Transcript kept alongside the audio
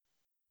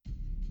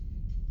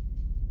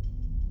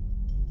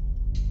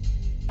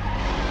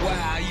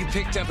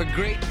picked up a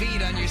great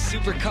beat on your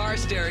supercar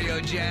stereo,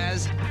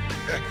 Jazz.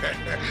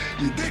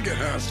 You digging,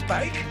 huh,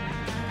 Spike?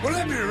 Well,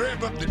 let me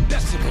rev up the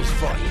decibels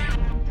for you.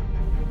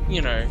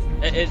 You know,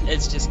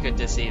 it's just good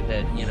to see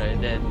that, you know,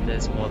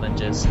 there's more than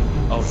just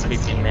old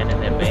creeping men in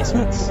their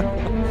basements. I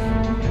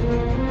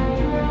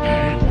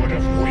would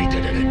have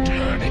waited an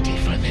eternity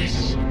for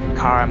this.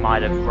 Kara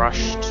might have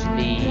rushed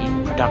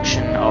the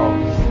production of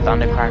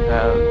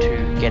Thundercracker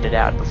to get it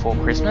out before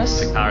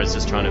Christmas. Kara's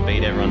just trying to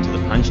beat everyone to the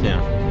punch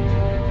now.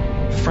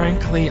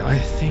 Frankly, I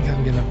think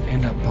I'm going to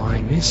end up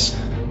buying this.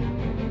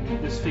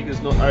 This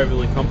figure's not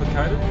overly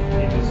complicated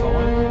in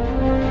design.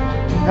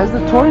 Has the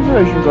toy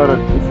version got a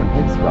different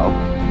head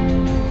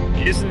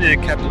sculpt? Isn't there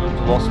a captain of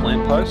the Lost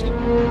Lamppost?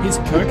 He's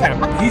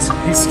co-captain. He's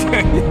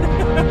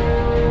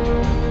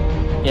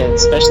Yeah,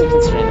 especially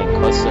considering they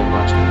cost so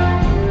much.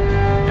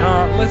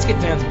 Let's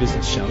get down to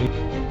business, shall we?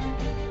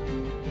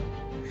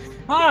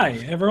 Hi,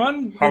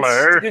 everyone.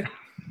 Hello.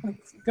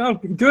 Oh,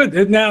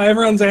 good. Now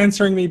everyone's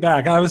answering me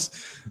back. I was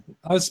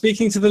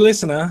speaking to the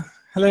listener.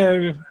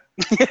 Hello,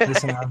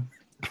 listener.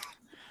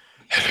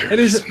 Hello, It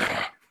is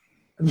listener.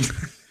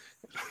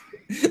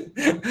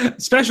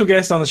 special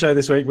guest on the show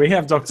this week. We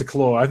have Dr.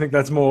 Claw. I think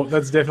that's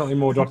definitely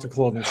more Dr.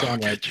 Claw than I'll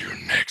Soundwave. get you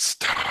next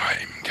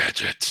time,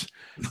 Gadget.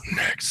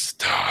 Next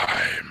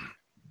time.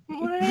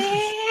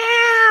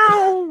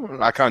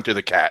 I can't do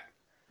the cat.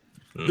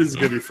 This is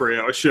going to be a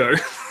 3-hour show.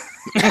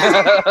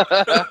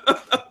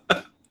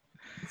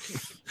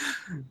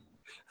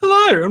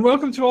 Hello and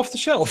welcome to Off the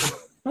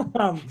Shelf.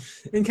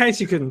 In case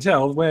you couldn't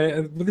tell,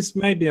 this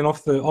may be an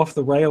off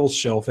the rails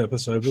shelf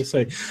episode. We'll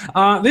see.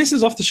 This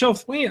is Off the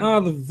Shelf. We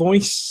are the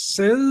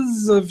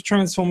voices of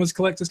Transformers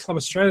Collectors Club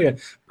Australia.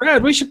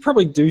 Brad, we should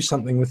probably do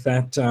something with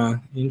that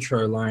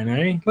intro line,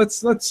 eh?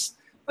 Let's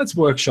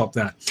workshop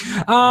that.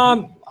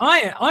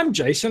 I'm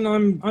Jason.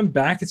 I'm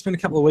back. It's been a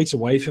couple of weeks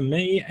away from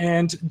me,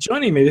 and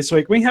joining me this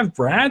week we have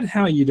Brad.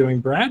 How are you doing,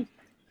 Brad?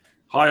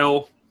 Hi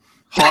all.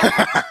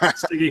 Hot.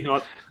 Sticky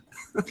hot.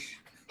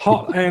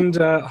 Hot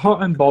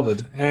and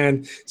bothered.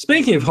 And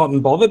speaking of hot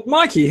and bothered,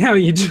 Mikey, how are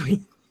you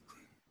doing?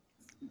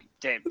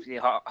 Damn,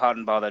 hot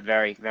and bothered.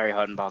 Very, very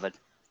hot and bothered.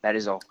 That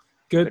is all.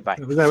 Good. Goodbye.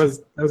 That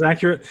was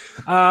accurate.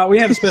 We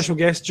have a special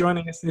guest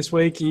joining us this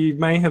week. You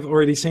may have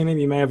already seen him.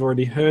 You may have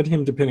already heard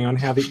him, depending on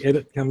how the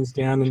edit comes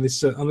down in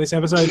this on this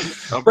episode.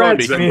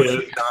 Brad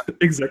Smith.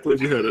 Exactly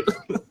as you heard it.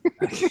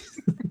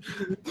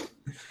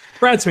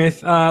 Brad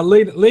Smith,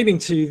 leading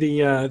to the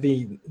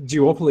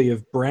duopoly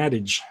of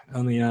Bradage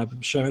on the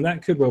show, and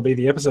that could well be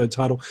the episode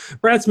title.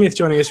 Brad Smith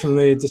joining us from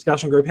the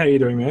discussion group. How are you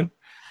doing, man?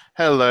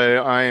 Hello,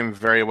 I am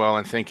very well,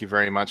 and thank you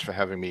very much for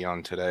having me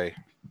on today.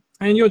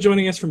 And you're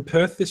joining us from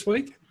Perth this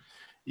week?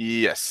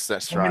 Yes,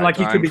 that's right. I mean, like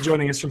you could be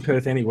joining us from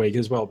Perth any week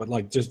as well, but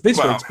like just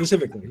this week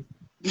specifically.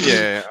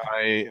 Yeah,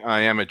 I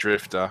am a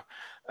drifter.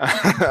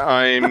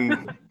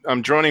 I'm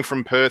joining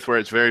from Perth, where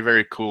it's very,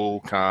 very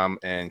cool, calm,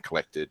 and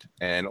collected,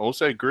 and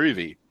also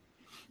groovy.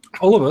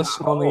 All of us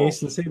on the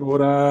Eastern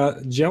Seaboard are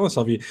jealous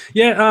of you.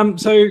 Yeah.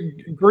 So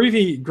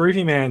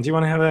groovy man, do you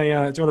want to have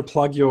a? Do you want to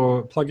plug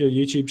your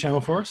YouTube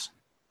channel for us?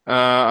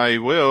 I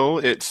will.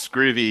 It's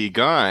Groovy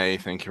Guy.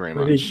 Thank you very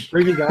much.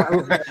 Groovy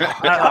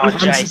guy.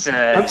 Jason.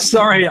 I'm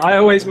sorry. I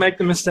always make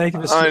the mistake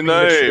of. I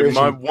know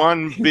my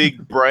one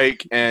big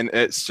break, and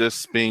it's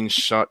just been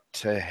shot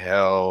to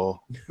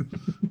hell.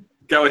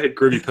 Go ahead,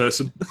 groovy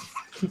person.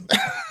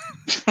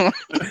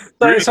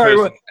 Sorry.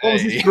 What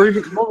was this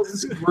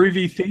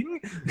groovy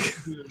thing?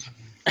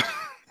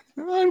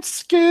 I'm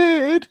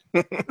scared.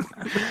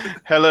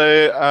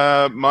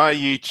 Hello. My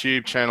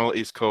YouTube channel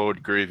is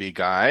called Groovy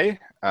Guy.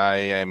 I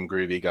am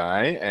Groovy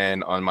Guy,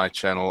 and on my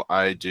channel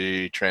I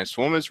do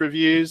Transformers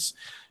reviews,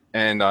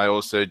 and I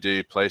also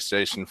do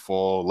PlayStation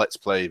 4 Let's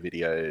Play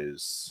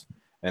videos.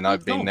 And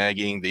I've been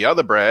nagging the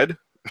other Brad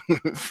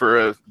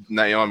for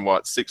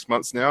 6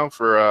 months now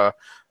for a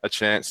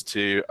chance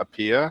to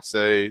appear.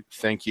 So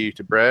thank you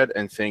to Brad,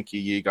 and thank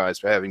you guys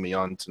for having me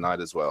on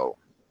tonight as well.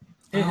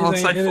 I'll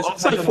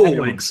say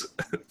 4 weeks.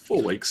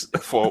 4 weeks.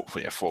 4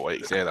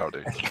 weeks. Yeah, that'll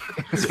do.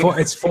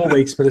 It's 4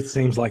 weeks, but it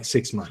seems like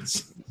 6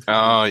 months.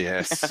 Oh,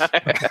 yes.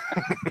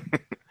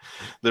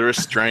 The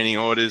restraining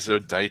orders are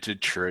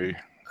dated true.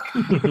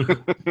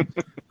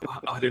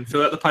 I didn't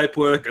fill out the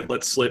paperwork and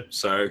let slip,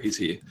 so he's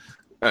here.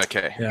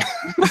 Okay. Yeah.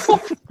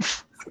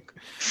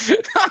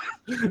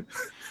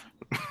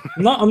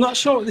 I'm not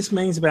sure what this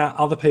means about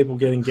other people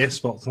getting guest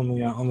spots on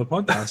the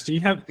podcast. Do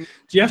you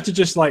have to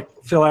just like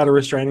fill out a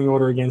restraining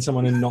order against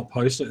someone and not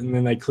post it, and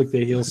then they click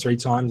their heels 3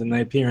 times and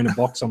they appear in a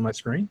box on my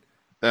screen?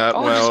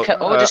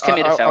 Just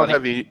commit a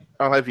felony.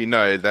 I'll have you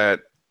know that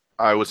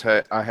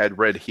I had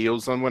red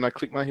heels on when I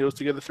clicked my heels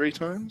together 3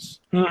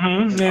 times.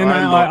 Mm-hmm.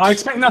 Yeah, I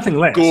expect nothing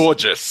less.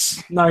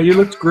 Gorgeous. No, you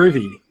looked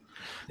groovy. You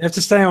have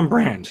to stay on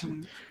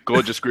brand.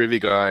 Gorgeous groovy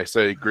guy.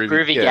 So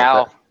groovy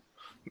gal.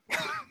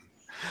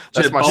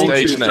 That's my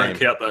stage name. Don't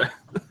count, though.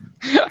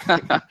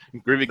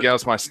 Groovy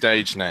gal's my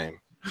stage name.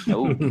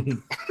 Oh,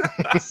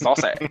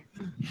 saucy.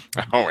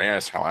 Oh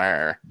yes,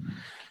 hello.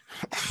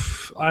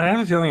 I have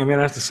a feeling I'm going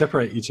to have to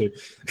separate you two.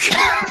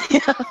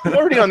 I'm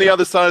already on the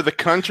other side of the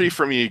country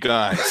from you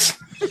guys.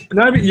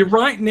 No, but you're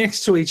right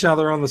next to each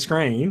other on the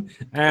screen,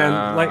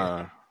 and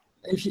like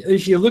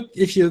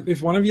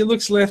if one of you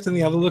looks left and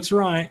the other looks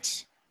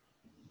right,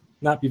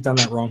 nope, you've done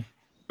that wrong.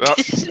 Well,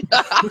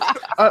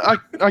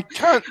 I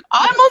can't.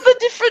 I'm on the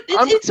different.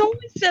 It's always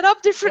set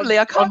up differently.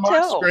 I can't on my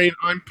tell. screen,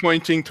 I'm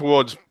pointing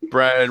towards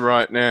Brad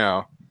right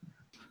now.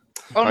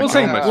 Oh, I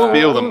can almost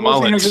feel the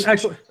mullet.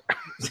 Actually,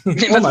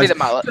 it must be the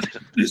mullet.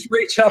 just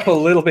reach up a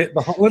little bit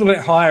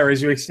higher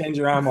as you extend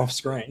your arm off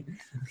screen.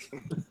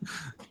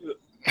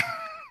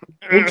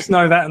 Oops,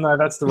 no,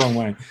 that's the wrong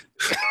way.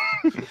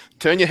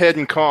 Turn your head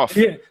and cough.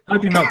 Yeah,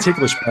 hope you're not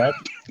ticklish, Brad.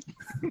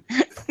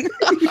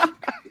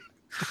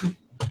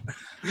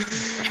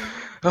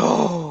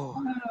 Oh,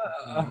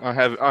 I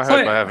hope I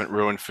haven't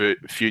ruined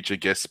future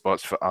guest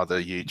spots for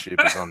other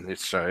YouTubers on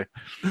this show.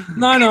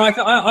 No,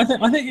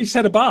 I think you've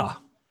set a bar.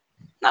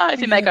 no!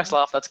 If you make us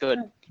laugh, that's good.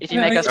 If you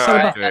make us All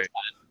cry, right. that's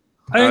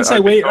I didn't say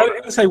I've we. been I told-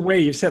 didn't say where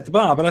you've set the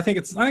bar, but I think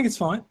it's fine. It's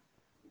fine.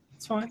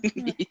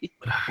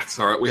 It's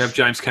all right. We have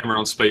James Cameron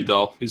on speed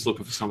dial. He's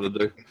looking for something to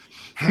do.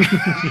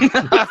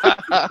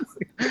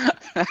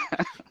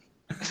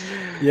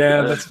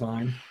 Yeah, that's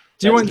fine.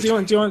 Do you want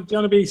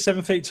to be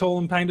 7 feet tall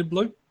and painted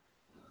blue?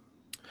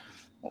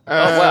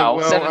 well,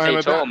 well, 7 I'm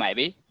feet tall, about-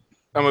 maybe.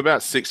 I'm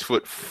about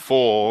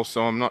 6'4",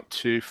 so I'm not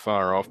too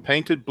far off.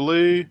 Painted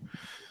blue?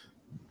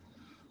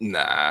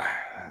 Nah.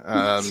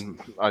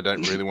 I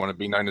don't really want to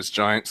be known as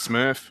Giant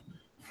Smurf.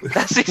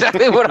 That's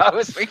exactly what I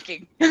was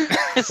thinking.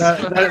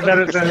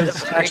 That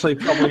is actually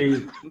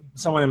probably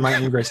someone in my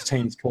Ingress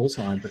team's call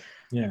sign, but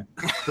yeah.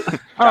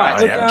 All right,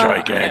 I look,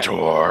 am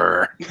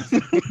Gigantor.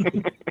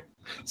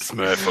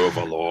 Smurf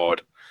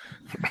Overlord.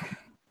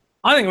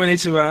 I think we need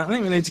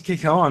to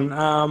kick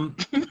on.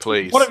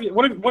 Please. What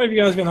have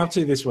you guys been up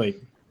to this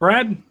week,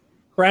 Brad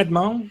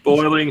Mull?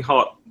 Boiling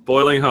hot.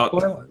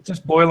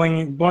 Just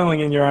boiling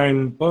in your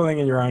own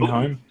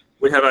home.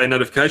 We have a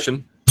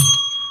notification.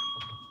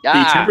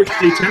 Ah, The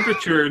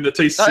temperature in the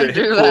Don't TCA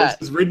do headquarters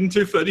that. is ridden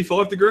to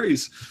 35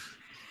 degrees.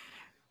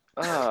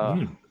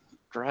 oh,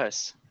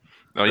 gross.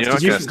 Oh, you're Did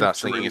not you- going to start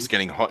thinking it's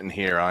getting hot in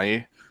here, are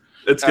you?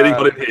 It's getting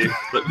hot in here.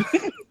 But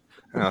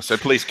Oh, so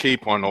please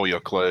keep on all your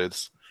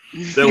clothes.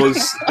 there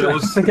was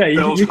Okay,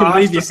 there was you can half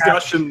leave your house.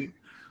 discussion.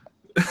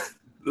 There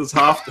was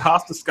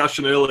half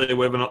discussion earlier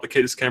whether or not the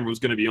Ketis camera was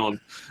going to be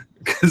on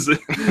because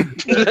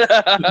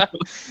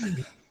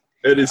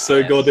it is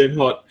so goddamn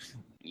hot.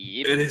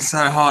 Yep. It is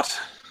so hot.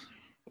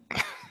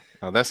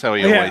 Oh, that's how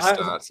he Yeah, always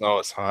starts. Oh,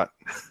 it's hot.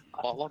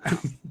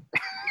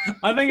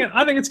 I think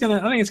it's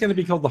gonna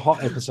be called the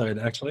hot episode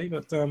actually,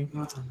 but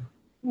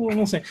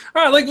we'll see.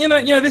 All right, like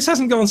this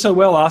hasn't gone so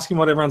well. Asking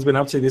what everyone's been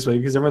up to this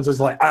week because everyone's just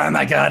like, oh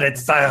my god,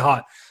 it's so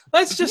hot.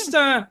 Let's just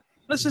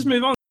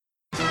move on.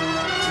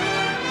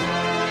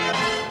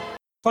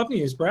 Club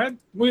news, Brad.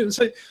 We've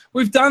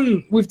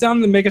done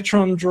the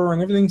Megatron draw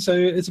and everything, so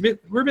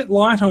we're a bit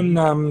light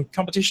on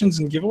competitions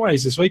and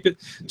giveaways this week. But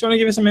do you want to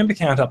give us a member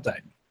count update?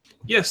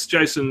 Yes,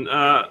 Jason.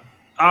 I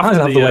After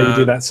love the way you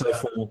do that so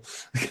formal.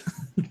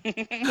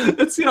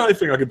 It's the only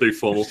thing I can do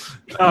formal.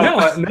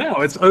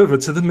 Now it's over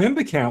to the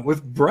member count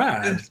with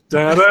Brad.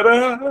 Da, da,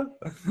 da.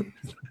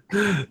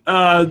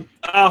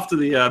 After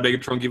the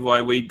Megatron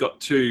giveaway, we got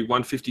to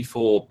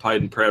 154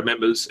 paid and proud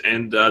members,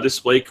 and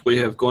this week we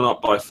have gone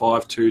up by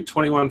 5 to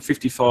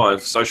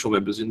 2155 social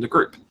members in the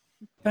group.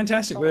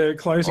 Fantastic. We're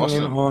closing in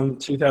Awesome. on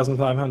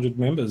 2,500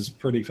 members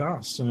pretty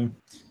fast. So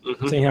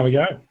Mhm. see how we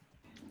go.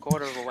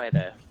 Quarter of the way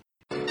there.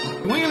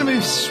 We're going to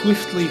move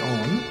swiftly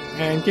on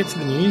and get to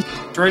the news.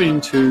 Straight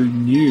into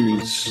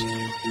news.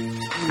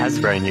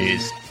 Hasbro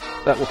news.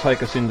 That will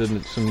take us into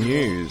some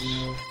news.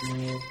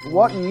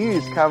 What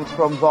news comes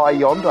from via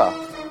yonder?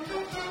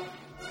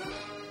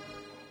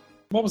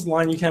 What was the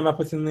line you came up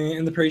with in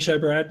the pre-show,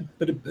 Brad?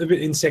 A bit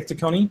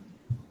Insecticon-y?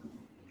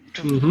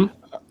 Mm-hmm.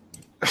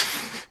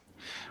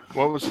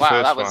 What was the Wow,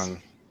 first that was-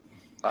 one?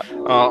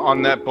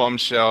 On that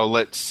bombshell,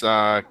 let's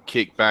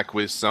kick back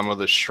with some of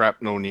the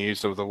shrapnel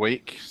news of the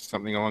week.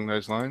 Something along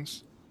those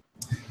lines.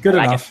 Good I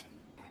like enough.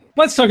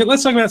 Let's talk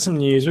about some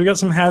news. We've got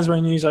some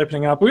Hasbro news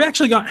opening up. We've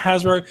actually got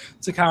Hasbro,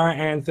 Takara,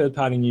 and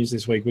third-party news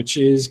this week, which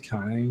is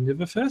kind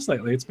of a first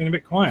lately. It's been a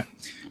bit quiet.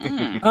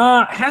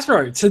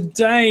 Hasbro,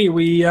 today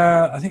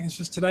I think it's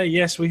just today,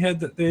 yes, we heard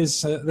that there's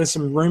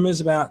some rumors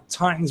about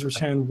Titans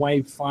Return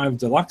Wave 5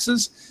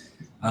 Deluxes.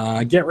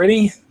 Get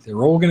ready,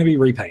 they're all going to be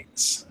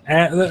repaints.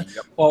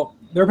 Well,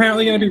 they're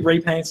apparently going to be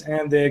repaints,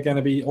 and they're going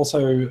to be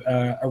also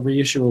a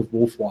reissue of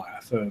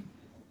Wolfwire for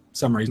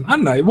some reason. I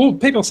don't know. Well,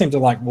 people seem to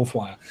like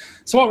Wolfwire.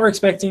 So what we're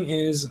expecting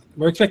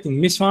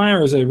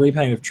Misfire as a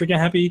repaint of Trigger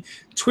Happy,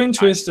 Twin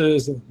Twister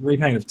as a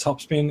repaint of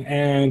Topspin,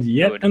 and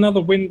yet Good. another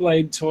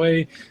Windblade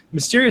toy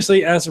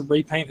mysteriously as a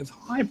repaint of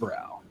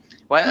Highbrow.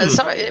 Well,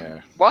 sorry,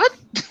 Yeah. what?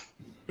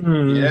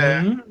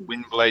 Yeah. Mhm.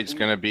 Windblade's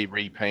going to be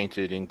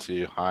repainted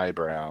into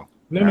Highbrow.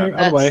 No, other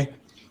That's- way.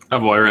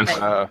 Have way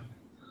around.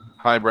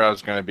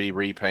 Highbrow's going to be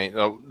repainted.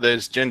 Oh,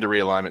 there's gender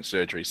realignment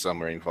surgery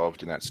somewhere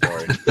involved in that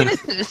story.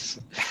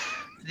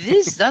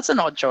 That's an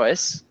odd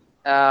choice.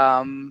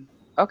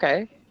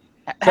 Okay.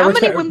 How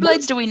it's many got-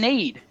 Windblades do we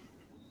need?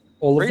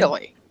 All of them.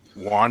 Really?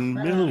 1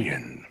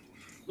 million.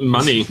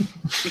 Money.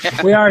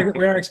 We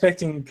are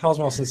expecting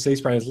Cosmos and Sea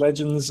Sprayers,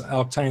 Legends,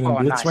 Octane, and Oh,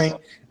 Blitzwing nice.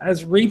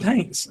 as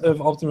repaints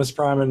of Optimus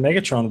Prime and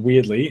Megatron,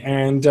 weirdly,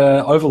 and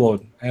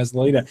Overlord as the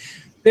leader.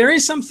 There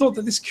is some thought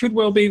that this could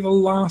well be the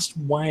last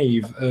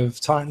wave of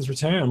Titan's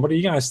return. What do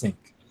you guys think?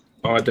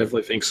 I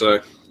definitely think so.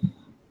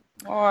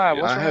 Why?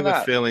 What's I wrong have with a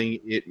that? feeling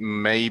it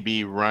may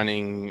be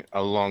running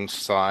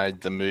alongside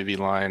the movie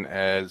line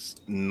as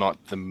not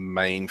the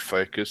main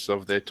focus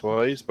of their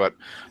toys, but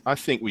I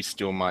think we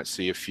still might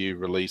see a few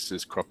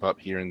releases crop up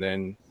here and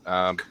then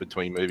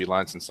between movie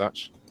lines and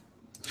such.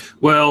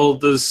 Well,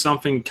 there's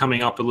something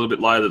coming up a little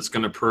bit later that's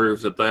going to prove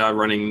that they are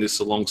running this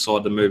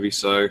alongside the movie.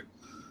 So,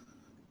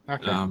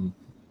 Okay.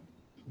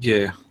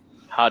 yeah,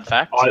 Hard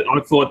fact. I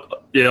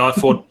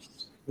thought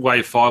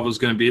Wave 5 was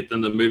going to be it,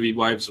 then the movie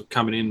waves are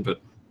coming in,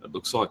 but it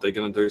looks like they're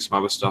going to do some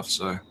other stuff.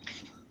 So,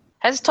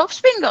 Has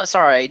Topspin got?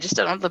 Sorry, just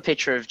another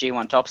picture of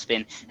G1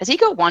 Topspin. Has he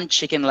got one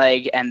chicken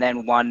leg and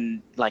then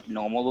one like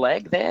normal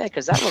leg there?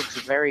 Because that looks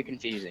very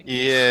confusing.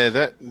 Yeah,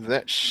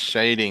 that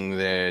shading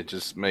there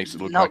just makes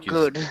it look Not like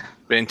good. he's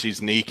bent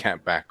his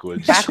kneecap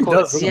backwards.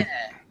 Backwards, does, yeah.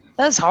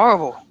 That's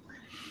horrible.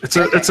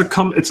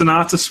 it's an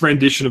artist's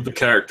rendition of the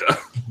character.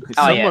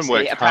 Oh yeah. Someone See,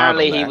 worked hard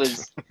apparently on he that.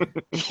 was.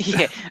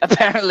 Yeah.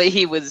 Apparently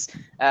he was.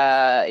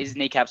 His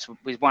kneecaps.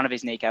 One of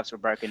his kneecaps were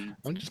broken.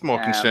 I'm just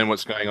more concerned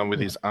what's going on with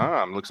his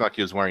arm. Looks like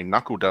he was wearing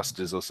knuckle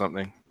dusters or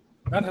something.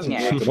 That hasn't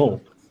Yeah. worked at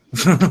all.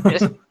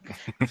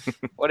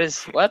 What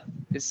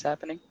is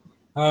happening?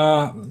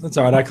 That's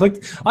all right.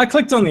 I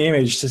clicked on the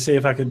image to see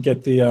if I could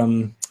get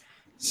the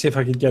see if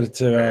I could get it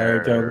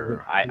to go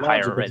Higher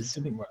larger, but it res.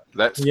 didn't work.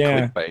 That's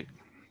Yeah. clickbait.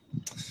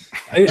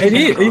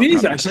 It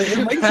is actually.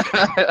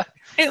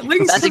 It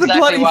links That's to the exactly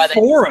bloody why they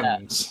did that.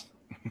 forums.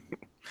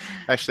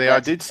 Actually, I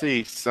did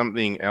see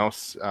something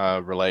else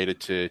related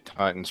to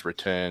Titan's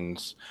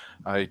returns.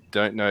 I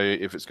don't know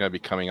if it's going to be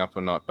coming up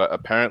or not, but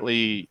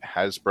apparently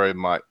Hasbro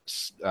might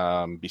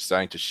be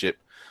starting to ship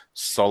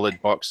solid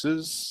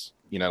boxes.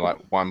 You know, like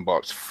one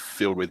box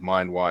filled with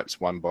mind wipes,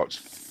 one box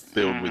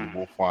filled with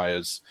wolf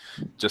wires,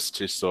 just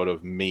to sort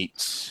of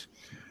meet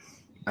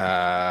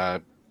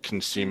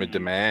consumer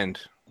demand.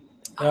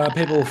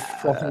 People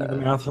flocking to the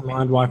mouth of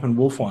Mind Wipe and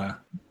Wolfwire.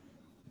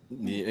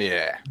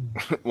 Yeah.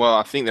 Well,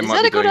 I think they Is might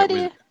that be a good doing it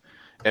idea? with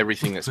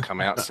everything that's come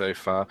out so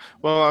far.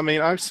 Well, I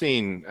mean, I've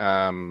seen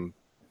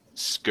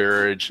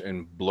Scourge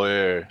and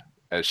Blur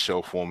as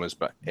shell formers,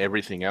 but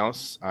everything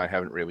else I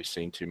haven't really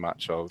seen too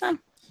much of.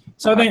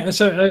 So are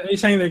you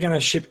saying they're going to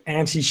ship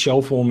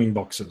anti-shell forming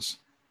boxes?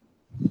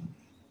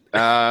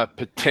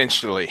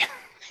 Potentially.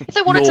 If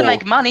they wanted to Nor.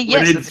 make money,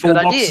 yes, we need that's a full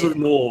good boxes idea. of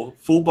Nor.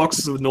 Full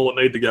boxes of Nor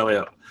need to go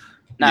out.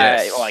 No,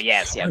 Yes. well,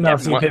 yes, yeah. Enough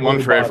definitely. people One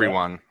who for buy that.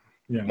 everyone.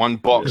 Yeah. One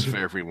box for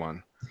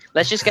everyone.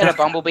 Let's just get a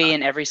Bumblebee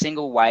in every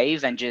single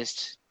wave and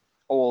just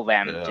all of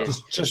them. Yeah.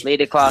 Just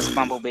Leader class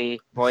Bumblebee,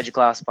 Voyager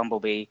class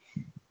Bumblebee,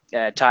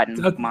 Titan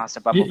Master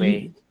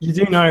Bumblebee. You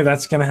do know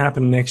that's going to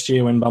happen next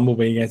year when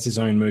Bumblebee gets his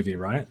own movie,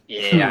 right?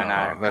 Yeah, I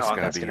know. Oh, that's God,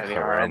 going to be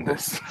horrible.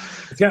 horrendous.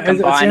 It's gonna,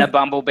 Combine a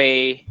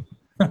Bumblebee,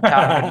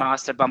 Titan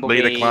Master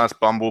Bumblebee, Leader class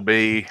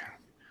Bumblebee.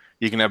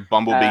 You can have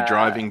Bumblebee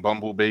driving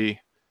Bumblebee.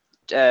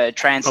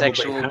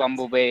 transsexual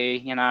Bumblebee.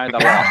 You know the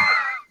lot.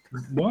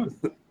 What?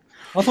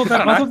 I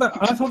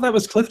thought that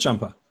was Cliff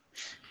Jumper.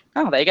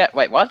 Oh, there you go.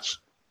 Wait, what?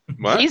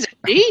 What? He's a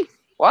D?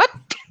 What?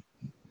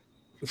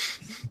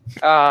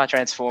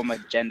 Transformer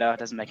gender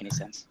doesn't make any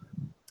sense.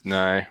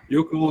 No.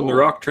 You're calling The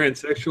Rock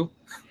transsexual?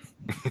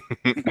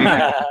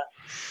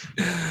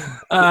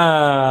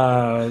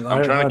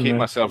 I'm trying to keep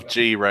myself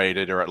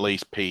G-rated or at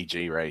least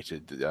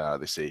PG-rated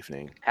this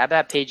evening. How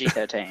about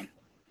PG-13?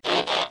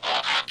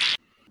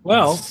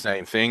 Well,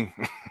 Same thing.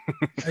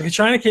 if you're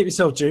trying to keep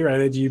yourself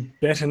G-rated, you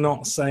better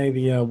not say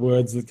the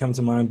words that come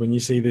to mind when you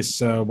see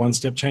this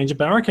one-step change of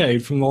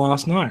barricade from the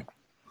last night.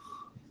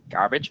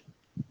 Garbage.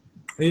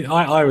 I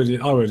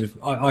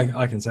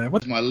can say it.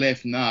 What My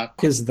left nut.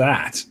 is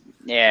that?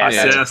 Yeah,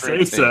 Yeah, that's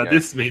pretty- there you go.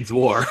 This means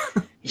war.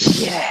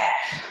 yeah.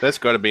 That's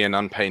got to be an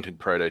unpainted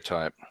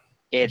prototype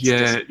It's Yeah,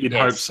 just, you'd yeah,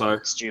 hope it's so.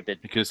 Stupid.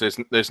 because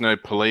there's no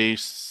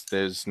police,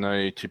 there's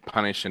no to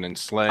punish and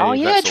enslave. Oh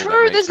yeah, That's all that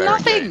true. makes There's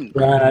barricade. nothing.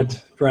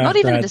 Brad, Not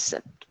even Brad,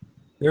 dissent.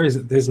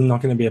 there's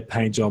not going to be a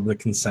paint job that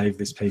can save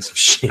this piece of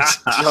shit.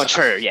 Oh,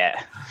 true.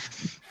 Yeah.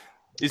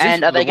 Is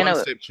And this are they the gonna-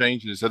 one-step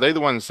changes? Are they the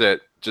ones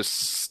that just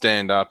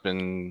stand up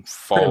and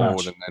fold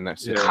much. and then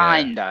that's it?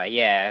 Kinda.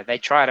 Yeah. They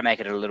try to make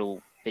it a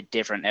little bit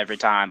different every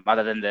time,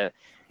 other than the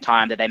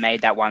time that they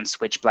made that one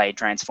Switchblade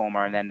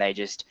transformer, and then they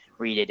just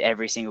redid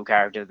every single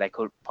character they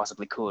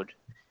possibly could.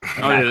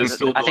 Oh yeah, they're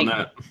still I doing think-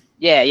 that.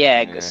 Yeah,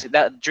 yeah. Yeah. So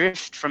that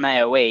drift from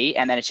AOE,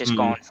 and then it's just Mm.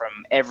 gone from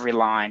every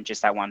line,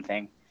 just that one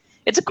thing.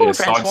 It's a cool Yeah,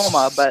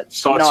 transformer, but not.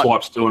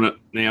 Sideswipe's doing it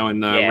now in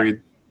Yeah.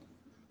 Reed.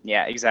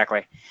 Yeah,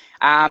 exactly.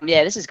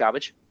 Yeah, this is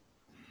garbage,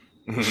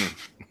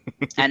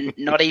 and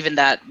not even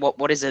that.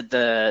 What is it?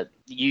 The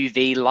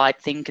UV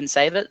light thing can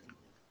save it.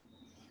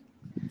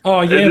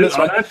 Oh yeah, that's I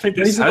right. don't think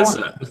this These are has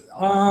the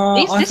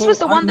that. This was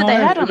the one that they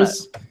had on it.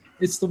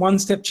 It's the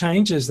one-step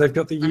changes. They've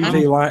got the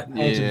UV light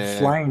painted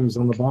flames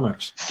on the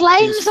bonnet.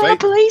 Flames on a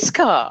police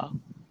car.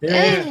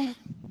 Yeah.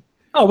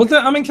 Oh well,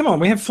 I mean, come on.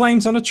 We have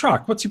flames on a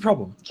truck. What's your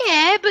problem?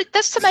 Yeah, but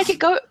that's to make it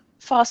go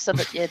faster.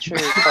 But yeah, true.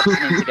 Cops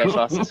need to go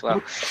fast as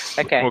well.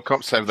 Okay. Well,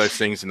 cops have those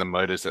things in the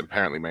motors that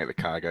apparently make the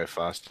car go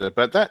faster.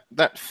 But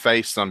that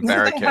face on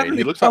Barricade,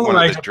 he looks like one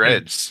of the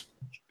Dreads.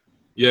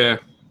 Yeah.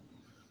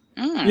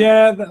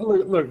 Yeah.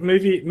 Look,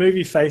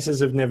 movie faces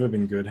have never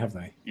been good, have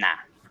they? Nah.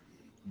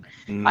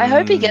 I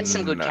hope he gets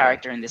some good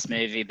character in this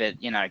movie, but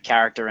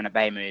character in a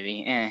Bay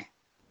movie,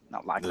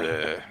 not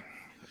likely.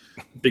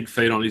 Big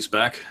feet on his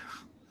back.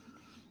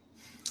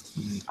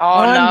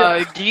 Oh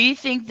no! Do you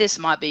think this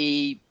might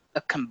be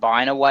a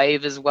combiner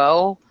wave as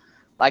well,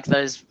 like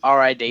those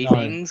RID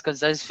things? Because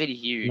those feet are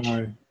huge.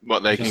 No.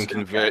 What they can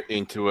convert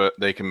into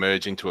they can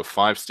merge into a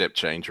 5-step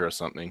changer or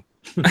something.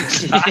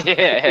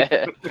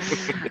 Yeah.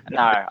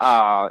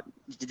 No.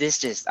 This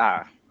just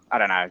I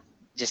don't know.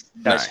 Just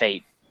those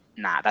feet.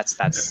 Nah, that's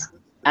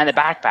and the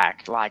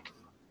backpack, like,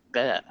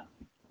 bleh.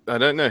 I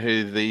don't know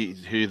who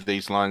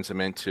these lines are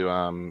meant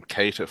to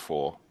cater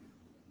for.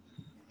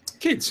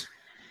 Kids.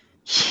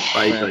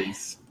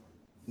 Babies.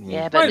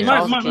 Yeah, but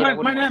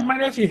my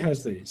nephew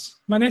has these.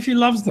 My nephew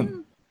loves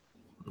them.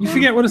 You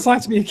forget what it's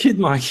like to be a kid,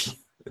 Mike.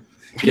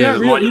 You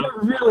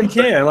don't really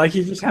care. Like,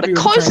 you're just happy the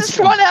with closest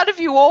one out of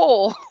you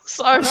all.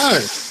 So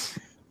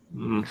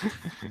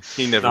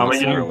he never wants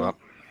to grow up.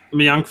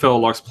 My young fella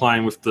likes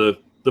playing with the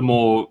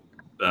more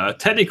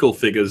technical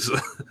figures.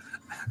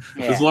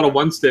 There's a lot of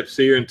 1-steps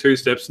here and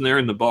 2-steps, and they're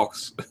in the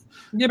box.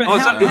 Yeah, but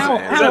is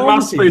that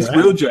Masterpiece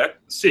Wheeljack?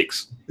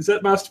 6. Is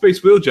that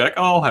Masterpiece Wheeljack?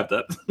 Oh, I'll have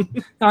that.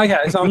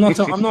 Okay, so I'm not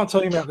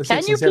talking about the 6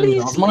 Can you and 7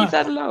 year please olds. leave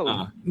that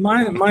alone?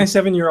 My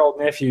 7-year-old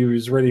nephew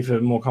is ready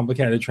for more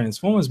complicated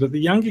Transformers, but the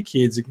younger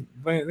kids,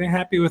 they're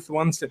happy with the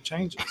 1-step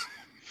changes.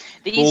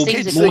 These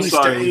things are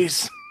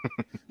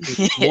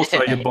more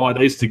so you buy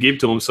these to give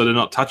to them so they're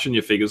not touching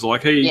your figures.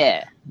 Like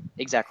yeah,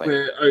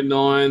 exactly.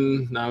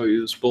 09, no, he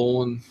was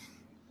born.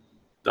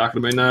 Dark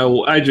of the Moon, no.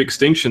 Well, Age of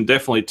Extinction,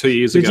 definitely 2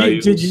 years ago.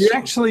 Did you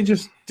actually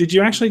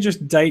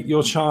just date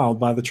your child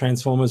by the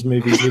Transformers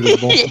movies he was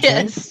born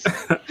Yes.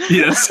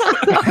 Yes.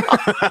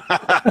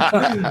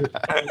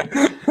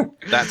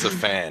 That's a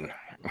fan.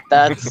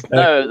 That's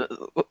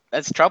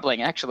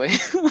troubling, actually.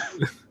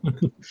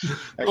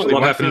 Actually,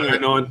 what happened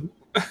in 09?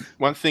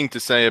 One thing to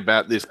say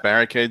about this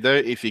Barricade, though,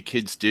 if your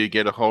kids do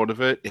get a hold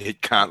of it,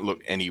 it can't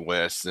look any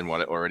worse than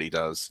what it already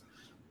does.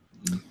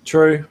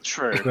 True.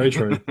 Very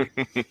true.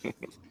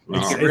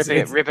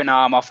 Rip an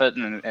arm off it,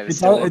 and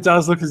it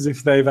does look as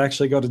if they've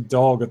actually got a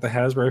dog at the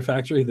Hasbro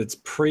factory that's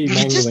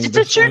pre-mangling. It's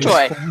a chew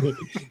toy.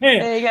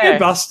 There you go. Hey,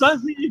 Buster,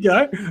 here you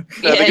go.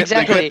 Yeah,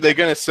 exactly. They're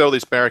going to sell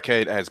this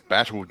Barricade as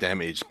battle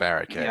damaged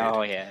Barricade.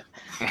 Oh yeah.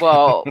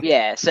 Well,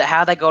 yeah. So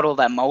how they got all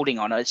that molding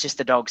on it? It's just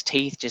the dog's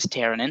teeth just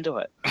tearing into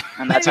it,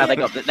 and that's how they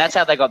got the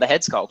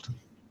head sculpt.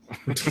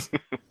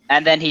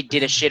 And then he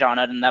did a shit on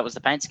it, and that was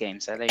the paint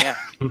scheme. So there you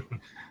go.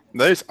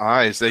 Those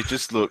eyes, they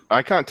just look...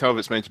 I can't tell if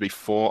it's meant to be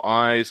 4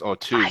 eyes or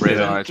 2 red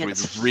eyes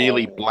with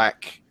really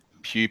black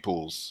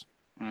pupils.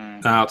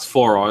 No, it's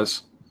 4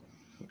 eyes.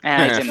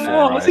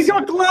 Has he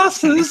got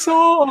glasses?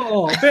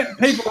 Oh,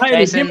 people hate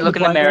Jason, look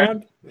in the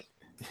mirror.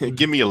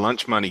 Give me your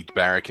lunch money,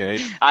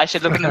 Barricade. I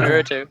should look in the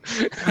mirror too.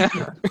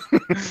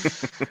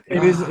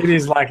 It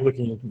is like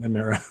looking in the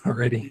mirror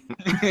already.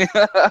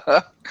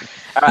 All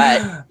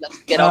right, let's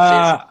get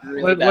off this.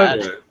 Really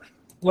bad.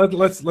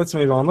 Let's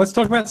move on. Let's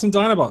talk about some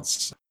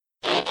Dinobots.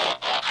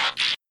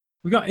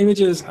 We got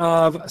images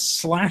of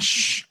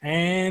Slash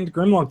and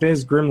Grimlock.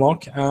 There's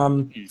Grimlock.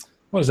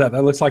 What is that?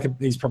 That looks like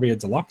he's probably a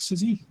deluxe,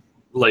 is he?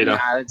 Later.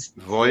 No, it's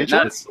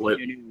Voyager?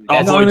 Voyager.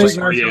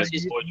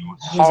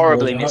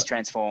 Horribly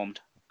mistransformed.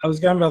 I was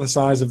going by the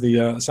size of the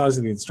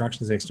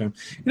instructions extra.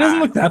 It doesn't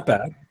look that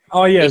bad.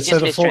 Oh yeah, It's so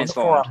just the four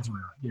mistransformed.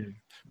 yeah.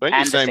 Weren't you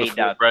And the saying feet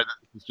before, dug. Brad,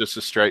 that it's just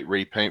a straight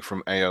repaint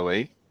from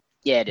AOE?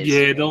 Yeah, it is.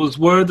 Yeah, there was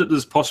word that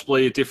there's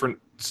possibly a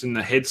difference in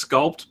the head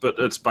sculpt, but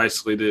it's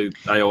basically the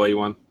AOE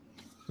one.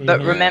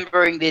 But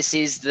remembering this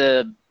is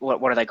the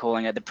what are they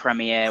calling it? The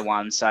premiere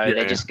one. So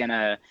they're just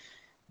gonna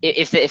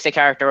if the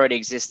character already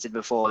existed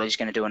before, they're just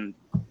gonna do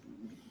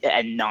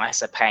a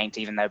nicer paint,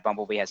 even though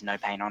Bumblebee has no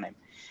paint on him.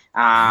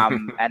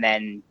 And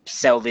then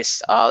sell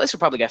this. Oh, this will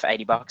probably go for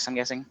 $80, I'm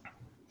guessing.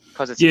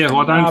 Because it's I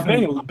don't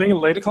think... being a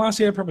later class,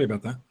 yeah, probably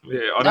about that. Yeah,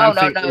 I don't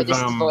think no, this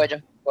is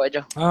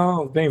Voyager.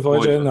 Oh, being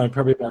Voyager, no,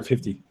 probably about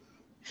 50.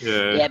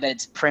 Yeah, but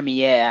it's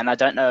premiere, and I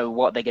don't know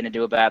what they're going to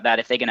do about that.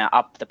 If they're going to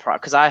up the price,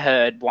 because I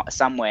heard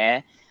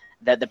somewhere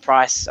that the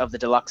price of the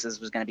deluxes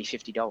was going to be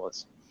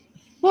 $50.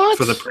 What?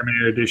 For the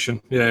premiere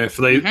edition? Yeah,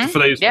 for these first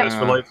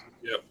releases.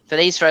 Yep. For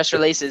these first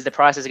releases, the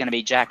prices are going to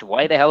be jacked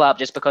way the hell up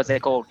just because they're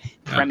called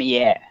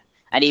premiere,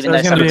 and even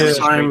though some of them are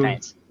just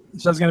repaints.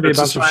 So there's going to be a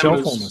bunch of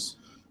shell formers.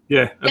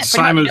 Yeah, it's the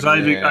same as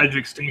Age of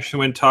Extinction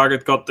when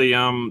Target got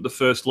the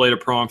first Leader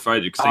Prime for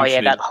Age of Extinction. Oh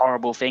yeah, that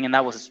horrible thing, and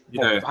that was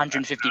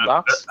 $150.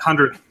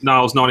 $100. No,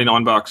 it was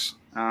 $99.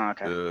 Oh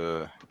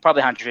okay.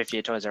 Probably 150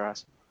 at Toys R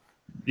Us.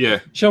 Yeah.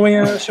 Shall we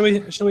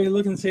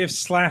look and see if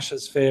Slash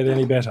has fared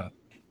any better?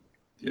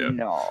 Yeah.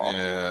 No.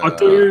 Yeah. I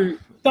do.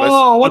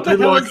 Oh, what I the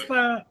do hell like- is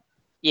that?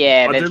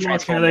 Yeah, I they've do like how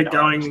transformed they're it all.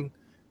 going.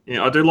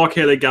 Yeah, I do like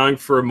how they're going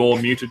for a more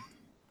muted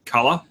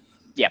color.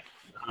 Yep.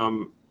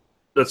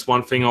 That's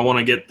one thing. I want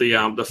to get the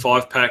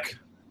 5-pack,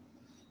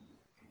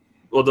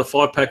 or the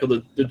 5-pack of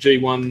the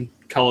G1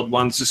 colored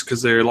ones, just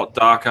because they're a lot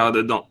darker.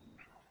 They're not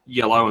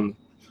yellow and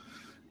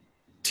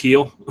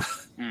teal.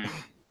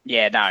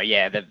 Yeah, no,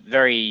 yeah, the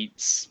very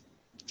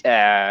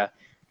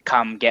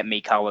come get me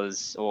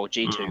colors or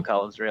G2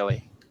 colors,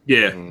 really.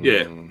 Yeah,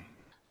 yeah.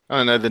 I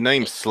don't know. The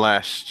name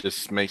Slash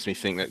just makes me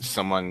think that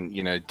someone,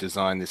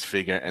 designed this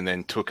figure and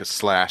then took a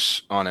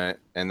slash on it,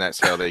 and that's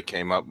how they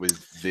came up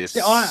with this.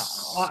 Yeah,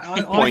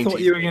 I thought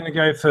you were going to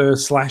go for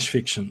Slash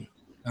fiction.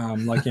 They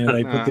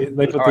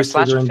put Or this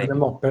Slash figure and fic.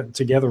 Grimlock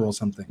together or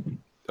something.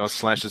 Oh,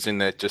 Slash is in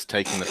there just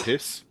taking the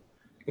piss.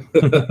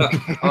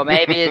 Or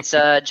maybe it's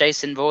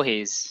Jason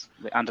Voorhees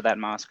under that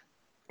mask.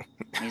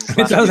 He's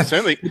a It slasher. He's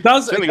certainly, It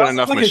does. certainly it got does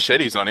enough look like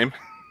machetes on him.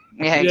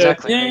 Yeah,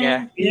 exactly.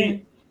 Yeah. Yeah.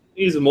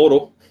 He's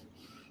immortal.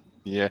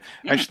 Yeah,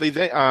 actually,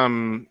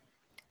 the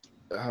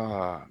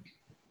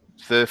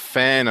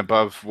fan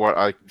above what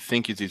I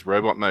think is his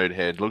robot mode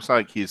head looks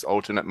like his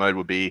alternate mode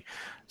would be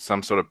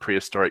some sort of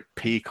prehistoric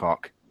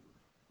peacock.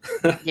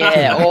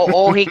 Yeah,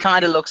 or he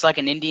kind of looks like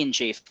an Indian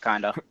chief,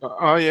 kind of.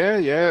 Oh yeah.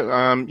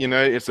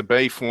 It's a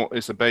Bay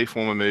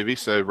former movie,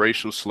 so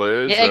racial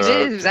slurs. Yeah, are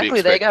to be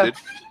exactly. There you go.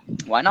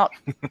 expected. Why not?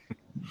 He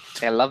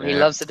Yeah.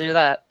 loves to do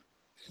that.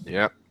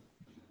 Yeah.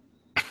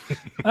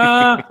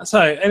 So,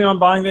 anyone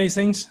buying these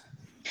things?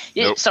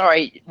 Yeah, Nope.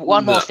 sorry,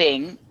 one No. more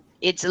thing.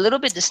 It's a little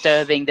bit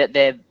disturbing that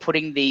they're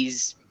putting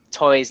these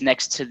toys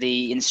next to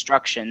the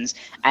instructions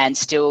and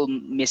still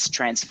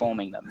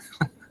mistransforming them.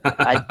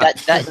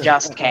 That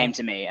just came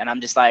to me, and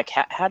I'm just like,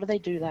 how do they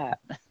do that?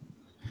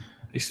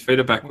 His feet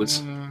are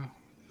backwards.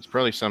 It's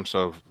probably some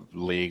sort of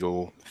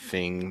legal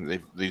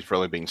thing. These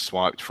probably been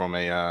swiped from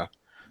a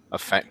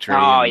factory.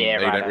 Oh, and yeah,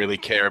 they right. don't really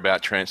care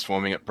about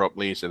transforming it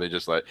properly, so they're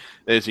just like,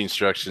 there's the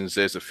instructions,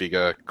 there's a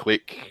figure,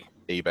 click,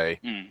 eBay.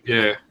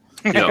 Yeah.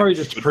 Probably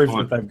just to good prove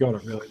point. that they've got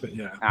it, really. But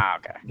yeah. Ah,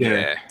 okay.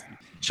 Yeah.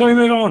 Shall we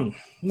move on?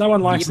 No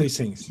one likes these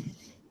things.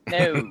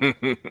 No.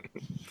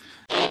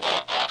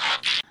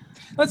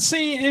 Let's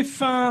see if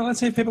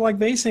people like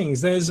these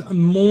things. There's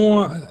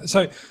more.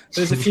 So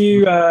there's a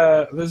few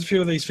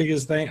of these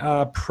figures. They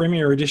are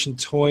Premier Edition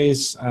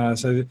toys.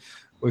 So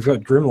we've got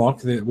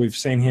Grimlock. We've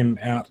seen him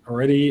out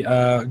already.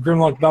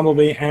 Grimlock,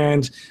 Bumblebee,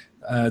 and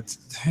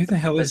who the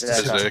hell is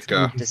this?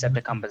 Berserker.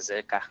 Decepticon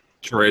Berserker.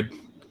 Dread.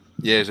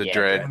 Yeah, there's a Yeah.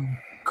 dread.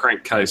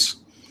 Crankcase.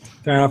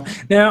 Fair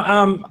enough.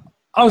 Now,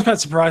 I was quite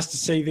surprised to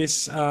see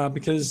this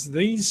because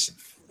these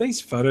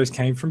photos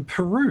came from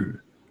Peru,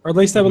 or at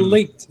least they were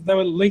leaked. They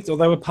were leaked, or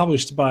they were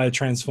published by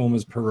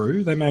Transformers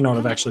Peru. They may not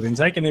have actually been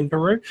taken in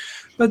Peru,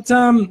 but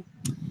the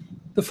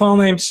file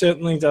name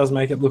certainly does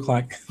make it look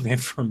like they're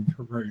from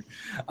Peru.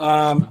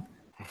 And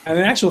in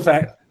actual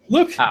fact,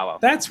 look, Oh, well.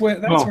 that's where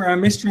our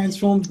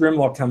mistransformed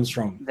Grimlock comes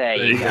from. There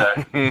There you you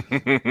go.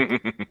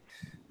 go.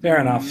 Fair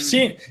enough.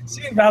 Sin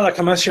valor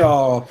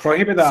comercial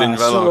prohibida Sin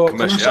valor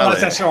comerciale.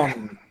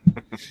 comercialización.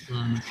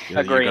 You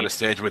Agreed. got to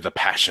stage with a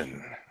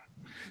passion.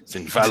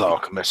 Sin valor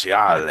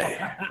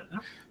comerciale.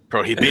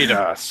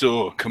 Prohibida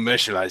su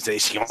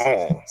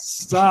comercialización.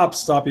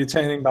 Stop! You're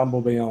turning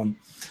Bumblebee on.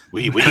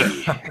 Oui, oui.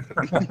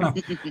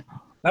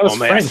 That was Or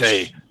may I French.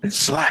 say,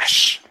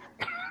 slash.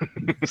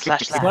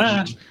 Slash.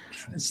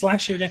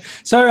 Slash you again.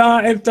 So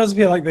it does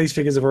appear like these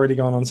figures have already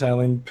gone on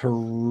sale in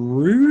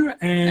Peru,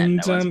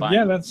 and no one's buying yeah,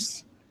 them.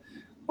 that's.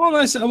 Well,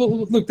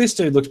 look, this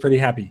dude looks pretty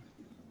happy.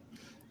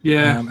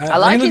 Yeah. I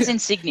like mean, his look,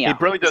 insignia. He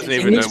probably doesn't His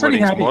even know He's what pretty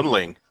he's happy.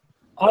 modeling.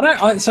 I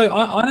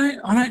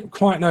don't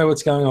quite know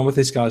what's going on with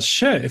this guy's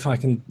shirt. If I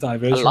can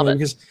diverge I from love it, it.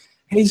 because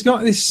he's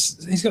got the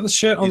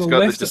shirt on He's the got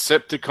left. the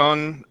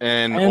Decepticon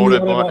and And the Autobot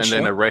Autobot and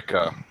then shot. a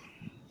Wrecker.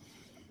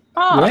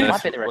 Oh, Yeah. it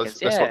might be the records.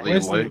 That's Yeah. what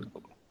Where's the,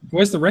 the-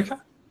 Where's the Wrecker?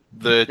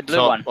 the The blue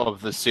top one.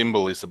 of the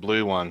symbol is the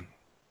blue one.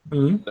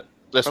 Mhm.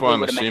 That's Probably why I'm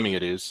would've made- assuming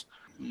it is.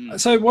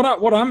 So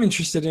what I'm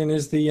interested in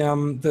is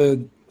the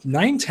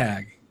name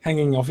tag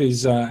hanging off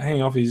his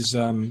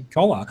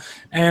collar,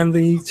 and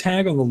the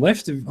tag on the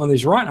left on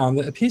his right arm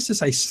that appears to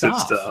say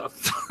staff.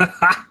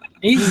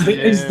 Is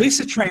this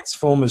a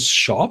Transformers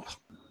shop?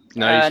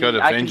 No, he's got I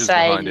can Avengers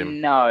say behind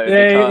him. no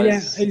Yeah,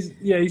 because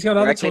he's got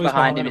other directly toys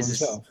behind him is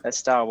himself. a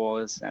Star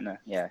Wars and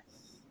yeah.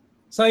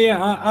 So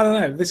yeah, I don't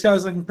know. This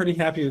guy's looking pretty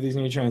happy with his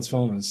new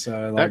Transformers.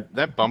 So like,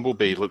 That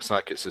Bumblebee looks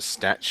like it's a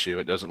statue.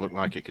 It doesn't look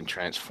like it can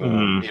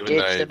transform. Even It's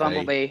though the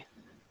Bumblebee.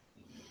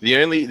 the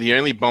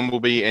only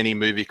Bumblebee any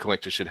movie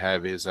collector should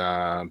have is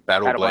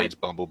Battleblade's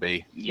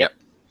Bumblebee. Yep.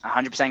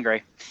 100%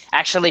 agree.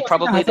 Actually,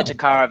 probably the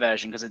Takara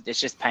version because it's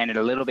just painted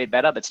a little bit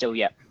better, but still,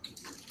 yep.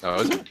 Oh,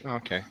 is it? Oh,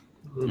 okay.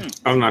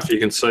 I don't know if you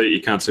can see. You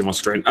can't see my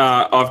screen.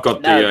 I've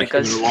got No, the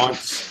because- Human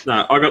Alliance.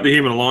 No, I got the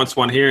Human Alliance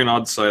one here, and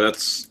I'd say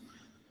that's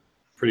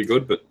pretty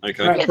good. But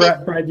okay.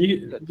 Brad,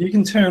 you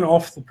can turn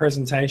off the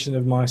presentation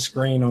of my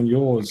screen on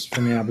yours for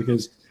now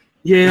because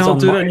Yeah, It's I'll on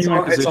do my- that. It's New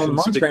on, it's on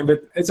my acquisitions. screen,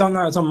 but it's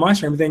on my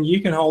screen. But then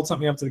you can hold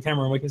something up to the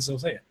camera and we can still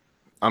see it.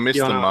 I missed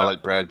Yeah, I the know.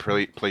 mullet, Brad.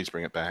 Please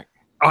bring it back.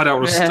 I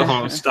don't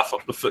want to stuff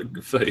up the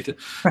feed.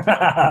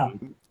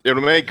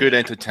 It'll make good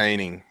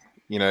entertaining.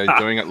 You know,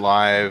 doing it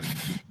live.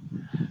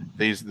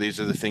 These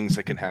are the things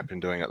that can happen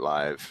doing it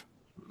live.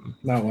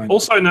 No, it won't.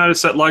 Also,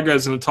 notice that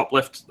logo's in the top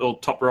left or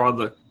top right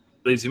of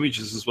these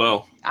images as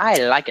well.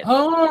 I like it.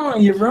 Oh,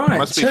 you're right.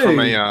 Must be too.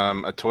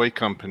 from a toy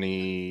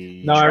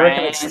company. No, I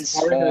reckon it's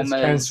Transformers.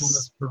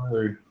 Transformers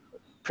Peru.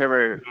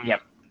 Peru.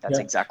 Yep, that's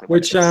Yeah. exactly what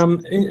Which, it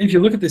is. if you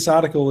look at this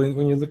article,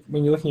 when you're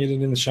looking at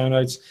it in the show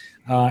notes,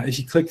 if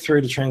you click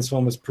through to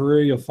Transformers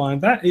Peru, you'll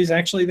find that is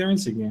actually their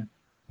insignia.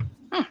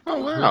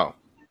 Oh wow!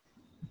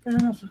 Fair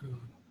enough.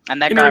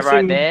 And that You guy know, right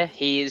from- there,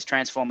 he is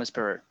Transformers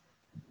Peru.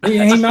 He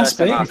That's his must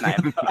first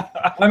and be.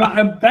 last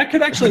name. That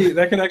could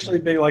actually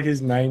be like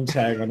his name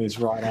tag on his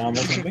right arm or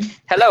something.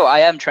 Hello, I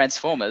am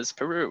Transformers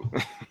Peru.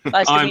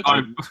 Nice to meet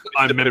you.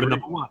 I'm member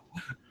number 1.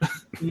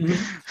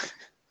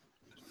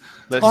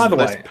 Either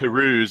Let's way.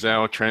 peruse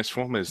our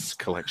Transformers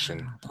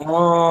collection.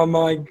 Oh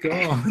my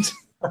god.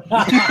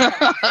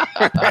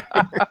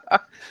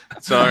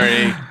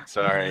 Sorry.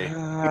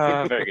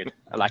 Very good.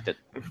 I liked it.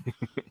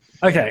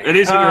 Okay. It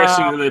is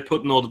interesting that they're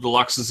putting all the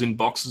deluxes in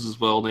boxes as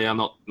well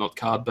now, not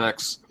card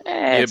backs.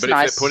 Yeah, It's but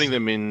nice. if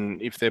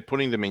they're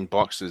putting them in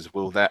boxes,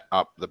 will that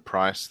up the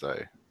price though?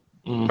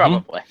 Mhm.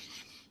 Probably.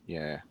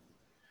 Yeah.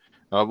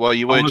 Well,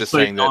 you were just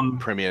Honestly, saying that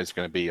Premiere is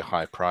going to be a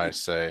high price,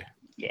 so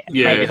Yeah.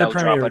 Yeah. Maybe The they'll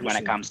Premier drop it when it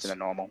edition comes to is- the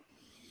normal.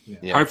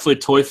 yeah. Hopefully,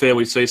 Toy Fair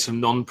we see some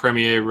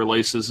non-premiere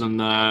releases and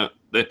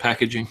their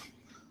packaging.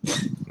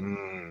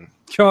 Mm.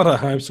 God, I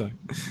hope so.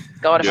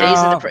 God, if,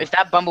 Yeah. if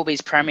that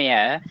Bumblebee's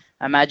premiere,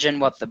 imagine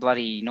what the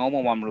bloody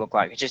normal one would look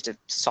like. It's just a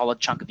solid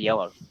chunk of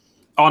yellow.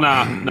 Oh no,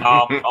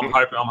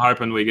 I'm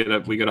hoping we get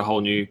a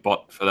whole new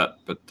bot for that,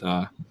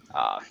 but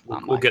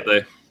we'll get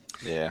there.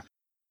 Yeah.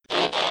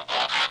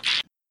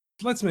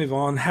 Let's move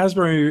on.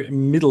 Hasbro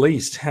Middle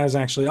East has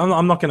actually.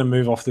 I'm not going to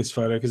move off this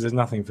photo because there's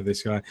nothing for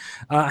this guy.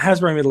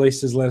 Hasbro Middle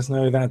East has let us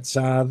know that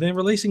they're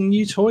releasing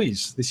new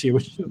toys this year,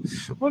 which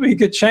will be a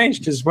good change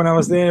because when I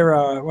was there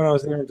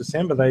in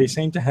December, they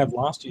seemed to have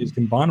last year's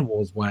Combiner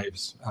Wars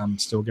waves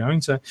still going.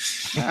 So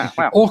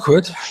Wow.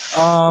 awkward.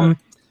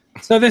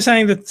 So they're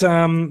saying that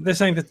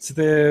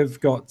they've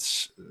got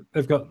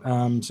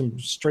some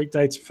street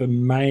dates for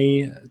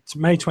May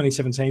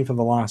 2017 for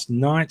the last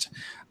night.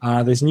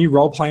 There's new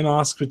role play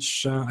masks,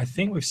 which I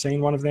think we've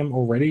seen one of them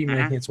already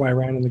making its way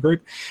around in the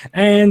group,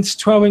 and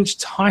 12-inch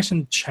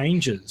Titan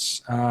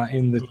changes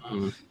in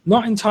the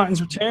not in Titan's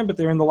Return, but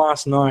they're in the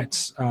last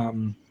night.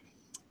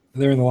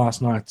 They're in the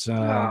last night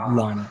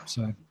lineup.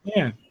 So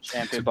yeah.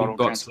 Shampoo bottle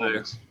box there.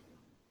 Transformers.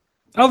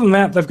 Other than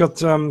that, they've got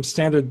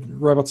standard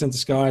Robots in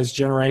Disguise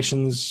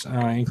generations,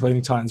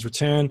 including Titan's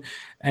Return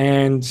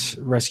and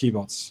Rescue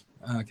Bots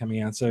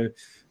coming out. So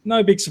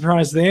no big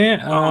surprise there.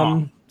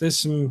 There's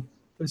some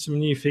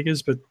new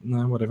figures, but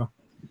no, whatever.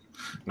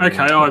 Okay,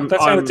 That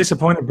sounded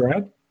disappointed,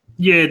 Brad.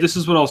 Yeah, this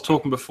is what I was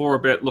talking before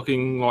about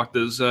looking like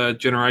there's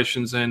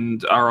Generations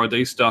and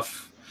RID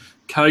stuff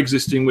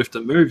coexisting with the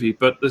movie,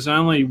 but there's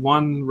only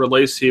one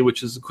release here,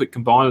 which is the Quick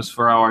Combiners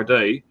for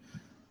RID.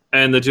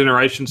 And the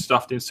Generation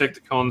stuff, the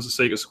Insecticons, the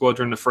Secret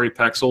Squadron, the free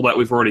packs, all that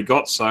we've already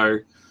got. So,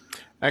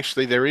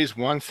 Actually, there is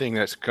one thing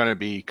that's going to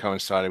be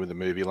coinciding with the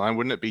movie line.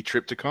 Wouldn't it be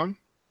Triptychon?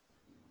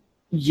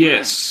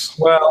 yes,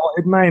 Well,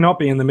 it may not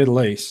be in the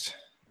Middle East.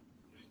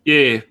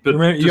 yeah, but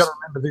Remember, you just- got to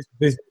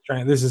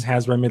remember this is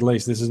Hasbro Middle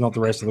East. This is not the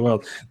rest of the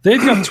world. They've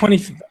got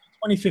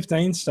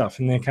 2015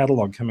 stuff in their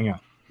catalog coming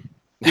up.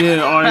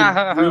 yeah,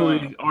 I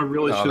really Oh,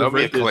 should that'll have be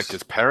a read this.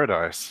 collector's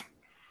paradise.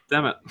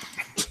 Damn it.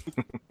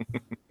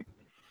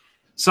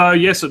 So,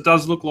 yes, it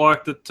does look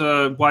like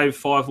that Wave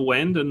 5 will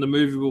end and the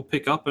movie will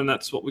pick up, and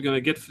that's what we're going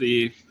to get for the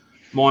year.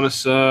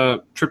 Minus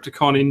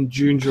Triptychon in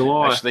June,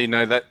 July. Actually,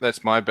 no,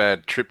 that's my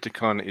bad.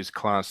 Triptychon is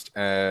classed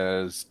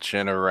as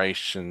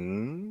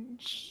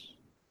Generations.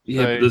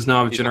 yeah, so but there's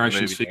no he's not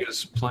Generations moving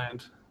figures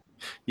planned.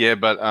 Yeah,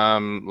 but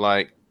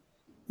like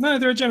No,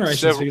 there are Generations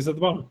Several- figures at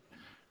the bottom.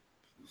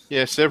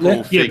 several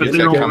Yeah, but figures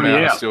they're that come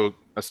already out out.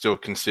 are still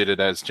considered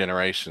as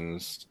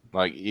Generations.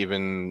 Like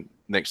even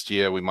next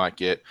year we might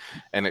get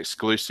an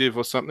exclusive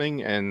or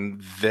something,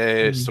 and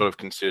they're sort of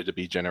considered to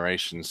be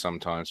Generations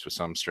sometimes for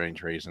some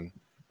strange reason.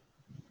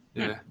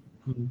 Yeah.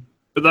 Mhm.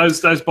 But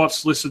those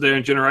bots listed there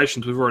in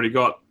Generations, we've already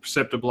got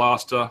Perceptor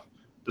Blaster,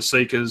 the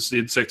Seekers,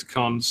 the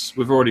Insecticons.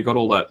 We've already got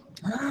all that.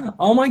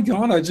 Oh my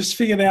god! I just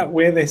figured out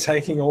where they're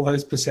taking all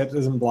those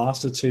Perceptors and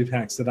Blaster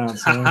 2-packs that aren't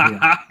selling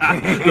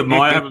here. The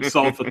Maya haven't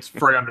sold for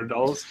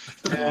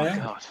 $300. Yeah.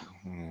 God.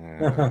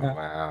 Yeah,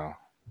 wow.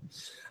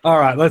 All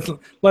right, let's move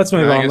on. Let's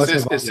move on.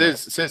 It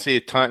says here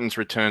Titans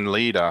Return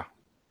Leader,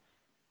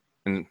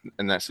 and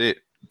that's it.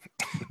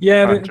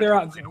 Yeah, there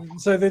are.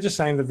 So they're just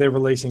saying that they're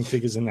releasing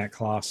figures in that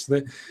class.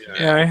 That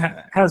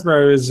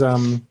Hasbro is,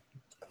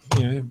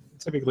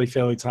 typically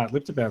fairly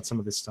tight-lipped about some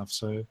of this stuff.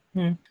 So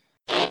yeah.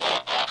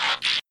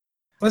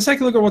 Let's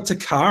take a look at what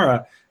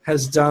Takara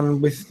has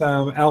done with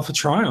Alpha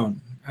Trion.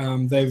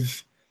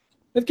 They've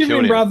given Killed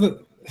him him. rather.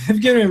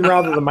 they've given him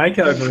rather the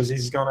makeover as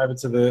he's gone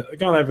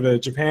over to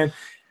Japan,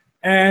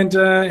 and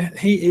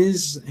he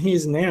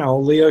is now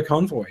Leo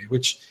Convoy,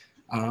 which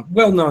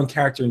well-known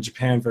character in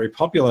Japan, very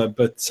popular,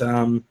 but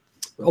a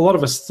lot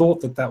of us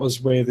thought that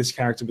was where this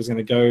character was going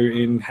to go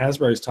in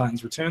Hasbro's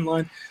Titans Return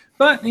line,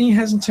 but he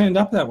hasn't turned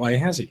up that way,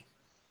 has he?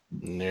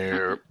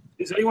 No.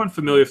 Is anyone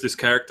familiar with this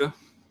character?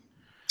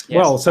 Yes.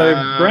 Well, so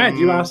Brad,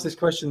 you asked this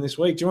question this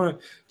week. Do you want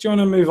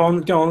to move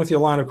on? Go on with your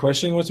line of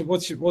questioning.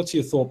 What's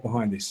your thought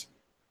behind this?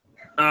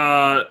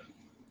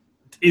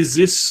 Is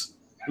this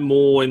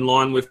more in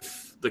line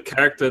with the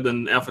character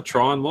than Alpha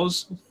Trion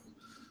was?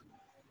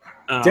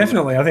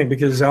 Definitely, I think,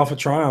 because Alpha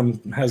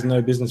Trion has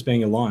no business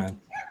being a lion.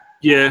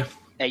 Yeah.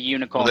 A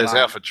unicorn. Well, there's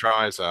lion. Alpha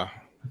Trizer.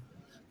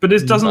 But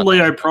isn't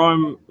Leo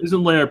Prime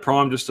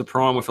just a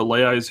prime with a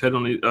Leo's head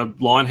on a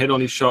lion head on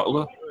his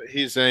shoulder?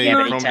 He's a Yeah,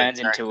 but he prominent turns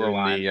into a character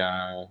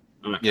lion.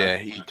 in Yeah,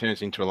 he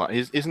turns into a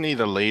lion. Isn't he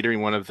the leader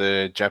in one of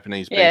the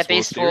Japanese Yeah, Beast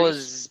Wars Beast Wars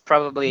series? is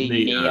probably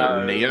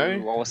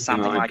Neo? or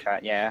something like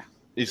that. Yeah.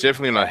 He's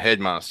definitely not a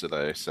headmaster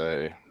though.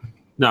 So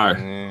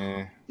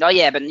No. Oh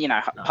yeah, but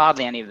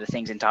hardly any of the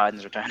things in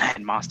Titans Return are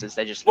headmasters.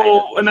 They just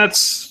Well, and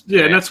that's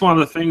and that's one of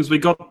the things we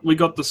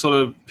got the sort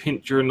of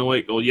hint during the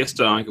week or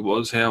yesterday, I think it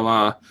was,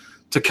 how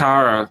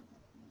Takara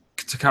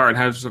and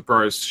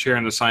Hasbro is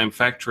sharing the same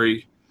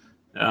factory.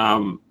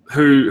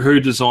 Who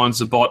designs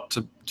the bot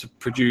to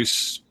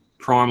produce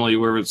primarily,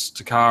 whether it's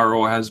Takara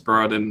or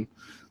Hasbro, then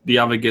the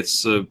other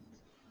gets the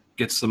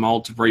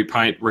mold to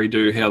repaint,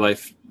 redo how they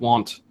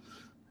want.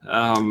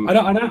 I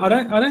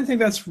don't think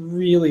that's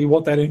really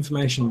what that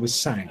information was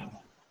saying.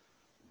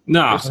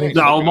 No.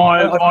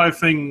 My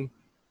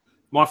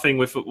thing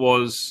with it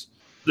was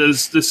there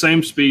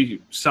seems to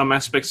be some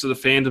aspects of the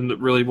fandom that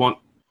really want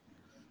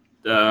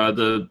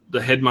the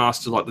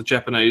headmaster, like the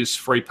Japanese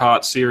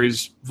 3-part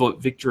series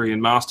Victory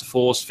and Master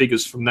Force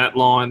figures from that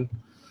line,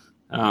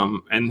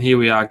 and here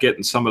we are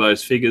getting some of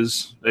those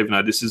figures, even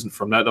though this isn't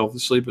from that,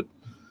 obviously. But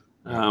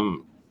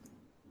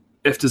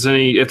if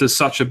there's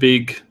such a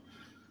big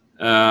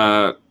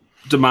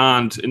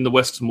demand in the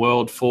Western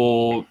world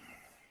for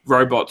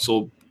robots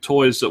or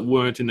toys that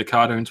weren't in the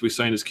cartoons we've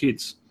seen as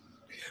kids,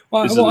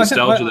 there's a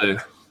nostalgia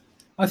there.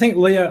 I think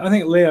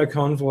Leo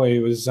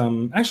Convoy was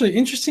actually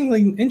interesting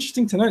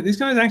to note. This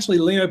guy is actually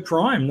Leo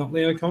Prime, not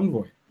Leo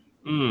Convoy.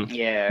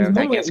 Yeah,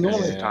 I guess because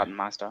he's a Titan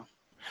Master.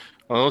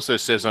 Well, it also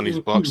says on his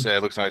box there,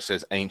 it looks like it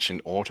says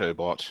Ancient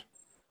Autobot.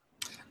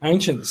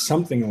 Ancient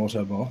something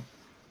Autobot.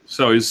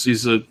 So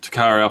he's a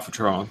Takara Alpha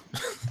Trion.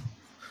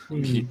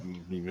 He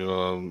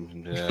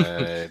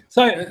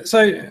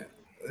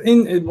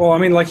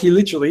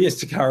literally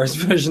is Takara's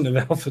version of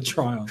Alpha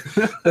Trion.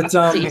 But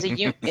he's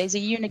a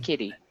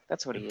Unikitty.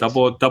 That's what he is.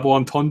 Double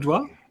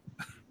entendre.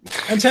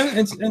 In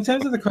terms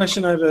of the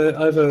question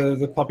over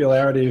the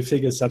popularity of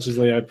figures such as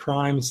Leo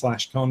Prime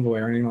 / Convoy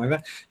or anything like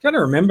that, you got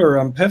to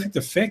remember, Perfect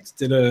Effect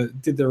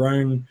did their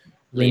own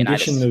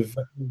rendition of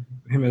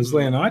him as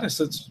Leonidas.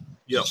 It's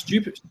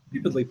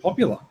stupidly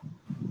popular.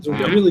 It's a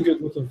really good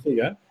looking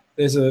figure.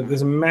 There's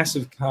a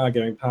massive car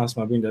going past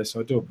my window, so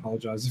I do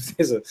apologise if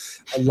there's a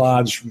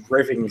large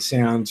revving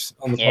sound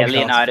on the podcast. Yeah,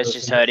 Leonidas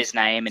just heard his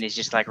name and he's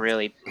just like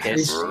really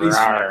pissed. He's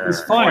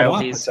fired up,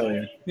 I tell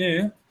you.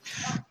 Yeah.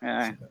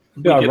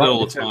 We get it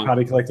all the time.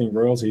 Party collecting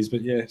royalties,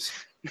 but yes.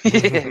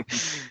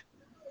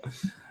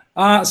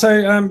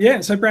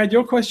 So Brad,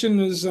 your question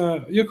was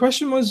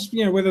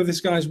whether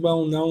this guy's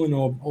well known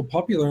or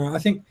popular. I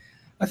think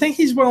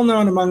he's well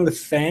known among the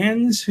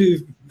fans who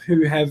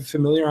have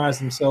familiarized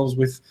themselves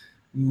with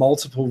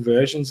multiple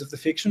versions of the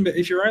fiction. But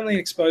if you're only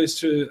exposed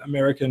to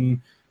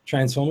American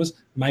Transformers,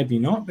 maybe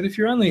not. But if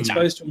you're only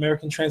exposed to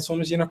American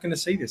Transformers, you're not going to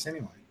see this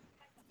anyway.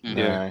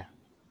 Yeah.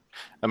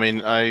 I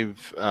mean,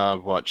 I've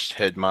watched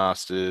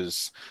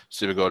Headmasters,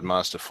 Super God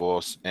Master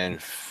Force, and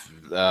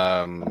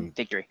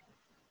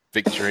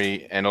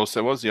Victory, and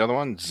also what was the other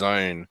one?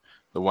 Zone,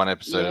 the one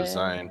episode of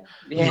Zone.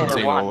 Yeah, I've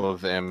seen all of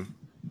them,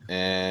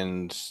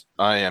 and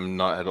I am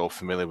not at all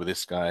familiar with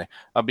this guy.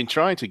 I've been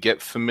trying to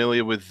get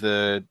familiar with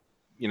the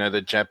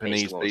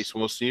Japanese Beast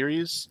Wars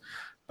series,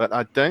 but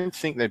I don't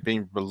think they've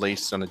been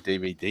released on a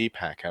DVD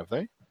pack, have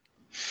they?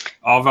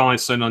 I've only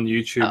seen on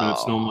YouTube, and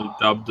it's normally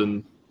dubbed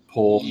and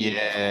poor.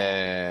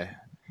 Yeah.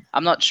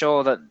 I'm not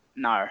sure that,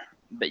 no,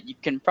 but you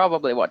can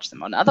probably watch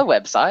them on other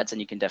websites and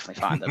you can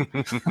definitely find them.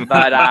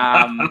 But,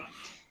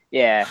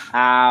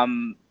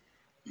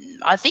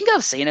 I think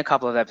I've seen a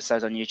couple of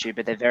episodes on YouTube,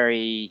 but they're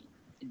very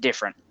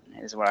different,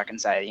 is what I can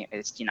say.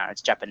 It's,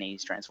 it's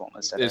Japanese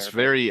Transformers. So it's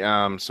very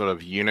sort of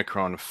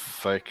Unicron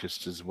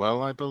focused as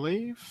well, I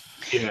believe.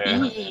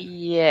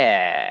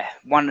 Yeah.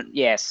 One of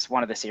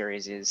the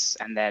series is,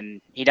 and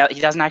then he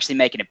doesn't actually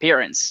make an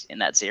appearance in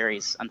that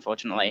series,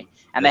 unfortunately.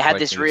 And they had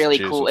this really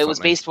cool. It was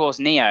Beast Wars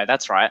Neo,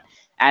 that's right.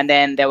 And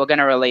then they were going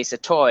to release a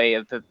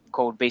toy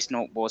called Beast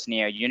Wars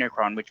Neo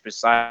Unicron, which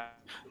was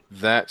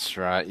That's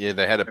right. Yeah,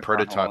 they had a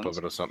prototype of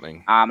it or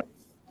something.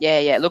 Yeah,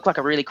 it looked like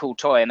a really cool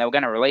toy, and they were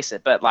going to release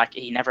it, but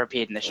he never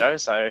appeared in the show,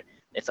 so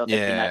they thought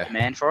there'd be no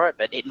demand for it.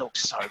 But it looked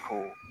so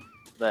cool.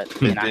 But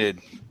it did.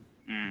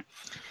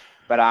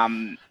 But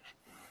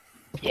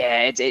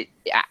Yeah,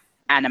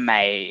 anime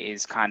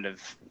is kind of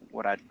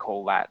what I'd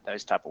call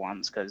those type of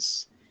ones,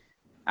 because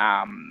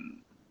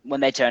when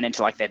they turn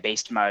into like their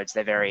beast modes,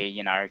 they're very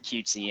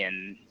cutesy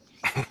and.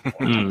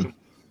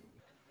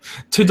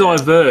 To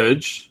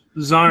diverge,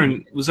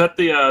 Zone, was that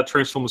the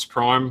Transformers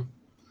Prime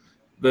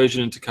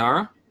version in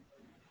Takara?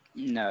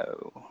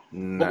 No.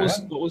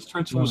 What was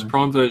Transformers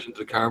Prime version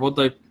in Takara? What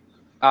they?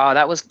 Oh,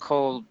 that was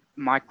called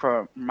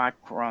Micron.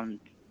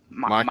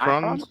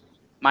 Microns?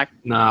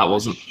 Nah, it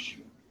wasn't.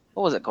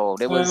 What was it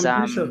called? It was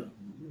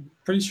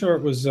pretty sure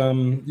it was.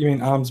 You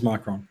mean Arms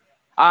Micron?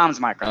 Arms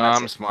Micron.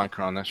 Arms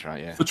Micron. That's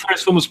right. Yeah. For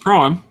Transformers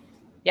Prime.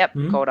 Yep,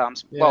 called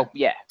Arms. Yeah. Well,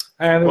 yeah.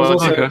 And there was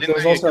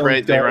also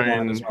create their Delta own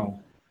Line as well.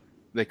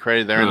 They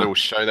created their own little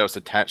show that was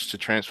attached to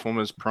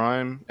Transformers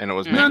Prime, and it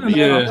was No, meant to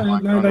be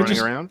running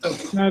just, around.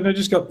 No, they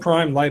just got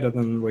Prime later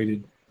than we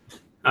did.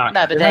 Okay.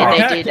 No, but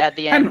they did at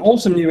the Had end. an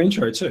awesome new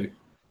intro too.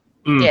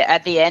 Yeah,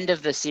 at the end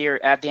of the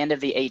at the end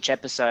of each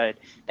episode,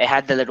 they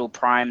had the little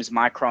Primes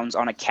Microns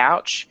on a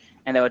couch,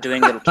 and they were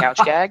doing little couch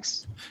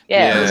gags.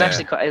 Yeah, it was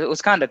actually it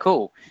was kind of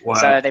cool. Wow.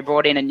 So they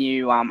brought in a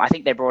new I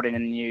think they brought in a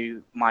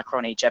new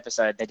Micron each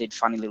episode. They did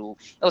funny little.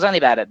 It was only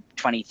about a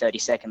 20-30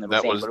 second little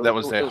That thing. was but that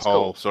was their was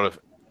whole cool. sort of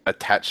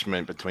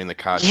attachment between the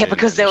cartoon. Yeah,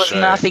 because there and was the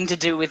show. nothing to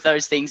do with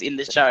those things in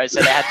the show, so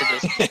they had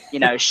to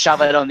just, shove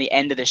it on the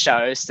end of the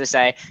shows to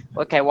say,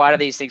 okay, why do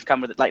these things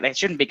come with it? Like, they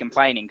shouldn't be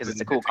complaining because it's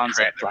a cool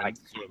concept. Like,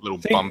 Sort of little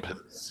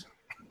bumpers.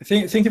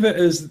 Think of it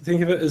as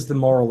the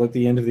moral at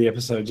the end of the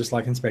episode, just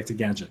like Inspector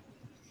Gadget.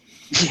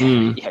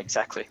 yeah,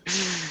 exactly.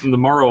 And the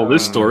moral of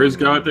this story is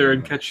go out there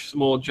and catch some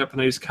more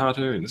Japanese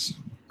cartoons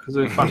because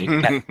they're funny.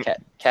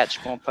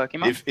 Catch more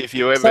Pokemon. If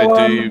you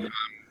ever do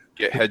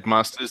get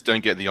Headmasters,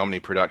 don't get the Omni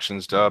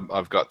Productions dub.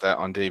 I've got that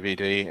on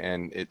DVD,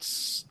 and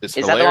it's Is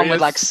hilarious. that the one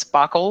with like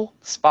Sparkle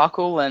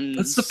and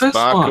That's the best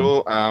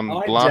Sparkle? one.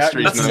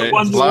 Blaster That's is the known.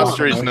 one.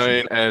 Blaster is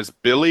known as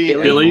Billy,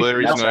 Billy. and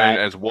Blur is That's known right.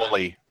 as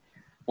Wally.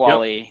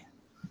 Wally?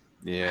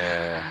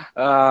 Yeah.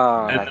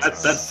 Oh, And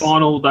that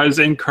final, those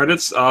end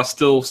credits are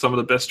still some of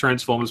the best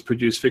Transformers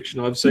produced fiction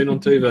I've seen on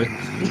TV.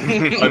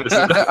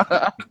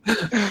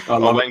 I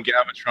love When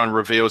Galvatron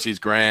reveals his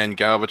grand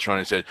Galvatron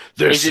and said,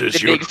 "This Is it is the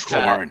your big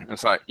corn."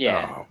 It's like,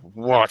 Yeah. oh,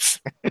 what?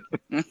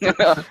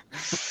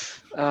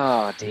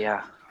 Oh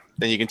dear.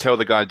 Then you can tell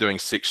the guy doing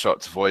Six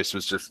Shots voice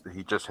was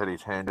he just had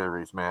his hand over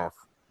his mouth.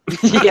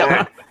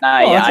 Yeah. No,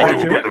 yeah. I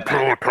that's do. accurate.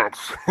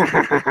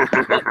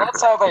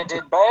 That's how they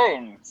did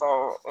Bane.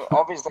 So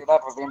obviously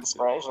that was the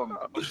inspiration.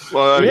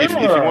 Well, if you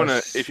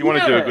Yes. want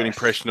to do a good Yes.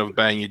 impression of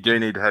Bane, you do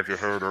need to have your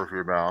hand over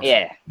your mouth.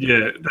 Yeah.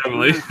 Yeah,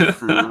 definitely.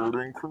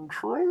 In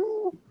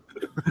control.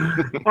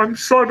 I'm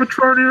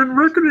Cybertronian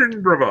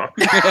Reckoning, brother.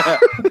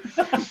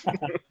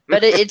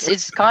 But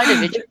it's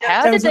kind of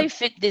how did they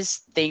fit this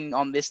thing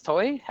on this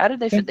toy? How did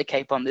they fit the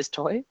cape on this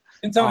toy?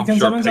 Can I'm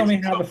someone sure tell me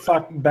Pixar how the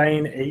fuck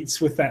Bane eats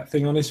with that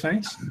thing on his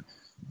face?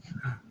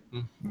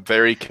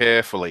 Very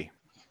carefully.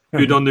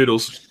 Udon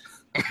noodles.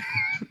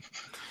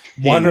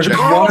 One at a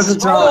time.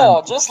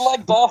 Oh, just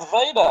like Darth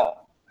Vader.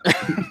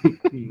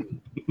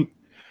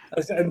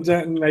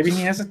 And maybe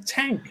he has a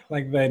tank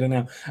like Vader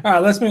now. All right,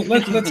 let's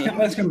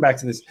come back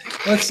to this.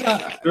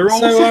 They're all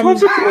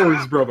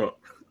suppositories, brother.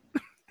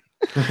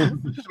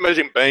 Just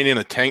imagine Bane in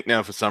a tank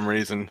now for some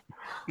reason.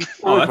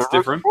 Oh, that's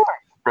different.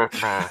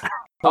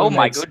 Oh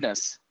my next.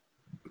 goodness.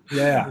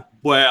 Yeah.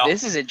 Wow.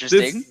 This is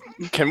interesting.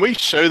 Can we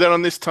show that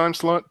on this time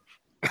slot?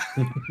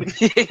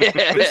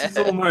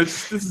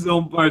 This is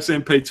almost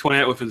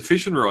MP20 out with a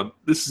fishing rod.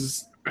 This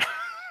is.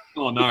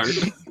 Oh no.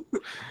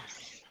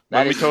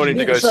 When we told him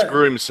to go So-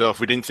 screw himself,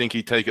 we didn't think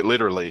he'd take it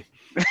literally.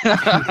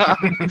 I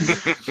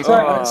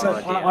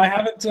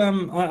haven't.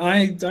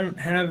 I don't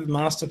have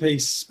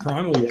Masterpiece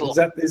Primal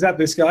yet. Is that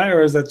this guy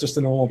or is that just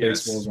a normal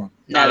Beast Wars one?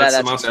 No, that's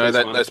the that's Masterpiece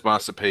No, one. that's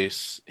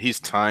Masterpiece. He's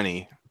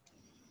tiny.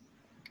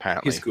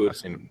 Apparently. He's good. I've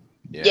seen him.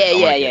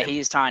 yeah.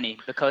 He's tiny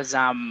because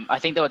I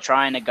think they were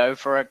trying to go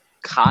for a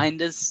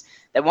kind of.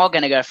 They weren't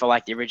going to go for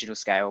like the original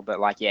scale, but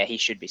like he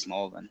should be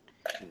smaller than.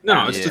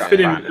 No, it's Yeah. to fit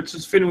in. It's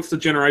just fitting with the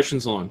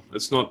Generations line.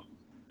 It's not.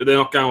 They're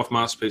not going with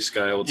Masterpiece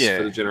scale. It's Yeah,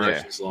 for the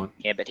Generations line.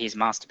 Yeah, but he's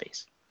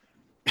Masterpiece.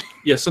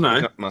 Yes, I know.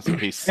 Not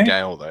Masterpiece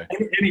scale though.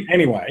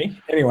 Anyway.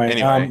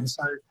 Anyway.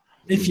 So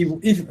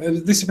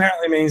if this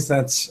apparently means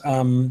that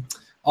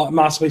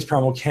Masterpiece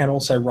Primal can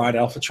also ride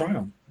Alpha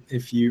Trion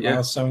if you Yeah.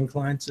 are so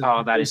inclined to.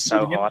 Oh, that is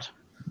so hot.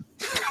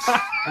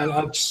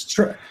 And just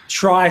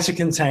try to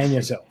contain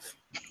yourself.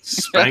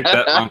 Spank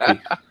that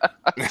monkey.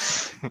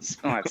 It's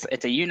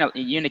a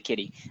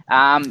Unikitty.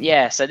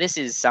 Yeah, so this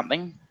is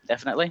something,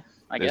 definitely,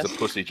 I There's guess. a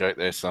pussy joke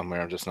there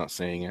somewhere. I'm just not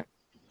seeing it.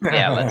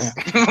 Yeah, let's.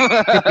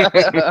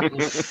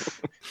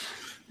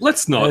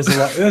 Let's not.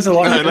 There's a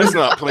lot. No, let's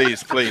not.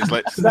 Please.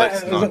 Let's not.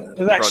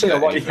 There's actually a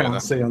prod that lot you any further.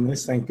 can't see on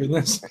this. Thank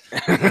goodness.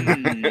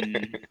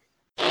 Hmm.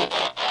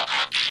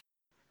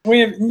 We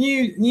have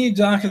new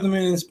Dark of the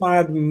Moon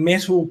inspired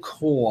Metal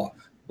Core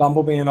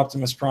Bumblebee and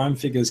Optimus Prime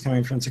figures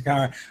coming from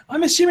Takara.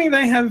 I'm assuming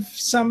they have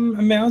some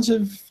amount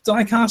of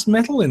die-cast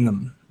metal in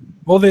them.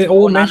 Or they're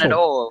all Or none metal. at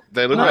all.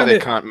 They look No, like they they-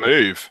 can't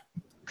move.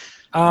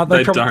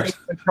 They don't.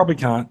 probably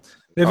can't.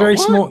 They're very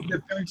small.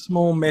 They're very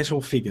small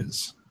metal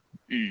figures.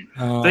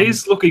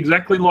 These look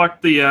exactly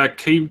like the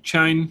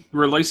keychain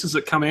releases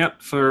that come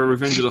out for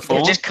Revenge of the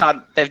Fallen.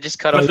 They've just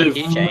cut off the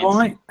keychains.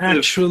 Might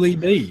actually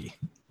be.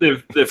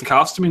 They've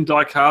cast them in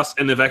die cast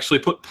and they've actually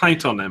put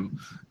paint on them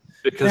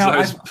because Now,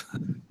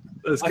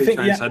 those I think,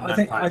 keychains had no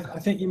paint. I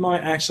think you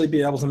might actually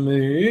be able to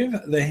move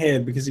the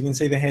head because you can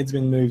see the head's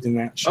been moved in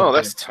that shot. Oh,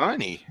 that's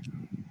tiny.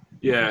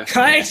 Yeah.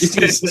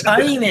 It's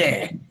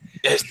tiny.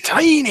 It's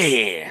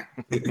tiny.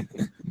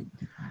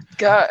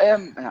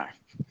 No.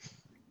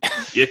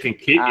 You can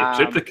keep your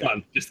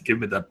Triplicon. Just give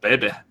me the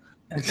baby.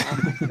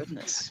 Oh,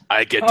 goodness.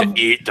 I get to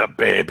eat the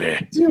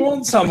baby. Do you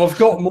want some? I've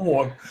got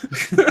more.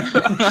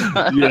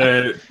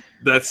 Yeah,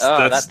 that's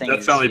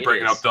only huge.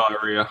 bringing up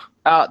diarrhea.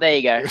 Oh, there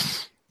you go.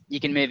 You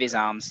can move his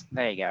arms.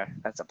 There you go.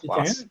 That's a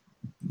plus.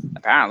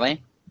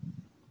 Apparently.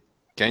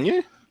 Can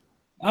you?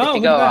 Oh, To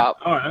go up.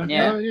 Oh, yeah.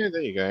 Yeah. Oh, yeah,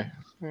 there you go.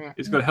 Yeah.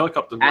 He's got a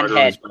helicopter And rotor on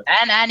head. his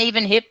back. And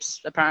even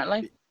hips,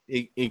 apparently.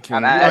 He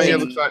can. as Oh, yeah,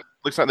 in-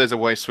 looks like there's a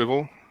waist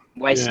swivel.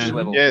 Waist Yeah.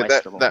 swivel. Yeah,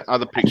 waist swivel. that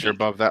other picture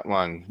above that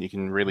one, you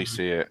can really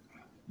see it.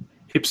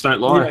 Hips don't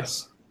lie.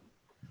 Yes.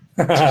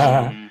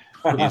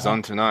 He's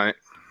on tonight.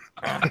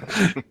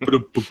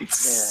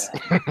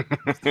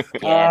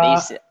 Yeah,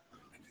 these.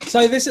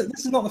 So this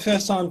is not the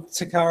first time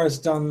Takara's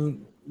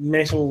done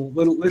little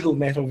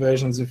metal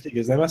versions of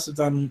figures. They must have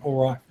done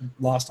all right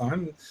last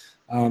time.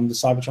 The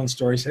Cybertron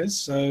story says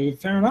so.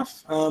 Fair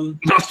enough.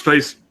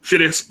 Masterpiece.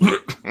 Shit is.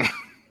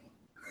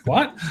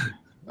 What?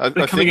 I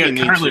They're think coming you out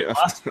need currently to- at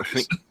I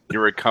Masterpiece. think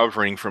you're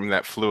recovering from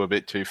that flu a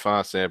bit too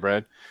fast there,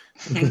 Brad.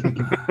 He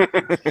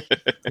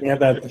had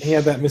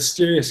that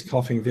mysterious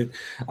coughing fit.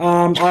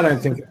 I don't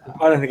think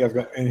I've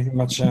got anything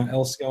much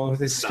else going with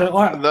this. So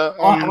I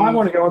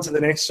want to go on to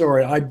the next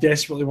story. I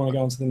desperately want to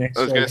go on to the next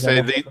I was story.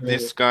 going to say,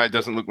 this guy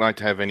doesn't look like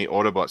to have any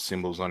Autobot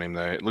symbols on him,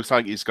 though. It looks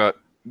like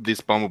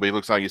this Bumblebee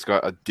looks like he's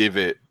got a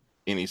divot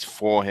in his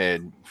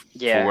forehead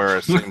Yeah. for where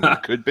a symbol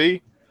could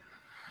be.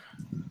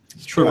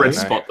 True red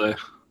spot there.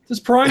 Does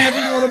Prime have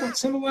any Autobot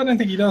symbol? I don't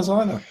think he does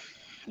either.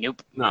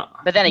 Nope. No.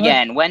 But then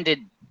again, when did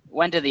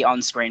the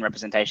on-screen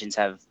representations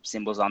have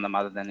symbols on them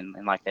other than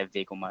in like their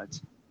vehicle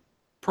modes?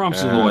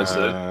 Prime's always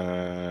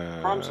there.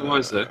 Prime's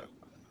always there.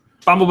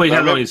 Bumblebee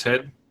had it on his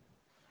head.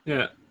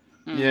 Yeah.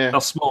 Yeah.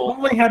 They're small.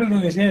 Probably had it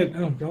on his head.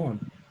 Oh god.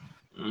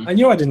 I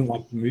knew I didn't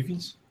like the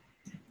movies.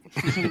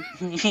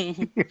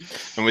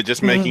 And we're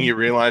just making you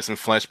realize and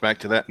flash back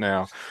to that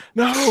now.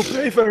 No,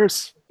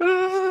 Bayverse!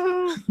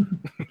 Ah!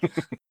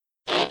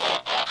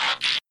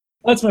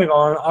 Let's move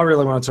on. I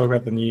really want to talk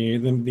about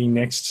the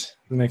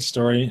next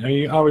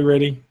story. Are we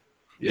ready?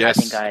 Yes.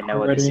 I think I know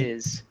what this Ready?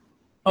 is.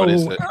 What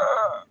is it?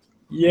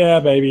 Yeah,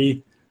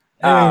 baby.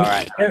 All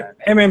right.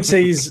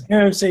 MMC's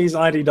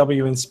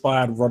IDW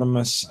inspired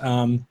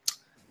Rodimus.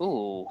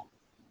 Ooh.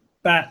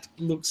 That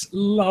looks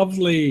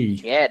lovely.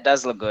 Yeah, it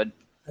does look good.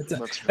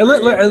 Looks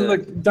Look, really good.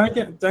 look,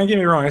 don't get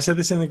me wrong. I said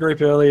this in the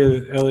group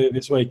earlier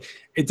this week.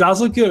 It does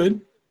look good,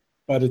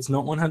 but it's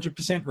not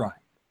 100% right.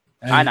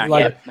 And I know.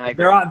 like, Yeah, I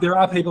agree. there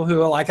are people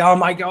who are like, oh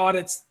my god,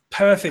 it's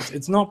perfect.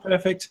 It's not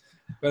perfect,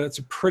 but it's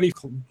a pretty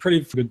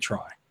good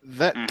try.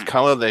 That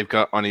color they've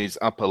got on his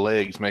upper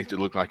legs makes it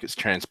look like it's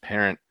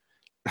transparent.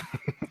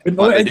 It,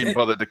 Like they it- didn't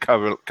bother to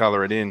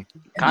color it in.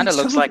 Kind of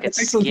looks like it it's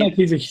makes it look skin. like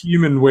he's a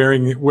human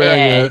wearing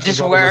Yeah, a just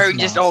Rodimus wearing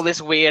just mask. all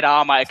this weird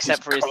armor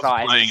except for his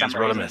thighs. Cosplaying For as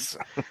some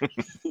reason.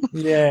 Rodimus.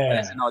 Yeah.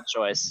 It's an odd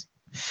choice.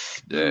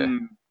 Yeah.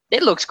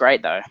 It looks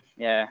great though.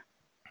 Yeah.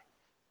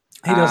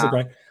 He does look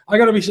great. I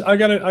gotta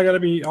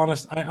be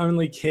honest. I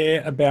only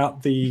care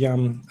about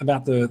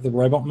the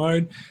robot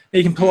mode.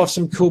 He can pull off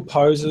some cool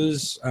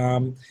poses.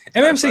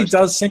 MMC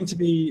does seem to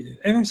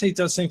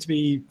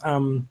be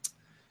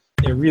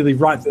really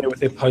right there with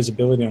their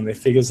posability on their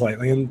figures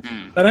lately, and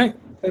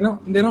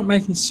they're not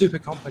making super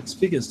complex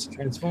figures to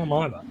transform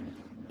either.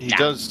 He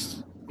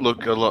does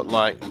look a lot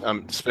like,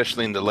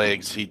 especially in the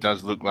legs, he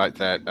does look like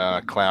that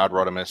Cloud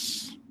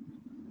Rodimus.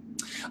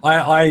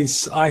 I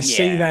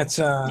see that.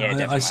 I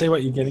definitely. see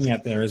what you're getting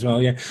at there as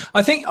well. Yeah,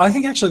 I think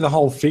actually the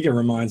whole figure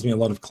reminds me a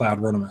lot of Cloud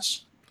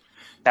Rodimus.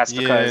 That's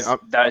Yeah,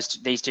 because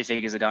these two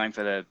figures are going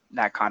for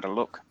that kind of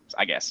look,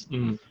 I guess.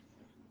 Mm.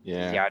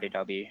 Yeah. The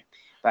IDW.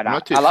 But I'm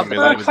not too I love the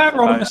familiar with Cloud bow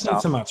Rodimus stuff.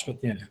 not so much, but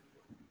yeah.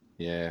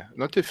 Yeah.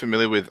 Not too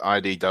familiar with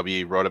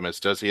IDW Rodimus.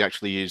 Does he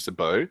actually use the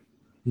bow?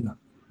 No.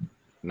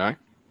 No?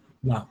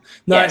 No,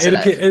 Yeah, so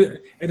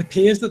it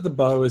appears that the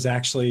bow is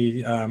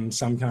actually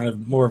some kind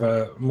of more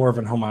of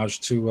an homage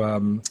to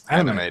anime.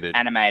 Animated.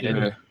 Animated.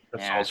 Yeah, that's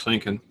what I Yeah. was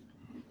thinking.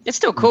 It's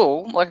still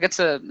cool. Like it's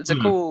a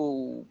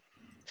cool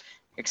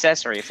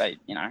accessory if they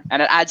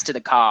and it adds to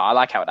the car. I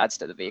like how it adds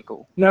to the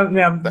vehicle.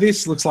 Now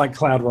this looks like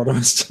Cloud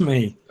Rodimus to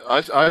me.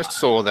 I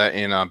saw that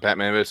in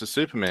Batman vs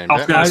Superman. I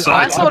was gonna say,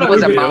 I thought it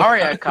was a believe it.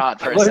 Mario Kart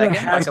for I a believe it second,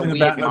 has like a been a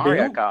weird Batmobile.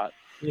 Mario Kart.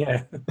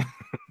 Yeah.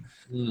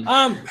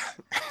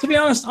 To be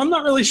honest, I'm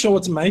not really sure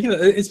what to make of it.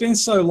 It's been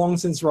so long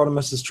since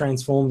Rodimus has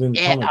transformed in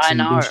comics and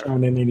been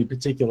shown in any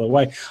particular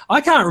way.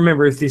 I can't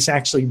remember if this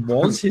actually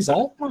was his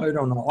alt mode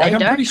or not. They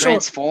don't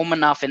transform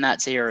enough in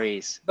that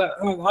series. They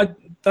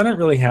don't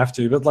really have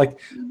to, but like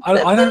I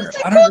don't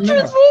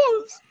remember.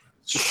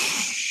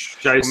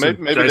 Jason,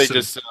 maybe they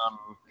just.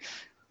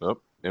 Oh,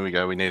 there we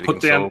go. We need to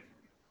console.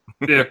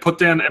 Yeah, put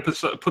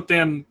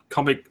down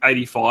comic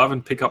 85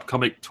 and pick up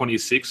comic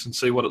 26 and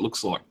see what it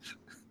looks like.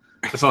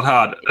 It's not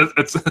hard.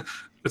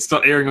 It's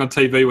not airing on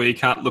TV where you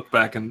can't look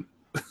back and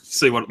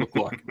see what it looked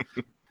like.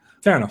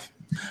 Fair enough.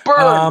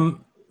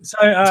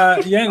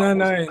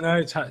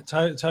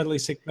 Totally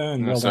sick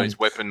burn. Well so done. he's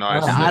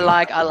weaponized. I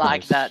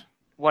like that.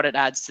 What it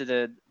adds to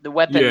the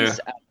weapons.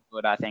 Yeah.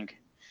 Good, I think.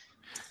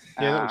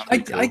 Yeah, I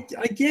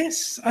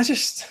guess I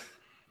just.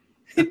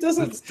 It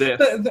doesn't.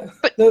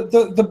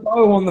 The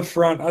bow on the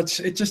front,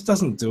 it just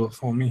doesn't do it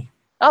for me.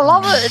 I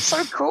love it. It's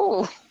so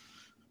cool.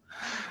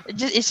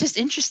 It's just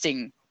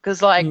interesting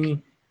because, like,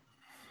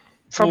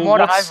 from what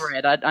I've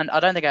read, I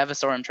don't think I ever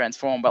saw him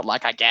transform, but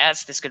like, I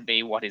guess this could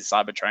be what his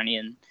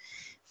Cybertronian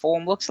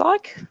form looks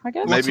like. I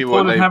guess maybe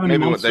what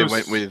they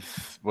went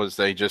with was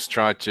they just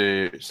tried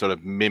to sort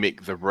of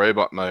mimic the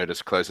robot mode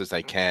as close as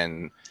they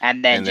can,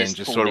 and then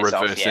just sort of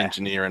reverse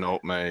engineer an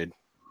alt mode.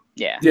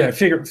 Yeah.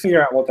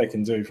 Figure out what they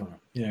can do from it.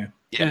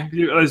 Yeah.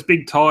 Those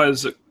big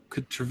tires that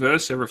could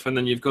traverse everything,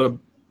 then you've got a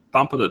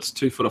bumper that's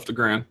 2 foot off the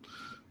ground.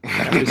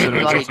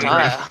 Bloody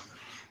tire.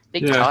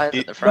 Big tires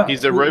at the front.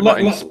 He's a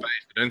robot in space.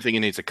 I don't think he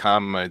needs a car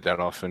mode that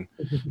often.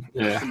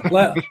 Yeah.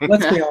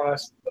 Let's be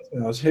honest.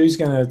 Who's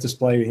going to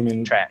display him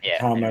in car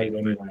mode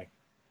anyway?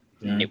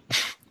 Nope.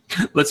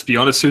 Let's be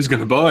honest. Who's going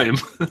to buy him?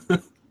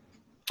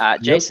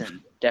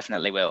 Jason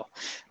definitely will.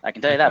 I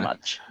can tell you that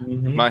much.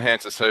 Mm-hmm. My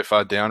hands are so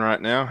far down right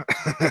now.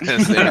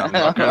 I'm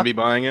not going to be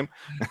buying him.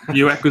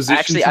 New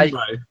acquisitions.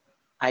 Actually,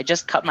 I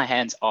just cut my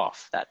hands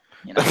off. That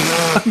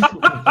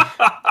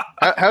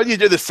How do you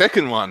do the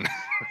second one?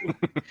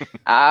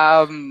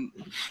 I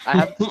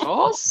have the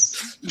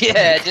force.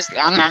 Yeah, just.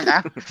 That's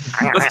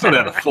not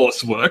how the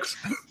force works.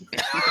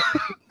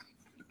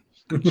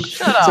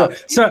 Shut up.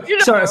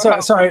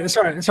 Sorry.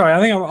 I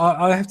think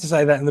I have to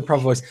say that in the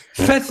proper voice.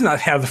 That's not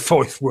how the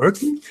force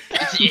works.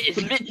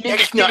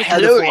 That's not how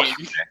the force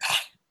works.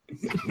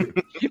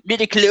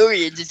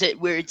 Midichlorians is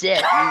where it's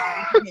at.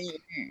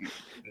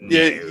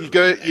 Yeah,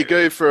 you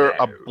go for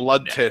a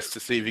blood test to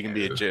see if you can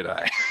be a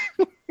Jedi.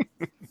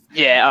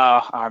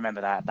 Yeah, I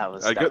remember that.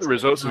 I got the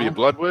results of your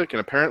blood work, and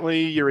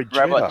apparently you're a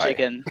Jedi. Robot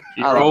chicken.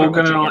 You're all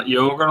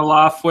gonna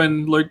laugh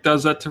when Luke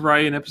does that to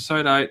Rey in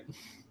Episode 8.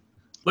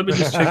 Let me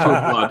just check your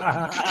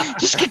blood.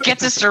 Just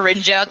gets a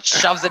syringe out,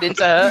 shoves it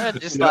into her,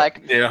 and just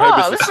like, I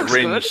hope it's a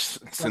syringe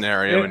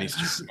scenario and he's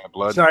drinking my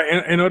blood.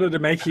 Sorry, in order to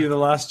make you the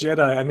last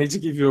Jedi, I need to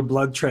give you a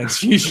blood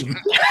transfusion.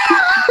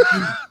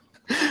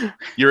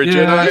 You're a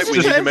Jedi. We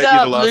need to make you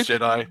the last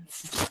Jedi.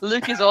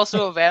 Luke is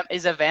also a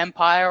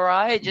vampire,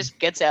 right? It just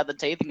gets out the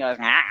teeth and goes,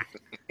 ah.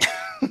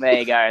 There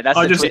you go. That's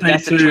the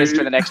twist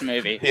for the next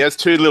movie. He has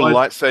 2 little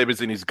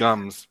lightsabers in his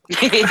gums.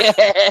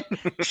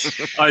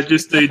 I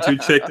just need to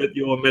check that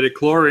your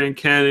midichlorian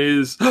can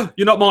is.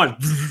 You're not mine.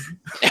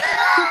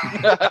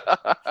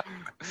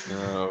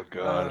 Oh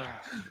god!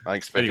 I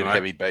expected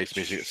heavy bass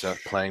music to start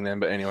playing then,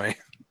 but anyway.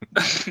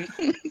 I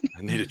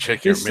need to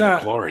check your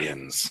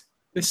midichlorians.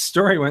 This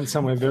story went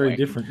somewhere very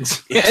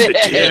different.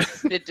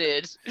 Yes, it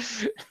did.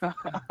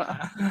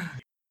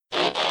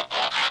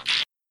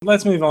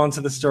 Let's move on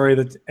to the story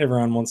that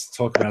everyone wants to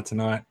talk about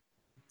tonight,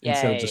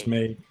 instead of just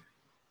me.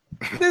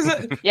 There's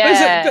a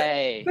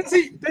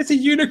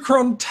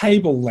Unicron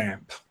table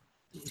lamp.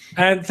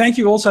 And thank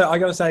you also, I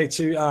got to say,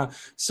 to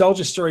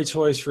Soldier Story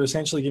Toys for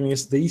essentially giving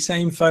us the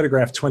same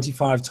photograph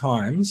 25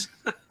 times.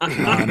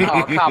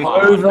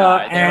 Over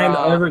and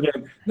over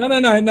again. No.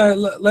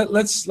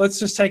 Let's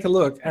just take a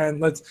look.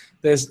 And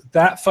there's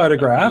that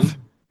photograph.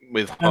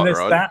 With hot and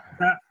rod. That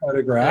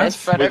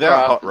photograph.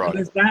 Without hot rod.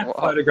 There's that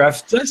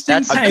photograph. Just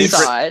in case.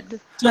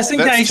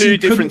 That's 2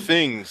 different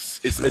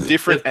things. It's a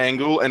different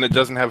angle and it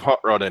doesn't have hot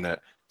rod in it.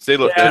 See,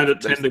 look, get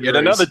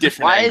another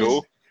different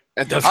angle.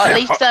 It doesn't at have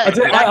least hot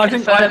rod. that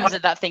confirms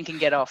that thing can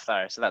get off,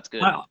 though, so that's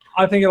good.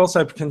 I think it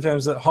also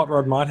confirms that Hot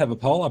Rod might have a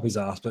pole up his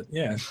ass, but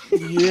yeah.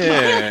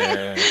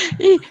 Yeah.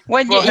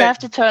 When you have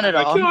to turn it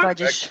on by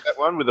just... That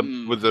one with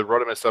the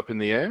Rodimus up in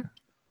the air?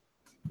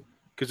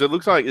 Because it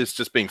looks like it's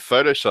just being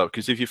photoshopped.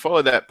 Because if you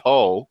follow that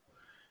pole,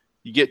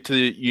 you get to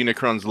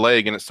Unicron's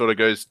leg and it sort of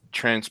goes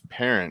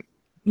transparent.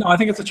 No, I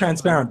think it's a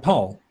transparent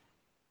pole.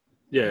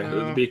 Yeah, it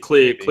would be a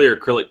clear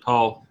acrylic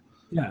pole.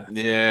 Yeah.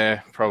 Yeah,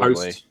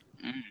 probably.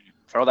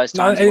 For all those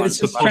times. It's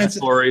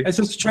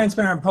just a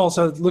transparent pole,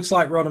 so it looks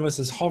like Rodimus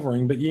is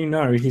hovering, but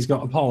he's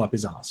got a pole up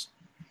his ass.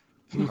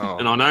 Oh.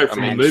 And I know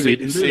from the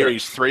movie,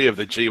 series 3 of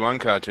the G1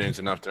 cartoons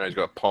enough to know he's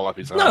got a pole up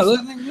his ass.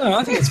 No,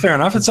 I think it's fair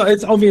enough. It's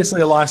obviously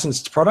a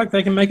licensed product.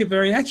 They can make it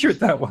very accurate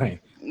that way.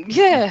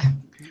 Yeah,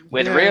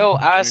 with real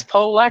ass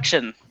pole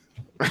action.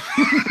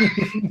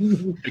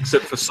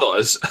 Except for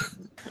size.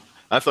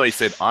 I thought he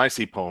said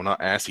icy pole,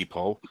 not assy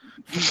pole.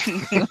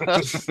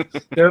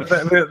 Believe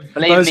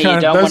me,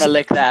 you don't want to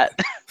lick that.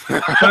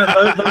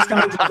 those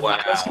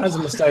kinds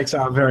of mistakes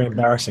are very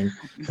embarrassing.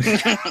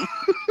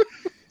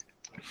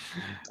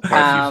 Quite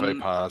a few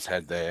faux pas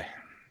had there.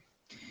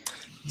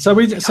 So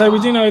we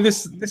do know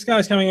this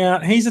guy's coming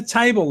out. He's a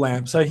table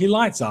lamp, so he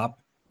lights up.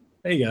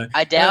 There you go.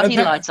 I doubt he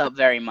lights up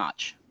very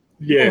much.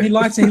 Yeah, well, he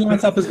lights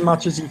up as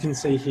much as you can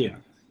see here.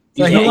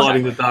 So he's not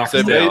lighting the dark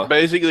So tower.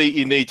 basically,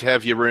 you need to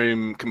have your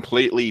room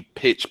completely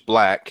pitch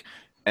black,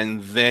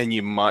 and then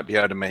you might be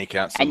able to make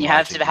out some And you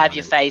have lighting to have on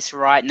your it. face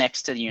right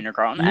next to the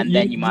Unicron, and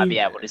then you might be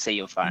able to see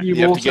your phone. You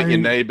have to get your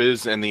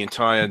neighbors and the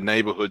entire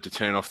neighborhood to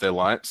turn off their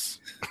lights.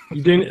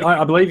 You do.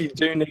 I believe you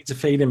do need to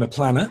feed him a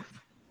planet.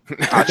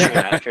 Oh,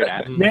 true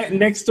that.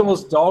 Next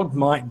door's dog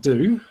might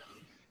do.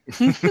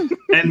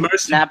 And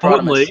most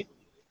importantly,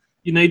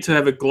 you need to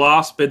have a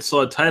glass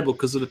bedside table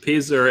because it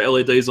appears there are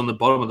LEDs on the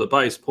bottom of the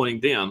base pointing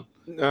down.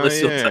 Oh,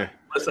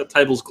 Unless that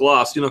table's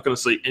glass, you're not going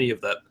to see any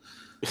of that.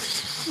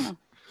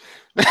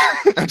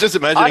 I'm just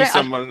imagining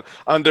someone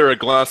under a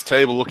glass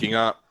table looking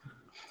up.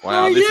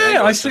 Wow,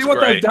 I see what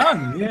they've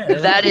done. Yeah,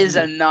 that is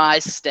a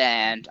nice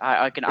stand.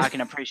 I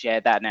can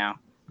appreciate that now.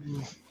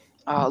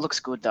 Oh, it looks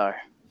good though.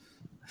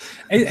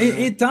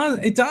 It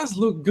does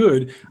look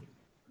good.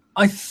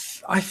 I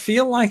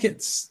feel like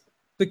it's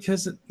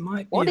because it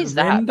might be. What a is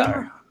that, render.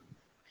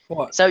 though?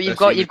 What? So you've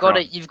got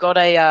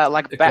a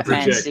like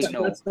Batman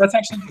signal. That's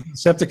actually what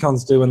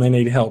Decepticons do when they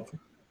need help.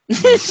 And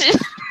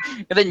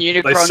then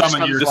Unicron just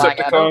comes flying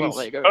out. Oh,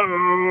 there you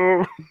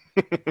go.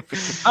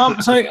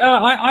 So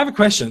I have a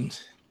question.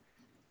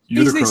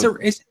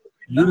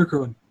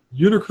 Unicron.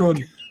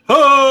 Unicron.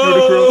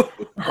 Oh!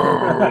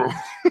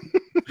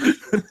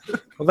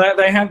 Well,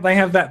 they have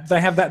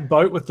that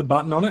boat with the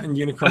button on it, and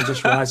Unicron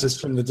just rises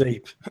from the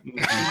deep.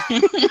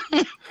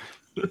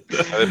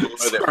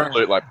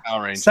 They like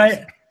Power Rangers.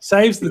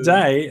 Saves the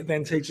day,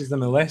 then teaches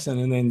them a lesson,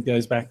 and then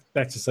goes back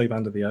to sleep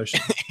under the ocean.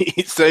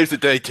 He saves the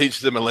day, teaches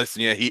them a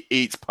lesson. Yeah, he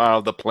eats part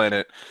of the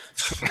planet.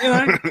 You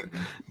know?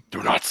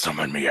 Do not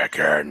summon me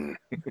again.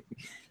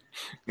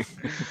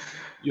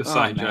 You're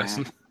saying,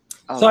 Jason.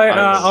 So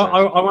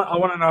I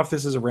want to know if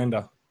this is a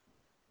render.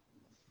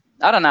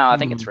 I don't know. I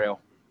think it's real.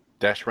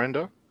 Dash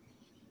render?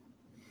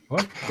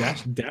 What?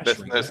 Dash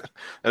render?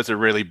 That's a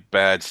really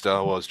bad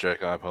Star Wars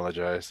joke. I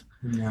apologize.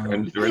 No.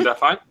 And the render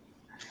fine?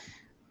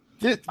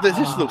 This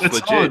looks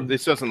legit. Odd.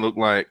 This doesn't look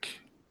like...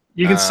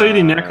 You can see the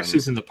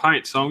inaccuracies in the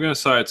paint, so I'm going to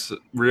say it's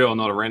real,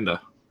 not a render.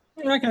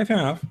 Yeah, okay, fair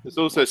enough. This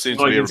also seems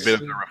to be a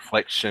bit of a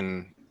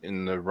reflection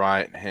in the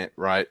right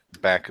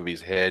back of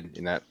his head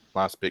in that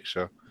last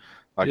picture.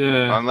 Like,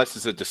 unless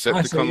it's a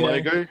Decepticon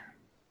logo.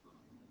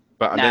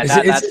 But no,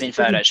 that's been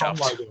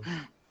photoshopped.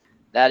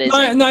 That is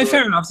no,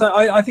 fair enough. So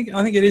I think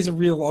it is a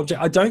real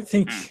object. I don't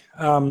think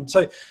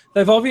so.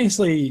 They've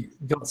obviously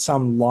got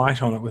some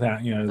light on it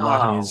without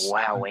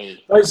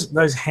wowee!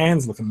 Those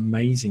hands look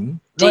amazing.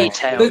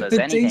 Detailed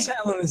the detail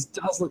on this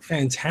does look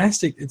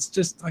fantastic. It's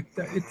just like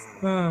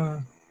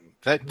that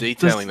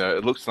detailing though.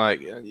 It looks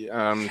like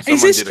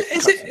is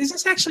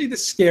this actually the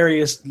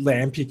scariest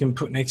lamp you can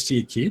put next to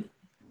your kid?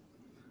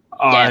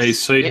 I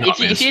see.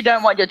 If you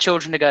don't want your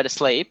children to go to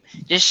sleep,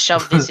 just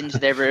shove this into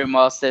their room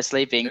whilst they're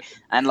sleeping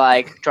and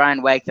try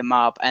and wake them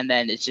up, and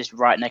then it's just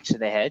right next to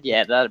their head.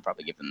 Yeah, that'd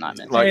probably give them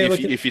nightmares. Like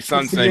if your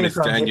son's name is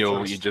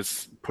Daniel, you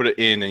just put it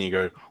in and you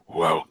go,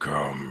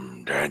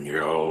 "Welcome,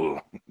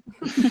 Daniel."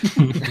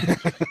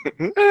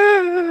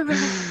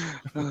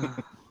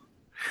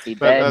 Be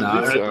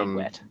bad,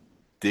 wet.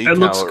 Detail, it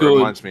looks good.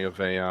 Reminds me of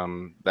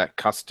that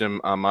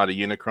custom Armada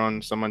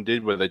Unicron someone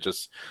did, where they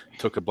just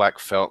took a black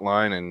felt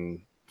line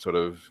and sort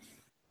of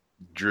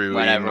drew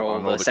in all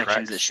on the all the sections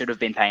cracks. that should have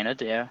been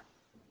painted. Yeah.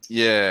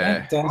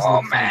 Yeah.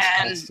 Oh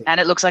man,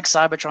 and it looks like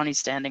Cybertron he's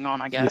standing on.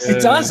 I guess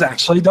it does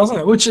actually, doesn't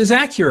it? Which is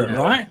accurate,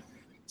 right?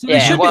 So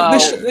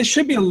there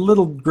should be a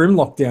little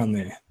Grimlock down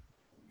there.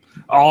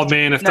 Oh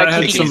man, if they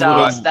had some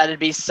that'd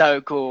be so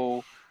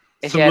cool.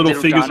 If some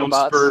little figures on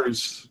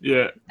spurs,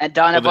 yeah. And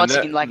Dinobots,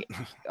 you can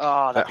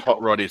that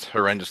hot rod is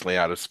horrendously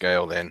out of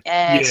scale. Then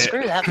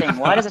screw that thing.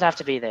 Why does it have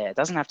to be there? It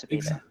doesn't have to be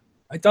there.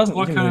 It doesn't.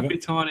 Why can't it be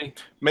tiny?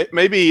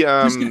 Maybe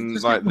just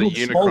like the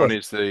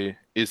Unicron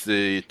is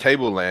the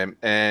table lamp,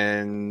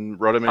 and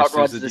Rodimus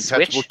is the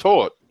detachable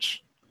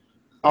torch.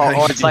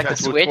 Oh, it's like the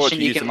switch,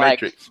 and you can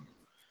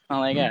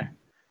Oh, there you go.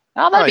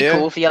 Oh, that'd be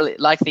cool if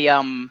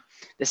you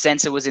the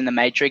sensor was in the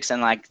Matrix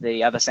and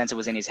the other sensor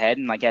was in his head,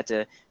 and you had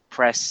to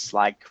press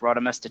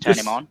Rodimus to turn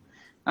him on.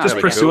 Just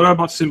press the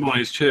Autobot symbol on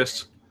his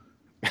chest.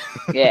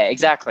 Yeah,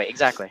 exactly.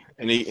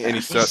 And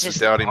he starts to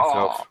doubt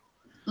himself.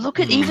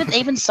 Look at even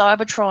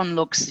Cybertron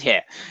looks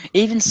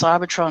Even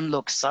Cybertron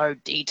looks so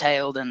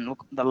detailed and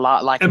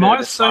Am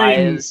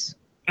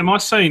I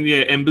seeing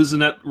embers in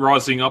that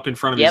rising up in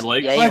front of his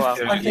legs? Yeah, you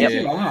are. I think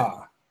you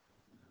are.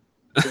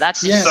 So that's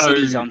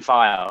cities on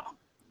fire.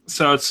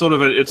 So it's sort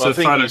of a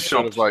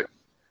Photoshop, sort of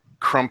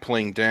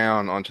crumpling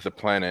down onto the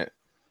planet,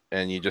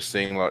 and you're just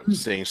seeing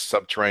seeing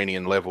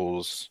subterranean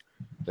levels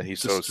that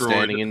he's sort of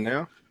standing in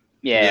now.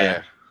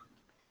 Yeah.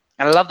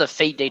 And I love the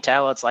feet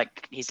detail. It's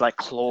like he's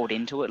clawed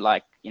into it,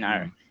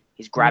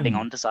 he's grabbing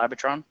onto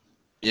Cybertron.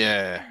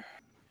 Yeah.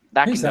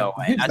 That Who's can go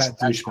that? away. Who's that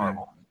douchebag?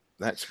 horrible.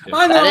 That's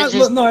I know. That is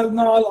just-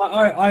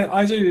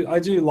 I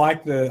do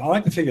like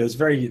the figure. It's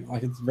very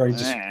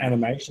just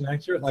animation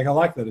accurate. Like I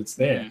like that it's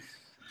there.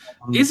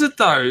 Is it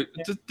though?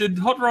 Did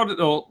Hot Rod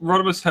or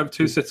Rodimus have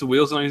 2 sets of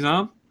wheels on his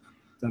arm?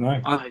 Don't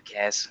know. Oh, who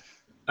cares?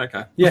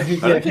 Okay. Yeah, I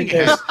don't think he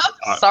cares?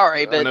 had.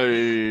 Sorry, I but know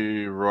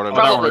Rodimus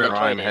Probably the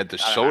Prime toy had the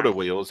did. I don't shoulder know.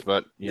 wheels,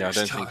 but yeah, Next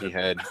I don't think he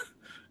had.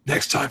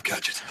 Next time,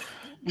 Gadget.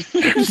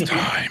 Next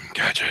time,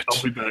 Gadget.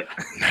 I'll be back.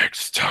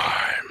 Next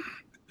time.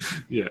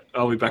 Yeah,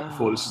 I'll be back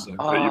before this is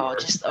over.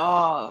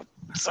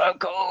 So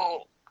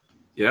cool.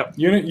 Yep.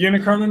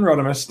 Unicron and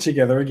Rodimus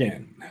together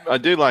again. I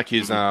do like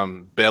his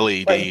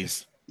belly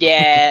D's.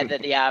 Yeah,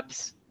 the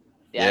abs.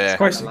 Yeah.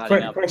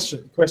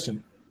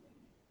 Question.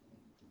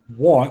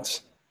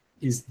 What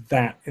is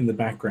that in the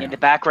background? In the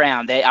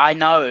background, I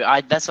know.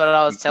 That's what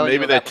I was telling you.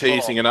 Maybe they're about before.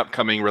 teasing an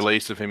upcoming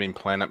release of him in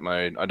Planet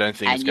Mode. I don't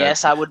think. And it's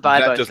yes, I would buy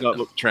that both. does of not them.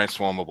 look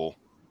transformable.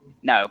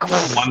 No, come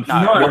on.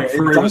 One it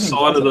for either doesn't,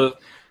 side does of the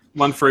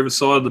one for either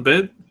side of the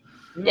bed.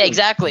 Yeah,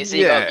 exactly. So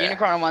you got Yeah.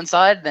 Unicron on one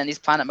side, then his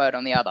Planet Mode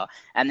on the other,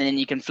 and then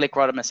you can flick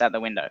Rodimus out the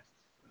window.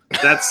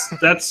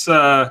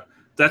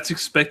 That's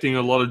expecting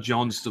a lot of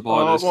Johns to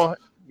buy this. well,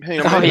 hang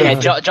on, Oh maybe-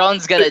 yeah,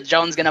 John's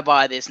gonna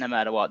buy this no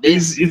matter what.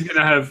 He's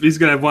gonna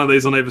have one of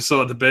these on either side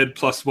of the bed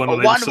plus one on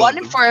each side.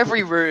 One for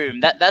every room.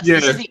 This Yeah.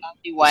 is the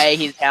only way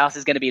his house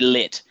is gonna be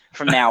lit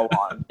from now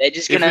on. They're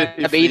just If gonna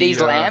it- if be the,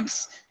 these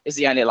lamps. Is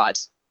the only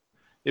lights.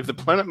 If the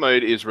Planet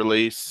Mode is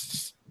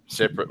released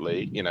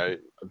separately,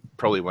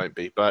 probably won't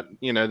be, but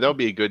they'll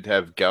be good to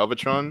have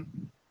Galvatron.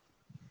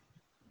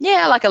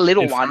 Yeah, like a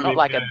little Yeah, one, not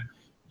like a. Like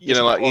in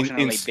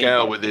disproportionately big scale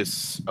one. with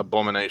this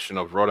abomination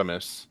of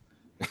Rodimus.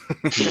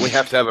 We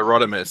have to have a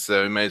Rodimus,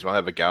 so we may as well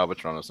have a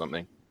Galvatron or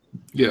something.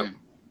 Yeah.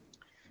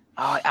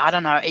 Oh, I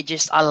don't know.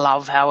 I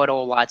love how it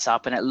all lights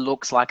up and it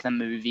looks like the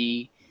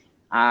movie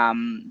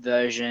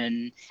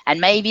version. And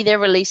maybe they're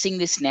releasing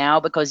this now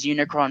because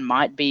Unicron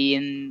might be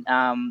in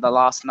the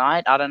last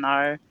night. I don't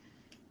know.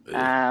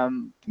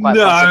 Quite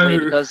possibly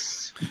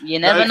because you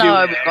never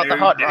know. We've got the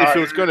hot rod. If it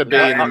was going to be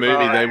in the Hot movie,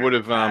 rod. they would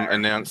have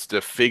announced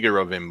a figure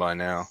of him by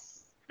now.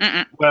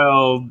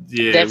 Well,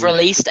 yeah. They've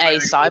released a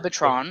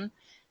Cybertron,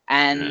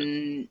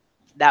 and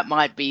that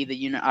might be the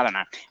unit. I don't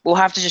know. We'll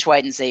have to just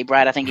wait and see,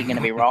 Brad. I think you're going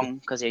to be wrong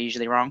because you're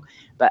usually wrong.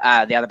 But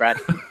the other Brad,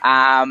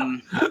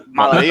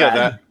 Mullet me or Brad.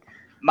 that?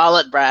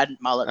 Mullet Brad.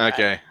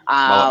 Okay,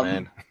 Mullet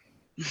Man.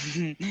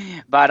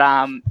 But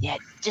yeah,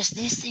 just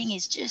this thing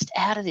is just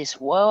out of this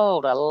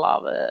world. I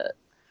love it.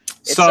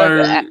 It's So-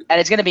 good. And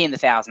it's going to be in the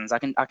thousands. I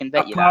can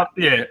bet you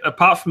that.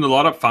 Apart from the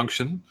light up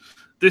function,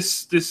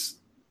 this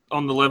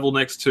on the level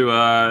next to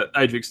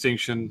Age of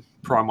Extinction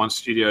Prime 1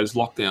 Studios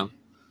Lockdown.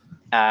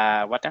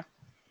 What now?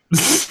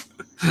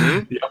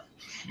 Yep.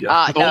 No, All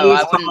I this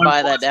wouldn't time- buy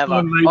all that this ever.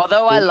 time me-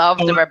 Although I love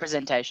the all-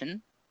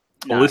 representation.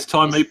 All this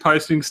time, me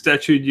posting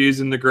statued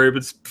using the group,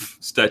 it's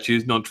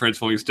statues,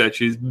 non-transforming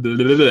statues. Blah,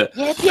 blah, blah,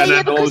 blah. Yeah, and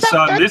then all of a because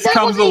sudden, this that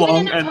comes wasn't even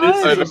along, in a and this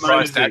is Overpriced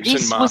amazing. action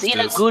This was in a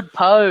masters. good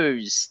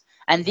pose.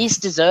 And this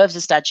deserves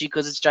a statue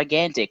because it's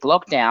gigantic.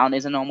 Lockdown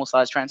is a normal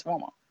size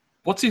Transformer.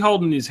 What's he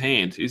holding in his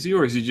hand? Is he,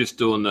 or is he just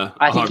doing the?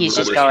 I think he's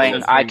just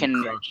going, I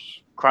can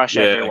crush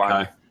Yeah,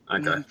 everyone.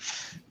 okay.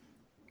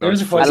 There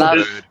is a I place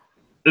love-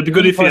 It'd be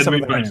good if he had Some of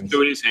mid the range hands.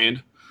 two in his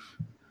hand.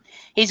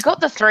 He's got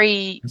the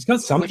three, It's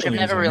got something. which I've in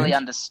his never really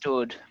hand.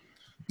 understood.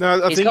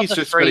 No, I He's think got he's the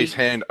just three- got his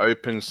hand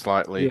open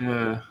slightly.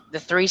 Yeah. The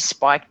three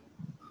spike.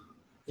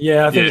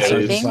 Yeah, I think Yeah, it's,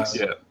 it it's, is.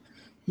 like-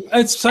 Yeah.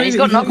 it's so And he's that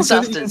got you can- knuckle so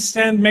that you dusters. can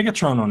stand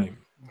Megatron on him.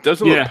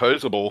 Doesn't Yeah. look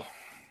posable.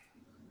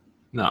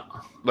 No.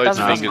 Loads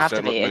Doesn't of have fingers to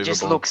don't be. look It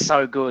just movable. looks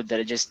so good that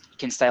it just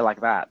can stay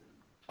like that.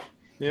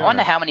 Yeah. I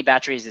wonder how many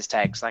batteries this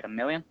takes. Like 1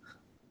 million?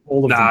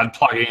 All of Nah, them. I'd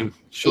plug in.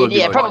 Sure,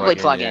 Yeah, do probably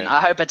plug-in, plug in. yeah.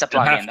 I hope it's a You'd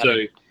plug in. have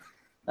to.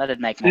 That'd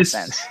make more This-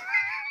 sense.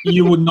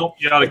 You would not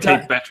be able to Okay.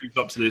 keep batteries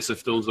up to this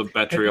if there was a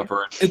battery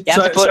operator. It, You have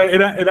so to put- so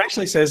it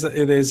actually says that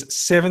there's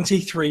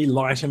 73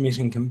 light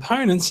emitting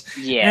components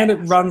Yeah. and it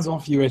runs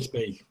off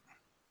USB.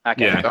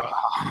 Okay.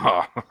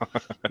 Yeah.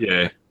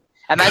 Yeah.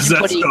 Imagine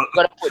That's you've got-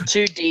 got to put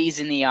 2 Ds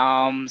in the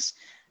arms,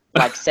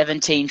 like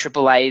 17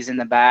 AAAs in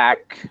the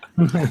back.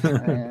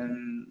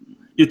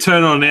 You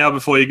turn on now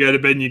before you go to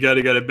bed, and you go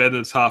to bed, and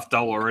it's half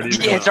dull already.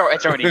 Yeah, it's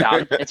already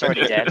done. It's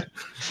already dead.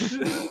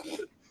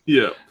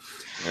 Yeah.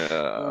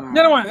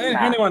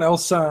 Anyone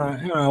else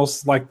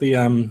like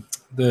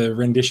the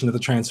rendition of the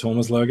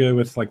Transformers logo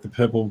with like the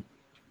purple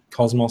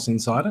cosmos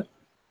inside it?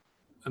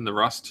 And the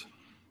rust.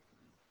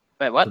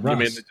 Wait, what? The You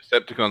mean rust. the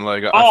Decepticon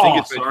logo? Oh, I think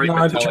it's sorry. No, the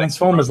metallic.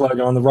 Transformers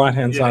logo on the right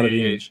hand side of the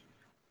Yeah, yeah, image.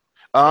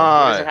 What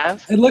does it Ah,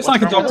 have? It looks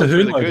like a What's wrong Doctor with Who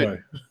Really good.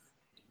 logo.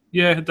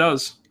 Yeah, it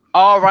does.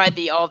 Oh, right.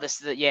 Yeah,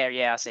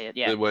 I see it.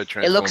 Yeah. the word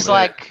It looks Transformer.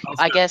 like,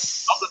 I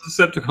guess.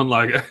 Not the Decepticon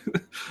logo.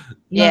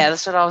 Yeah,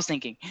 that's what I was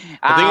thinking.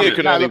 I think it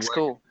could no, it only looks work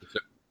cool.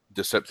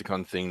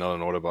 Decepticon thing, not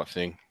an Autobot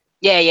thing.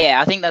 Yeah.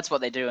 I think that's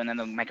what they do, and then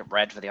they'll make it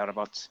red for the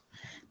Autobots.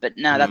 But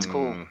no, that's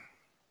cool. Hmm.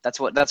 That's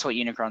what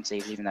Unicron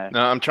sees, even though.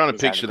 No, I'm trying to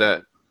He's picture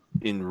having-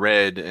 that in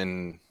red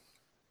and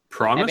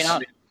Primus? Maybe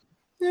not.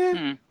 yeah.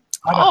 Hmm.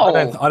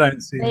 I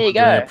don't see there you the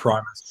go.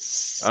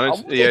 Primus.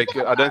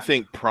 I don't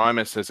think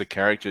Primus as a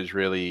character is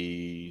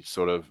really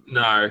sort of.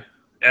 No,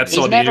 He's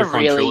outside the never Unicron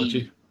really.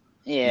 trilogy.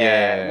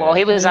 Yeah. Well,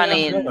 he was Yeah,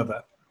 only I forgot in. about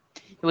that.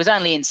 He was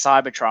only in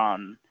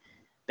Cybertron,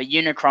 but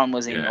Unicron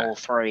was in Yeah. all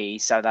three,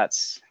 so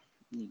that's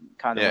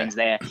kind of Yeah. wins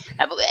there.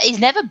 But he's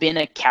never been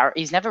a character.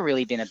 He's never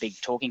really been a big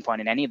talking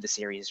point in any of the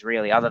series,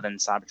 really, other than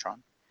Cybertron.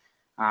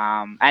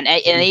 And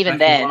even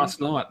then, last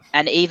night.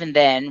 and even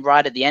then,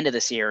 right at the end of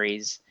the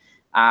series,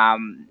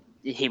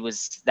 he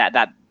was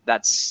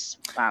that's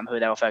who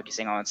they were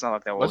focusing on. It's not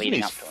like they were Wasn't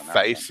leading his up to him.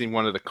 face in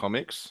one of the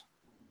comics?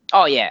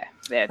 Oh yeah,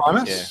 yeah.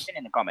 Primus? He's been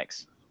in the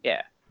comics.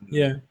 Yeah.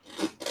 Yeah.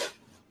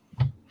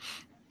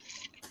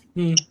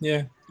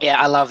 Yeah. Yeah,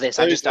 I love this.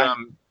 I just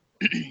don't.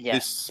 Yeah.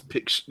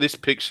 This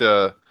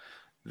picture,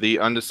 the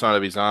underside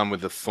of his arm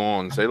with the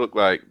thorns, they look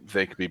like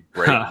they could be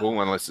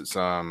breakable unless it's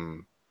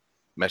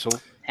metal.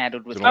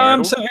 Handled with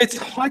So it's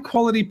high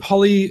quality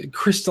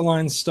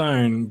polycrystalline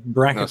stone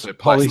brackets so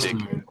poly. plastic.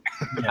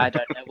 I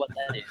don't know what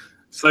that is.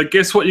 So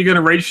guess what you're going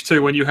to reach to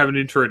when you have an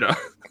intruder?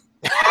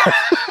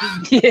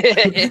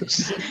 Yeah,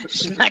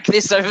 smack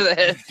this over the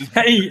head.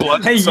 Hey,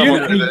 Bludgeon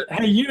someone with it.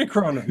 hey,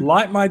 Unicron,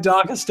 light my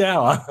darkest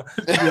hour.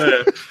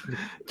 Yeah.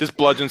 Just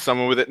bludgeon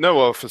someone with it. No,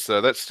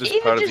 officer. That's just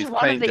Even part of just his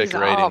one paint of these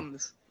decorating.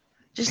 arms.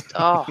 Just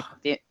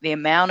the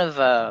amount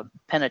of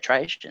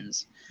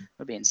penetrations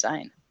would be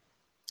insane.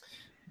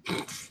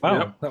 Wow,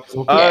 Yep. that was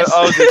all Yes.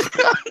 I was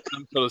expecting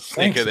some sort of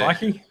Thanks, snicker there.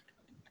 Mikey.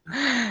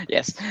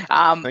 Yes.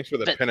 Thanks for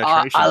the But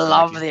penetration. I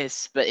love Mikey.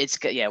 this, but it's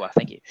yeah. Well,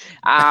 thank you.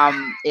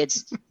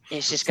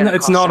 It's just gonna.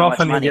 It's cost not so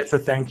often much he money. gets a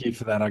thank you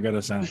for that. I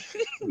gotta say.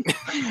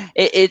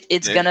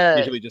 It's Yeah, gonna.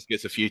 usually just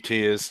gets a few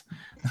tears.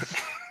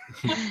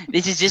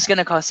 This is just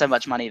gonna cost so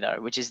much money though,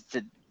 which is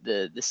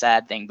the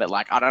sad thing. But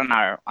like, I don't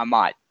know. I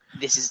might.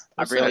 What's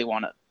I really that?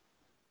 want it.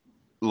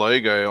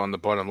 Logo on the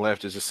bottom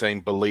left is just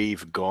saying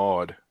 "Believe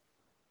God."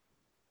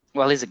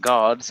 Well, he's a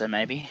god, so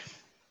maybe.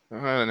 I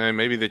don't know.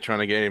 Maybe they're trying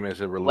to get him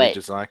as a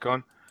religious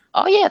icon.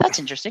 Oh yeah, that's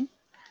interesting.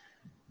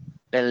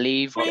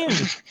 Believe he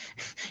is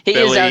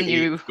Belly our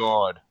new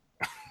God.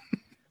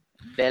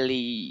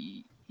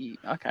 belly.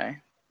 Okay,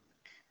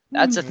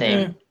 that's a thing.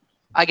 Yeah.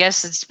 I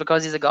guess it's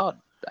because he's a god.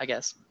 I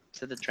guess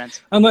so. The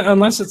trans.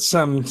 Unless it's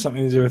something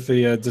to do with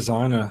the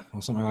designer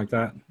or something like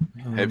that.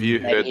 Have you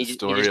Maybe heard he the just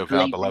story of our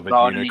believes in beloved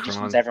God and he just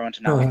wants Unicron? everyone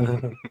to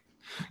know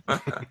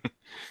it.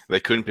 They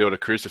couldn't build a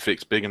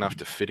crucifix big enough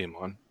to fit him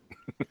on.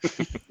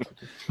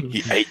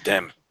 He ate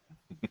them.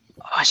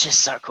 Oh, it's just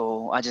so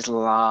cool. I just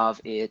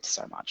love it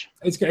so much.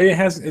 It's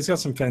got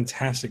some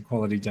fantastic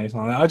quality detail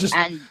on it.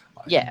 And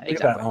yeah, look at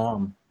exactly. that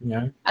arm, you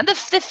know. And the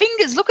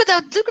fingers. Look at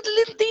that. Look at the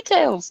little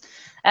details.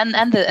 And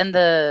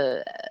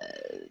the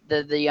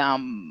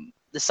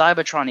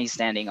Cybertron he's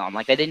standing on.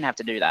 Like they didn't have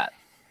to do that,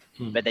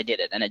 but they did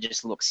it, and it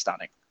just looks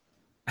stunning.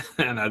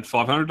 And add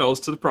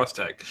 $500 to the price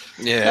tag.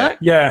 Yeah.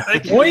 Yeah.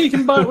 Or you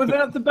can buy it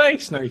without the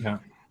base. No, you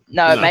can't.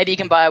 No, maybe you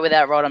can buy it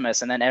without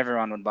Rodimus, and then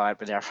everyone would buy it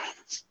without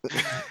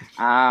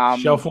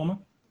Rodimus. Shelf warmer.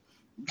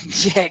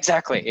 Yeah,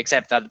 exactly.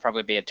 Except that'd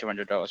probably be a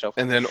 $200 shelf.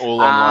 And then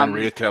all online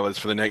retailers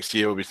for the next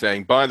year will be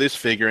saying, buy this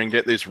figure and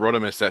get this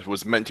Rodimus that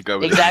was meant to go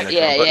with Exactly. it.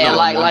 Yeah, But yeah. no one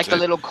Like wants the it.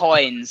 little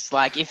coins.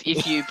 Like if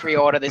you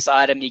pre-order this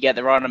item, you get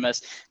the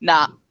Rodimus.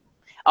 Nah.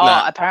 Oh,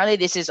 Nah. apparently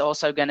this is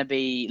also going to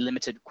be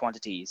limited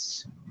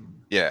quantities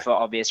Yeah. for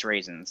obvious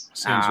reasons.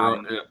 Sounds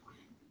right. Yeah.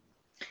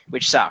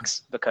 Which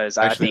sucks because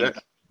Actually, I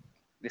think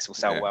this will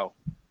sell yeah. well.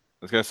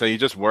 I was going to say, you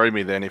just worried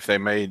me then if they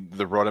made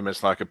the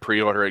Rodimus like a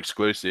pre-order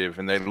exclusive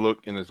and they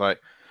look and it's like,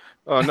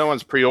 oh, no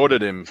one's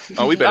pre-ordered him.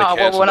 Oh, we better Oh,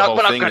 cancel well, the whole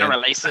we're not thing going to then.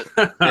 release it.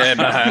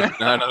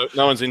 Yeah,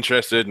 no one's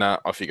interested. Nah,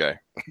 off you go.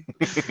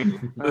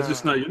 There's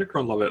just no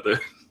Unicron love out there.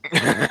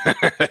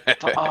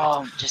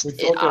 Oh, just We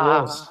thought there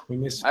was. We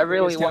missed. I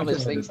really want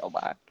this thing so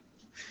bad.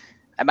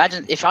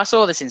 Imagine if I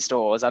saw this in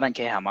stores. I don't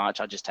care how much.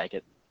 I'd just take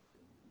it.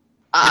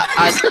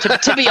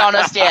 To be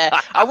honest, yeah,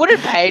 I wouldn't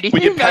pay anything.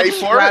 Would you pay I'd just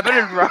for grab it?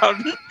 and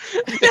run.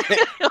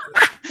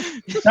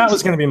 That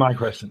was going to be my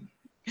question.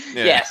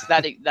 Yeah. Yes,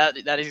 that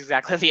is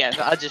exactly the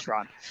answer. I'd just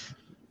run.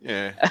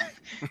 Yeah.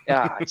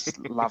 Yeah, it's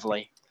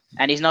lovely.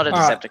 And he's not a All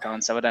right.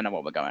 Decepticon, so I don't know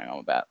what we're going on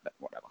about, but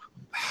whatever.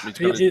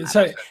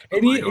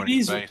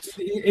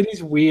 It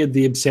is weird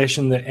the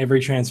obsession that every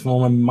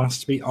Transformer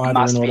must be either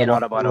Must an be an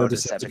Autobot Autobot or or a a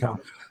Decepticon. Decepticon.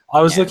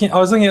 I was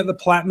looking at the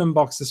Platinum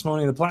box this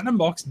morning. The Platinum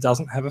box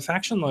doesn't have a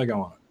faction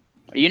logo on it.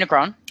 A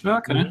Unicron?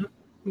 Okay.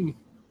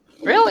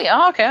 Really?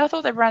 Oh, okay. I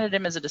thought they branded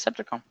him as a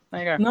Decepticon. There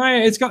you go. No,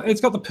 it's got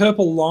the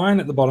purple line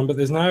at the bottom, but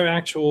there's no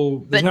actual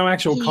But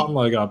con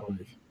logo, I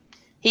believe.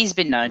 He's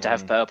been known to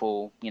have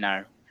purple,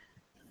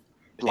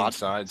 blood.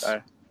 Insides.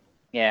 So,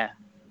 yeah.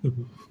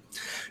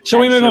 Shall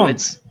we move on?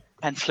 fluids.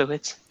 And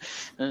fluids.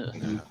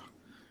 Ugh.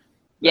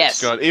 Yes.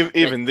 Scott,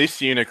 even this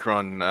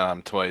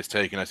Unicron toy has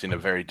taken us in a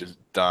very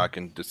dark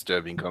and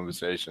disturbing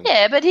conversation.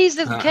 Yeah, but he's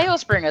the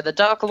Chaos Bringer, the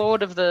Dark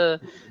Lord of the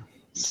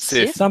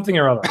Sith. Something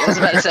or other. I was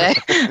about to say.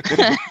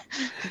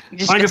 He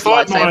just I can gets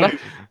find lightsaber.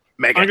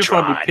 my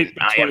Megatron,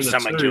 I have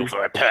summoned you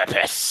for a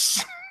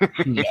purpose.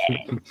 Do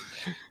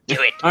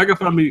it. I can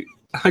find me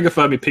I think if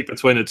I had me pick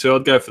between the two,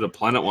 I'd go for the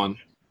Planet one.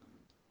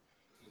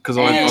 Because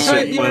I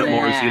see Planet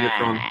more as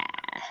Unicron.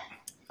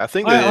 I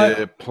think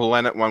the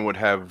Planet one would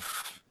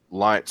have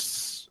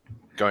lights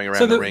going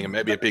around the ring and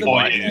maybe a big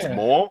light used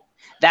more.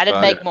 That'd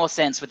make more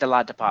sense with the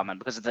light department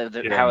because of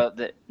how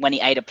when he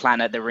ate a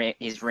planet,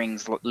 his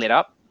rings lit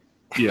up.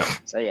 Yeah.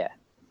 So yeah.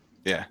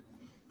 Yeah.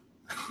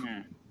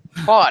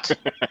 What?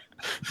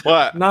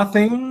 What?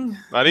 Nothing.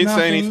 I didn't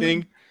say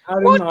anything. I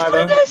didn't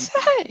either. Did I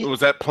say? Was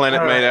that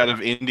planet made out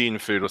of Indian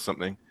food or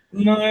something?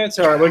 No, it's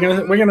all right.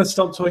 We're gonna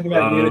stop talking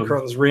about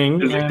Unicron's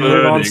ring and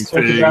move on to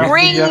talk about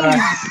rings.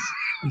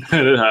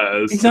 It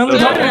has. He's only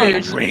got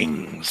one.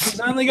 Rings. He's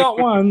only got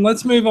one.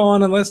 Let's move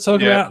on and let's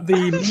talk about the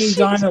mini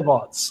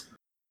Dinobots.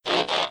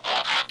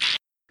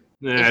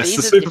 Yeah, it's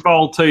the Super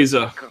Bowl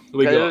teaser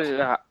we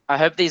got. I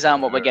hope these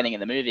aren't what we're getting in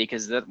the movie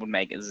because that would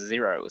make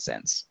zero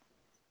sense.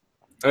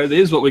 Oh, it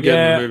is what we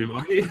get in the movie,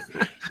 Mikey.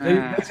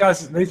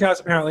 These guys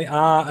apparently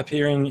are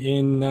appearing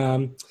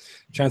in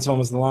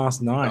Transformers: The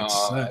Last Night.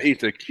 He's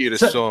the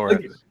cutest Sora.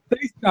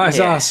 These guys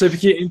are super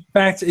cute. In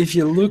fact, if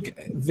you look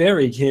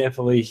very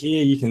carefully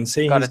here, you can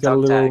see he's got a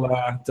little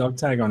dog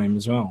tag on him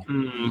as well.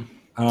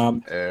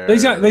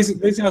 These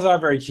guys are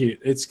very cute.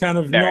 It's kind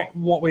of not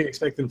what we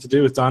expect them to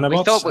do with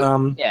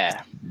Dinobots.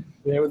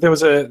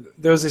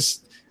 There was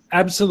this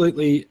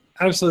absolutely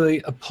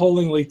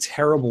appallingly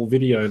terrible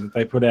video that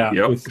they put out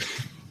with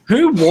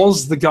who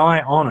was the guy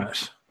on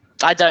it?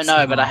 I don't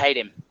know, but I hate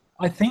him.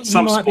 I think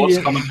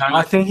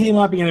he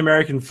might be an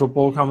American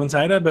football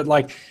commentator, but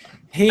like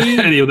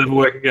and he'll never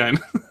work again.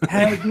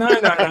 No.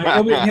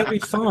 He'll be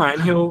fine.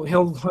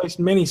 He'll host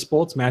many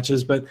sports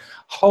matches, but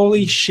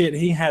holy shit,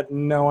 he had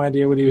no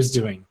idea what he was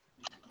doing.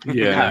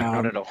 Yeah,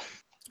 not at all.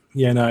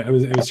 Yeah, no, it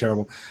was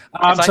terrible.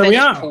 It's like they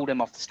just pulled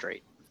him off the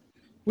street.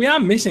 We are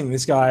missing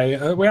this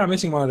guy. We are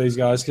missing one of these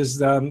guys because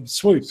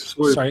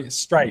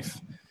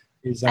Strafe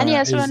is. And he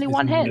has only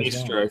one head.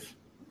 Strafe.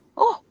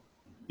 Oh.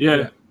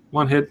 Yeah,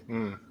 one head.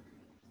 And,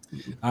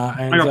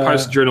 I got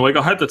posted during the week.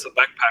 I hope that's a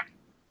backpack.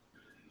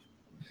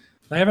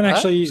 They haven't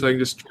actually. So they can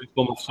just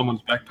transform off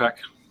someone's backpack.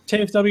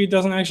 TFW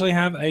doesn't actually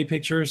have a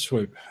picture of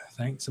Swoop.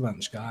 Thanks a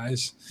bunch,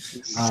 guys.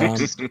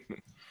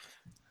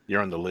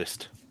 You're on the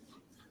list.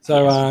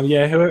 So,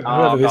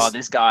 whoever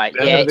this guy.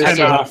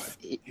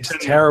 He's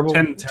terrible.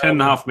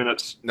 10.5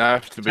 minutes. No,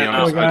 to be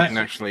honest, I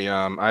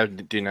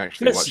didn't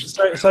actually watch it.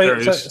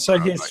 So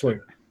here's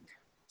Swoop.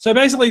 So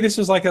basically, this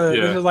was like a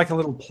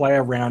little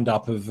player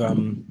roundup of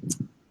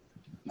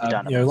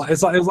it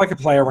was like a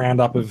player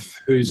roundup of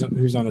who's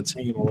on a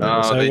team or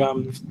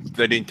whatever.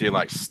 They didn't do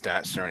like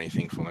stats or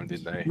anything for them,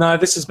 did they? No,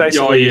 this is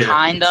basically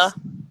kinda.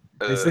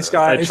 It's this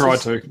guy. They tried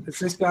to. It's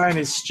this guy and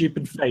his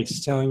stupid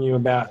face telling you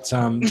about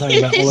all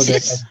of their.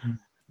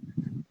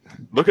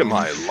 Look at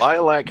my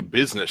lilac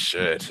business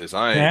shirt as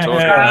I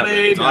talk about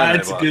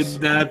it's a good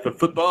night for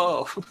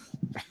football.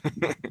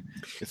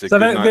 It's a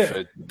good night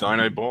for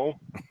Dino Ball.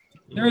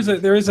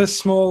 There is a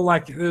small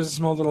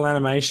little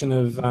animation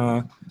of.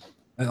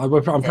 I'm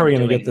probably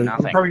going to get the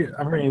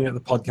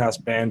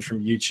podcast banned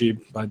from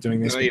YouTube by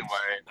doing this. No, you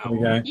won't. There we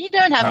go. You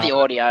don't have the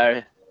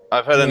audio.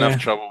 I've had enough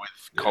trouble with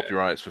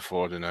copyrights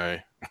before to know.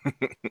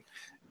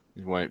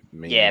 It won't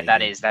mean. Yeah,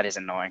 that is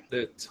annoying.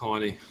 They're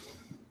tiny.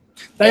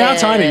 They are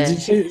tiny.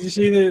 Did you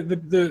see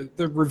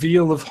the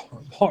reveal of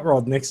Hot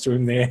Rod next to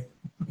him there?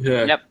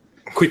 Yeah. Yep.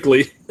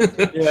 Quickly.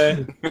 Yeah.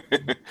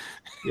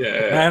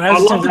 Yeah. I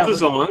love the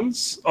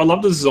designs. I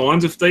love the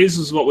designs. If these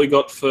is what we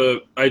got for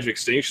Age of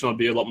Extinction, I'd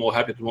be a lot more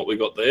happy than what we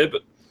got there.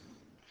 But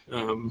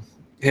how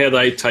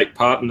they take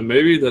part in the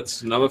movie,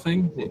 that's another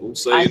thing. We'll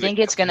see. I think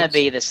it's going to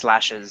be the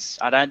slashes.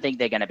 I don't think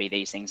they're going to be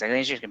these things. I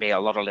think it's just going to be a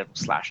lot of little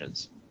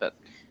slashes. But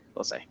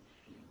we'll see.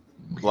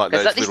 Like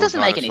those little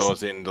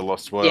dinosaurs in The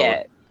Lost World.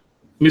 Yeah.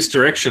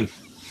 Misdirection.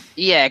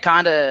 Yeah,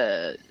 kind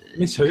of.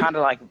 Miss who? Kind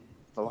of like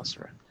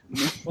Velociraptor.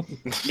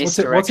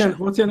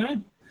 What's your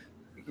name?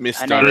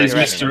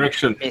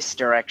 Misdirection.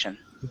 Misdirection.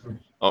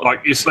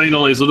 Like, you've seen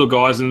all these little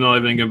guys and they're not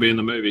even going to be in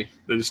the movie.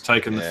 They're just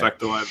taking the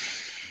fact away.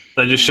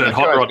 They just showed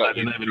Hot Rod. They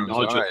didn't even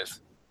acknowledge it.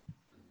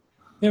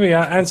 Here we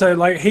are. And so,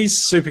 like, he's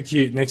super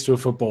cute next to a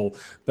football,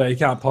 but he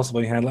can't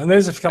possibly handle it. And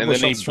there's a couple of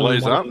shots from one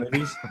of the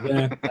movies.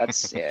 Yeah.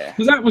 That's, yeah.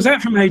 Was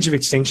that from Age of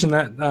Extinction,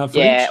 that footage?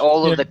 Yeah,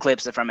 all of the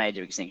clips are from Age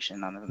of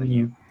Extinction.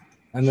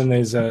 And then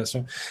there's...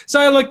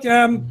 So, look...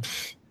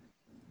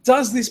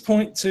 Does this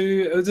point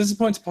to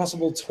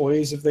possible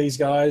toys of these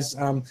guys?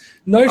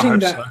 Noting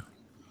that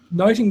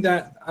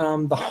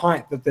the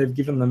height that they've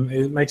given them,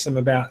 it makes them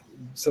about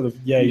sort of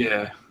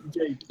You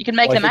can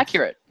make them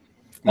accurate.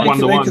 One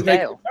to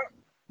one.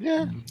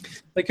 Yeah,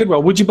 they could.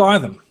 Well, would you buy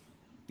them?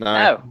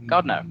 No,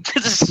 God no.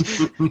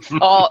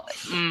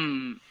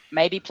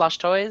 Maybe plush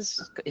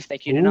toys if they're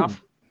cute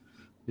enough.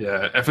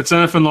 Yeah, if it's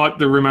anything like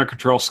the remote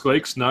control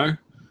squeaks, no.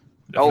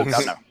 God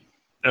no.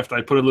 If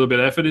they put a little bit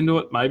of effort into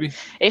it, maybe.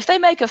 If they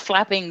make a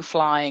flapping,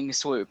 flying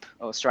Swoop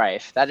or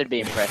Strafe, that'd be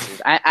impressive.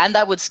 And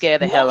that would scare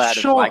the hell out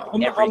of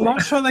everything. I'm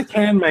not sure they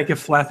can make a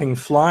flapping,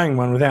 flying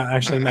one without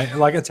actually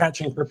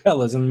attaching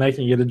propellers and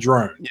making it a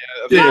drone.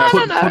 No.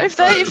 If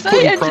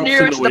they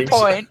engineer it to the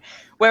point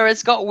where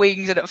it's got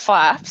wings and it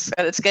flaps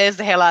and it scares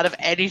the hell out of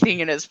anything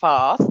in its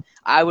path,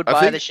 I would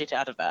buy the shit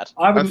out of that.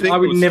 I would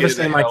never scare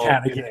see the my hell-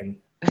 cat again.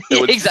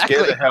 It would Exactly.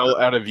 scare the hell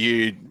out of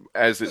you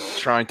as it's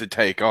trying to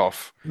take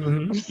off.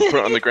 Mhm. Put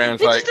it on the ground,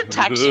 it's It like just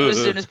attacks you as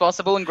soon as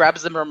possible and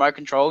grabs the remote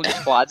control and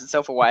just flies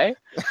itself away.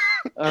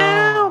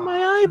 Ow,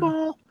 my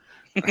eyeball.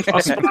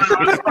 I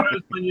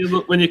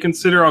suppose when you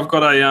consider I've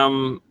got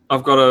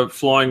a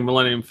flying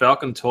Millennium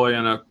Falcon toy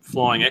and a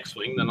flying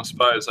X-wing, then I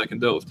suppose I can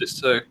do it with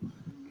this too.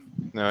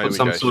 No, here Put we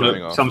some go, sort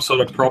showing of off. some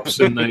sort of props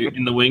in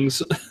the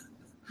wings.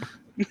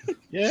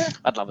 Yeah.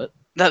 I'd love it.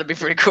 That'd be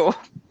pretty cool.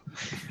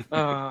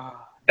 It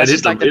That's hit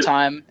just like the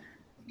time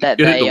that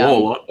It hit they the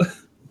wall a lot.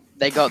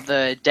 they got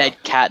the dead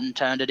cat and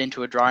turned it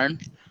into a drone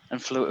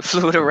and flew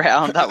it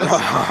around. That was the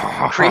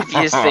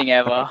creepiest thing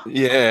ever.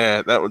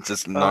 Yeah, that was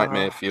just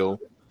nightmare fuel.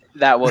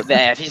 That was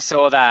there. If you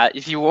saw that,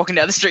 if you were walking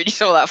down the street, you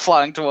saw that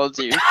flying towards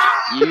you,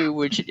 you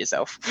would shit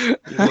yourself.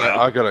 Well,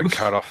 I gotta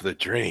cut off the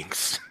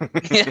drinks. All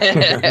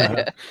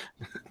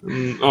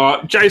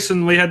right,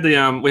 Jason, we had the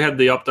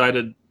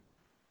updated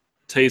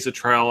teaser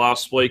trailer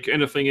last week.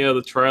 Anything out of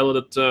the trailer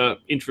that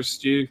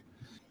interests you?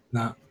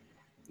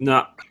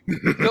 No.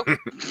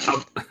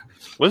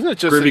 Wasn't it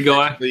just Groovy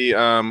guy? the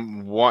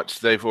what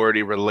they've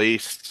already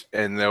released,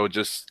 and they were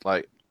just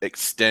like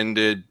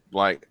extended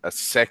like a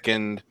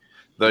second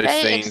those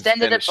They scenes?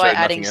 extended and it by showed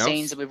adding nothing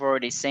scenes else? that we've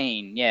already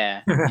seen.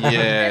 Yeah.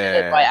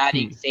 Extended it by Yeah.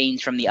 adding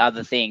scenes from the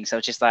other thing. So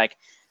it's just like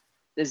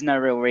there's no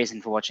real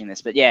reason for watching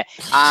this. But yeah.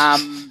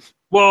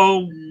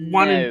 Well,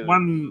 No.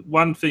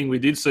 one thing we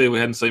did see we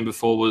hadn't seen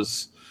before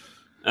was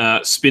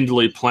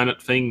spindly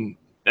planet thing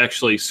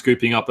actually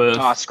scooping up Earth.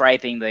 Oh,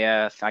 scraping the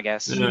earth, I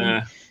guess.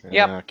 Yeah.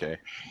 Yep. Okay.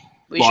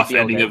 We should be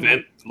Life-ending okay.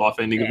 event.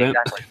 Life-ending Yeah, event.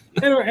 exactly.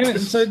 Anyway,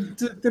 so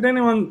did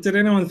anyone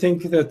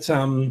think that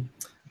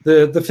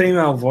the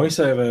female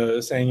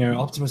voiceover saying,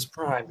 Optimus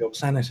Prime, your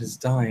planet is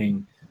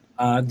dying?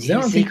 Does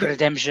anyone think Secret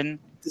redemption.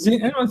 does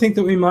anyone think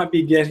that we might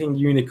be getting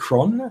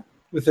Unicron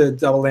with a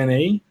double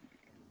NE?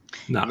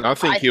 No. I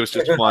think he was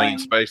just flying in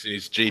space, and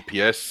his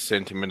GPS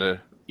sent him an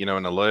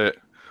alert.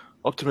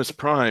 Optimus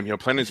Prime, your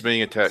planet's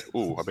being attacked.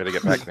 Ooh, I better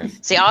get back then.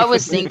 See, I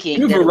was thinking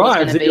You've that it was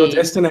arrived gonna at your be.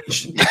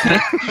 destination.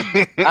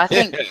 I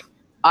think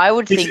I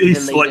would think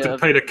He's the selected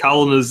leader. Peter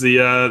Cullen as the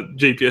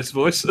GPS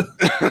voice.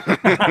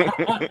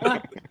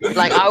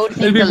 Like I would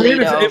think It'd be the weird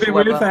leader if, it'd of be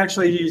weird if they whoever.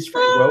 actually used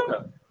Frank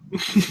Welker.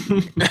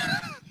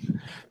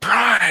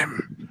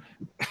 Prime.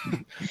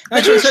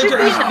 But he should be in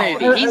the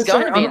movie. He's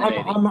going to be in the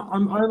movie.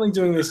 I'm only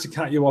doing this to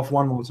cut you off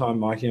one more time,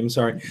 Mikey. I'm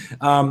sorry.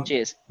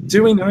 Cheers.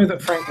 Do we know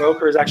that Frank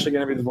Welker is actually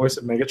going to be the voice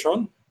of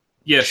Megatron?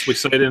 Yes, we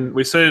see it in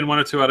one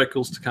or two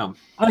articles to come.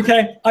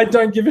 Okay, I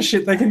don't give a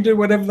shit. They can do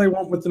whatever they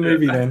want with the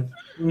movie then.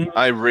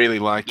 I really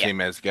liked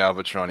him as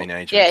Galvatron in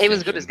Age of Yeah, he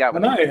was good as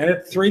Extinction. I Galvatron. know, it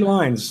had 3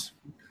 lines.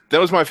 That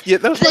was my They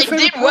favorite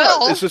did part.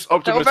 well. It's just They were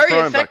Optimus very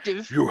Prime. Like,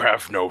 effective. you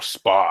have no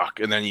spark,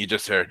 and then you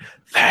just heard,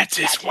 "That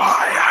is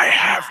why I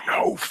have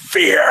no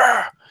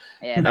fear."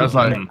 Yeah, And that I was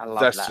like, I love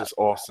 "That's that. just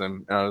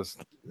awesome."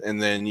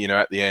 And then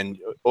at the end,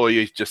 all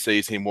you just see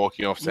is him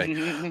walking off saying,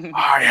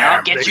 "I am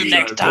I'll get you the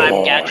next time,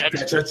 Lord.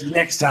 Gadget. That's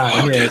next time.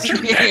 I'll Yes. get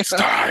you next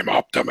time,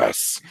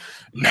 Optimus.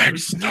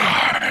 Next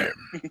time."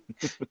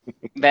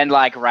 Then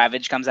like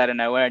Ravage comes out of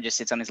nowhere and just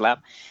sits on his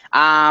lap.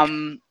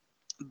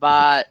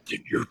 But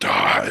Did you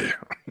die?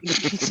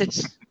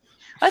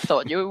 I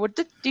thought you were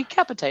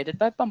decapitated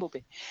by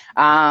Bumblebee.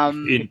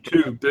 In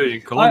 2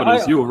 billion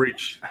kilometers, I- you will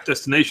reach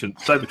destination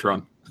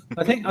Cybertron.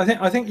 I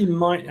think you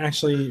might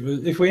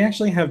actually, if we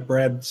actually have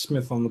Brad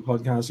Smith on the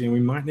podcast again, we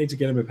might need to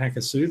get him a pack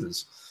of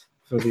soothers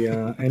for the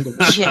end of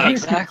the show. Yeah,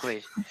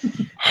 exactly.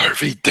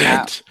 Harvey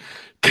Dent.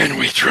 Can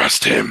we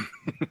trust him?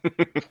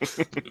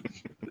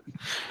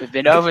 We've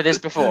been over this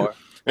before.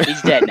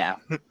 He's dead now.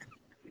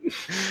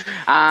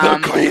 The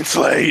clean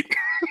slate.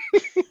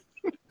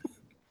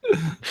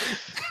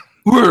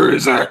 Where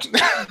is that?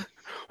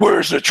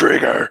 Where's the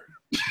trigger?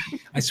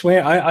 I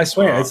swear,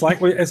 it's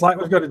like we've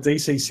got a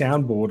DC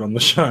soundboard on the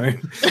show.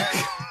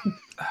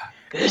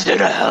 Is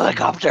it a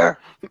helicopter?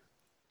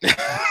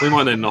 We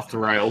might need an off the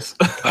rails.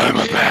 I'm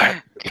a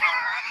bat.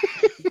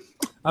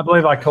 I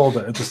believe I called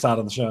it at the start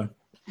of the show.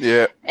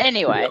 Yeah.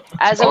 Anyway,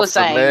 as I Off was the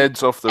saying,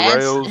 meds, off the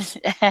rails.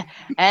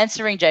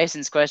 answering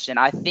Jason's question,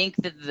 I think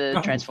that the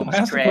Transformers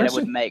ask the creator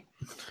question? would make.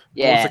 was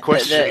Yeah, the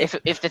question?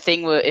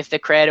 if the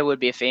creator would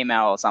be a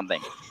female or something,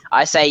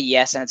 I say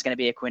yes, and it's going to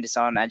be a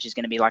Quintesson, and she's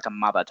going to be like a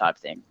mother type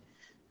thing,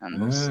 and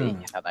we'll see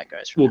how that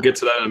goes. From We'll now get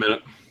to that in a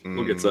minute.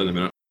 We'll get to that in a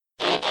minute.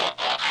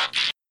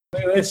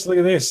 Look at this! Look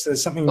at this!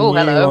 There's something Oh, new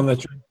hello. on the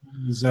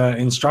Transformers,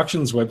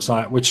 instructions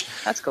website, which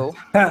That's cool.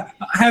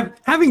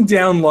 having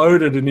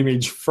downloaded an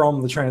image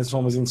from the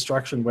Transformers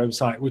instruction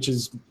website, which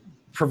is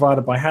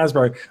provided by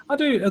Hasbro, I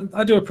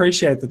do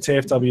appreciate that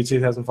TFW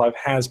 2005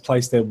 has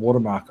placed their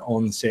watermark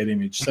on said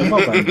image. So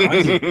well done,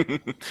 guys.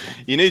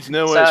 You need to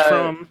know where it's So-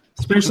 from.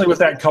 Especially with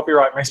that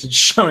copyright message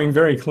showing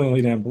very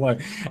clearly down below. Are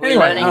we Anyway,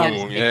 learning how to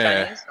speak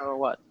yeah. Chinese or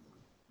what?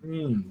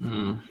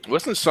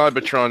 Wasn't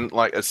Cybertron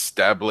like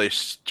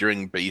established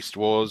during Beast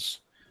Wars?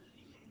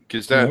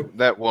 Because Nope.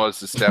 that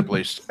was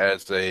established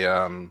as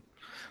a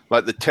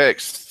like the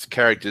text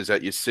characters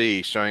that you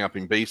see showing up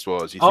in Beast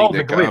Wars. You Oh, think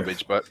they're the glyph.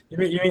 garbage, but You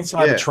mean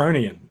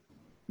Cybertronian?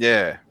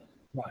 yeah.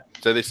 Right.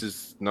 So this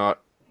is not.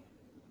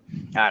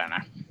 I don't know.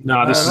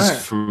 No, this I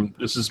don't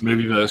is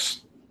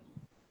Movieverse.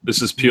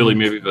 This is purely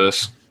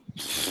Movieverse.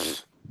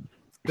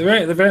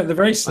 They're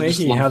very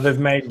sneaky love- how they've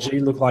made G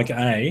look like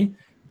A.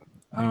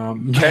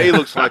 K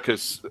looks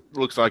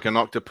like an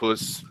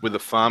octopus with a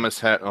farmer's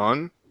hat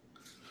on.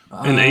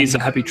 And E's a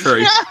happy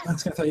tree. I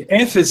was gonna say,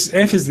 F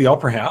is the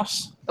opera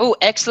house. Oh,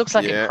 X looks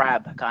like Yeah. a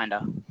crab,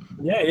 kinda.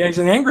 Yeah, he's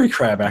an angry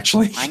crab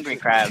actually. Angry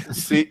crab.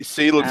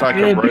 C looks like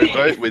Yeah, a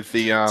rowboat with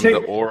the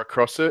oar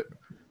across it.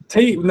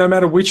 T, no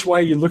matter which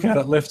way you look at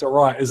it, left or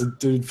right, is a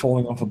dude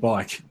falling off a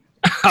bike.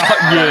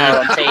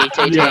 Yeah. Hold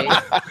on,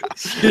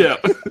 T. Yeah.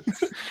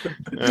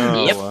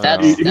 Oh, Yep, wow.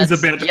 that's- He's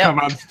about to come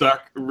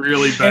unstuck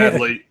really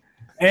badly.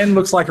 N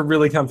looks like a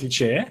really comfy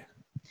chair.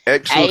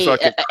 X looks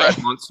like a crab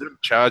monster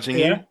charging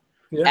you.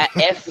 Yeah.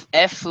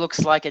 F looks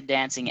like a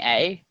dancing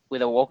A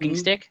with a walking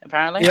stick,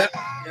 apparently. Yeah.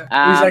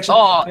 He's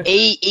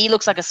actually- E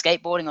looks like a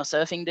skateboarding or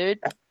surfing dude.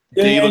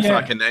 D looks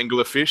like an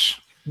anglerfish.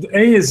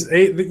 E is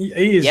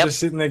Yep. just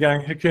sitting there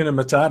going Hakuna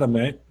Matata,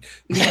 mate.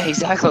 Yeah,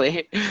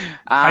 exactly.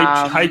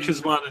 H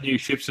is one of the new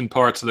ships in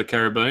Pirates of the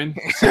Caribbean.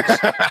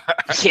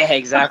 Yeah,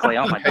 exactly.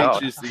 Oh my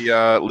god. H is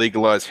the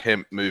legalized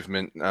hemp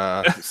movement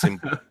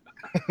symbol.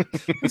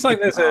 Looks like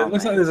there's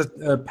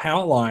a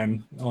power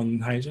line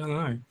on H. I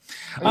don't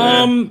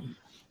know.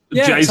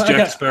 Yeah, Jay's so, Jack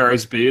okay.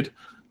 Sparrow's beard.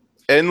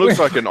 N looks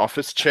like an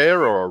office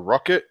chair or a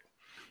rocket.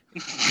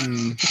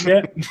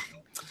 Yeah.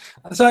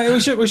 So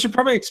we should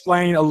probably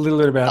explain a little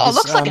bit about Oh, this. it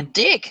looks like a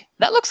dick.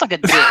 That looks like a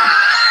dick.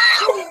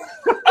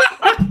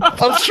 I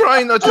was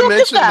trying not to Look at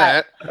mention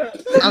that. that.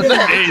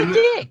 It's a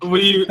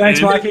dick.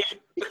 Thanks, Mikey.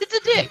 It's a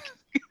dick.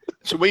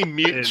 Should we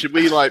mute? Should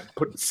we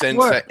put censor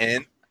What?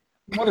 N?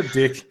 What a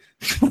dick.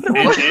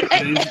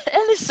 N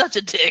is such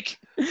a dick.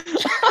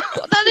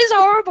 That is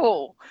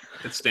horrible.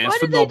 It stands Why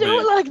for did they do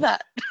it knobhead. like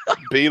that?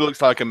 B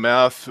looks like a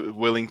mouth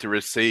willing to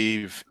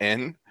receive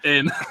N.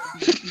 And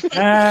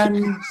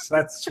And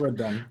we're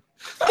done.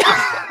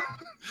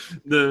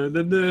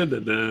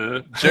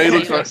 J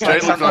looks like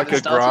someone a that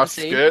starts grass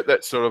with a C. skirt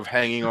that's sort of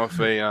hanging off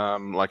a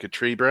like a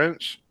tree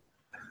branch.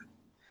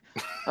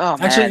 Oh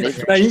man, Actually, this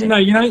is no,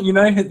 interesting. you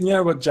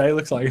know what Jay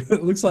looks like.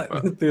 It looks like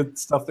the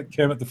stuff that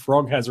Kermit the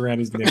Frog has around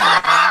his neck.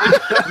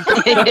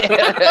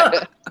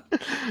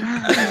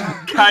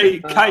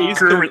 K is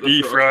Kermit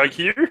the Frog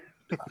here.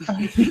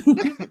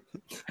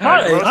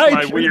 Hi, I lost hi,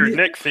 my Kermit. weird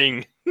neck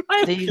thing.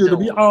 I'm here to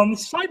be on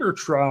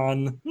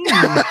Cybertron.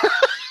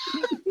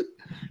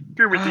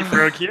 Kermit the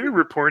Frog here,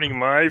 reporting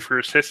live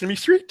for Sesame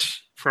Street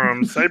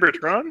from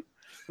Cybertron.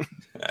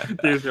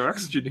 There's no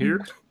oxygen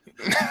here.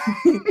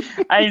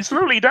 I'm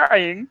slowly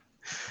dying.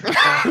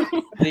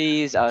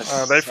 These are.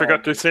 They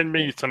forgot to send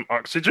me some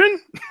oxygen.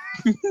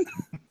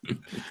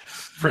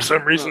 For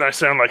some reason, I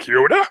sound like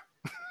Yoda.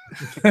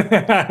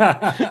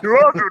 You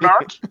all do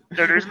not.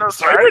 There is no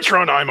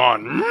Cybertron I'm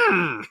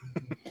on.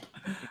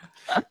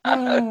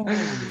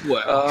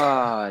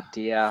 Oh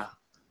dear.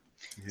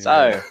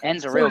 So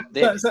N's a real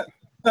dick.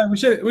 So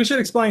we should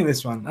explain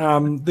this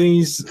one.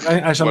 These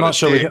actually, I'm What not a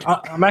sure. dick.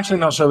 I'm actually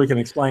not sure we can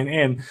explain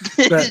N.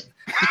 But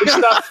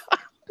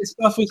this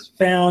stuff was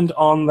found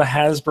on the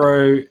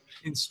Hasbro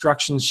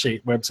instruction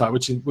sheet website,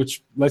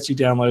 which lets you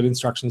download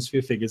instructions for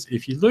your figures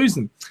if you lose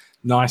them.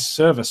 Nice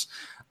service.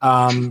 They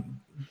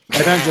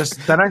don't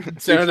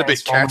Sounded a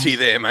bit catchy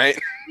there, mate.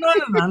 No.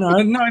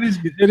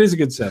 It is a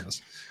good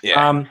service.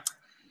 Yeah.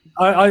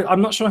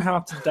 I'm not sure how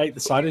up to date the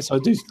site is. So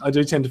I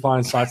do tend to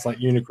find sites like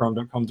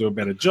Unicron.com do a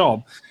better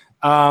job.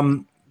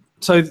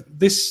 So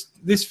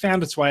this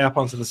found its way up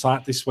onto the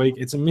site this week.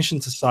 It's a Mission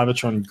to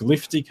Cybertron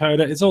glyph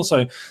decoder. It's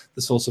also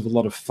the source of a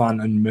lot of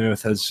fun and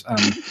mirth, as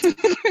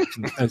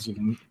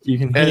you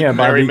can hear And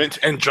by the, merriment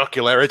and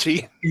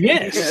jocularity.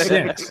 yes.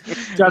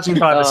 Judging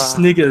by the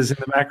sniggers in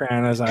the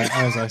background, as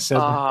I said.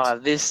 Oh,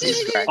 this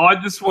is great. I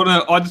just want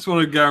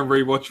to go and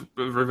rewatch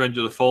Revenge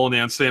of the Fallen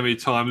now and see how many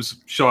times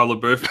Shia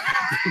LaBeouf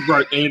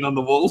wrote N on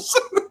the walls.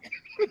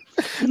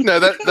 No,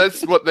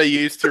 that's what they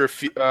use to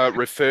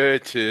refer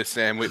to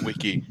Sam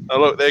Witwicky. Oh,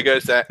 look, there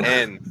goes that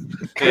N.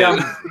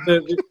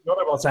 The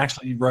Autobots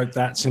actually wrote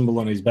that symbol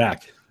on his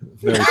back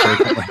very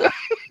frequently.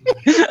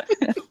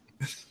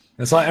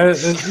 It's like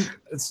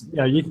it's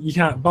you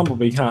can't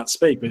Bumblebee can't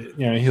speak, but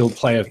he'll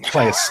play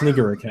a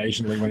snigger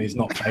occasionally when he's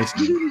not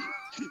facing you.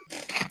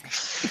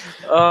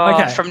 Oh,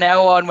 Okay. From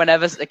now on,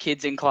 whenever the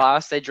kid's in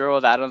class, they draw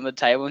that on the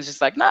table and it's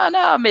just like,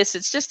 no, miss,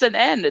 it's just an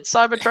N. It's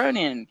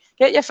Cybertronian.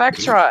 Get your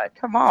facts right.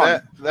 Come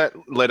on. That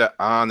letter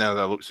R, now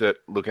that I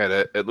look at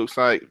it, it looks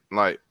like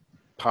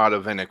part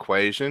of an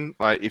equation.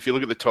 Like if you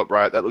look at the top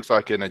right, that looks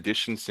like an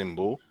addition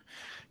symbol,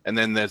 and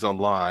then there's a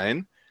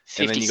line,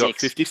 and then you got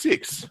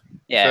 56.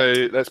 Yeah.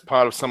 So that's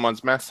part of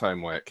someone's maths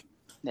homework.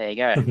 There you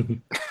go.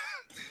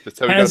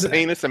 So we got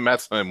penis and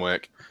maths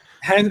homework.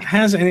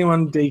 Has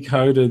anyone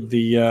decoded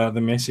the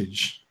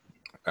message?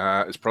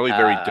 It's probably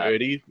very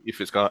dirty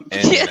if it's got N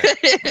in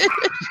it.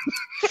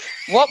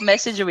 What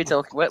message are we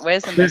talking?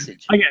 Where's the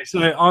message? Okay, so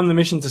on the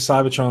Mission to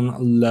Cybertron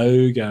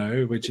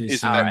logo, which is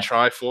Isn't that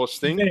Triforce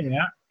thing?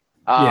 Yeah.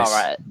 Oh, Yes.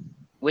 right.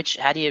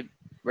 How do you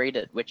read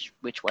it? Which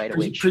way to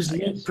which? I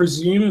guess?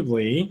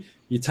 Presumably,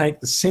 you take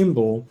the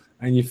symbol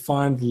and you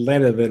find the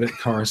letter that it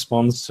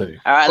corresponds to.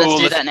 All right,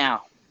 let's do that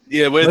now.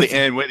 Yeah, where's the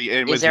end? Where's the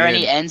end? Is there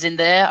any ends in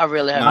there? I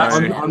really hope No.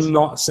 there's ends. I'm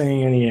not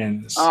seeing any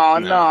ends. Oh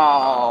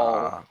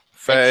no!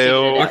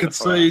 Fail. I could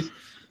see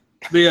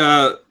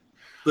the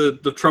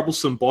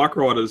troublesome bike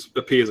riders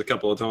appears a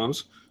couple of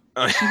times.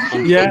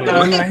 Yeah,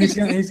 no, he's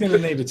gonna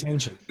need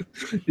attention.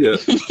 Yeah.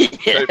 So,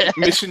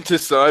 Mission to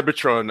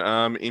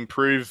Cybertron,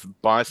 improve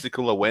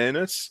bicycle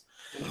awareness.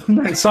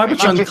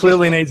 Cybertron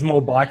clearly needs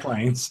more bike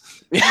lanes.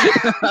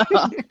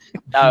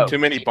 No. Too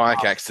many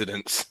bike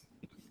accidents.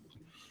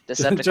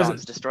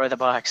 Decepticons destroy the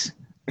bikes.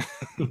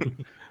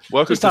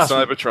 Welcome Just to ask-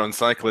 Cybertron,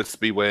 cyclists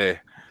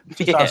beware.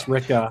 Just ask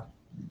Ricker.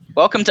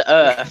 Welcome to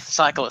Earth,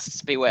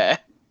 cyclists beware.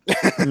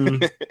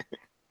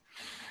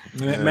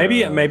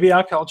 Maybe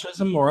our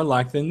cultures are more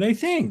alike than they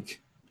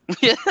think.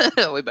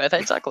 We both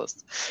hate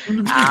cyclists.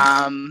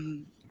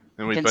 And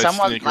we Can both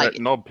someone, sneak like-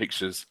 knob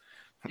pictures.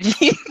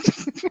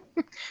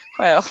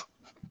 Well,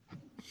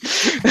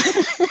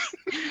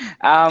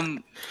 come I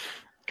on,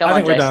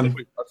 think we're Jason. done.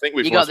 I think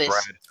we've You got lost this.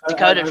 Brad.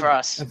 Decode it for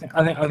us.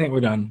 I think we're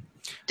done.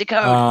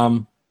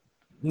 Decode.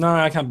 No,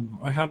 I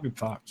can't be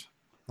fucked.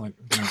 Like,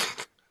 no.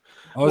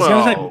 I was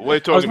gonna say, We're I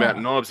was talking gonna-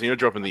 about knobs and you're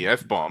dropping the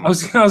F-bomb.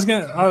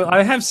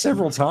 I have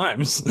several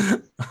times.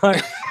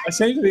 I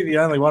seem to be the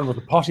only one with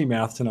a potty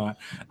mouth tonight.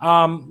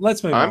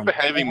 Let's move on. I'm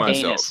behaving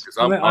myself because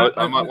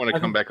I might want to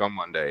come back on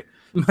one day.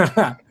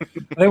 I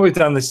think we've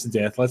done this to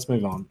death. Let's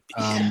move on.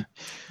 Hang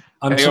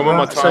on one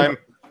more time.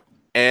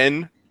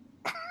 N.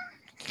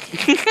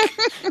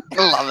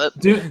 Love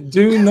it.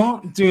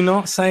 Do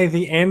not say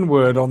the N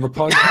word on the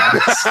podcast.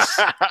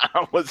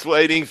 I was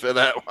waiting for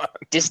that one.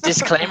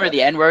 Disclaimer: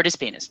 the N word is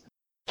penis.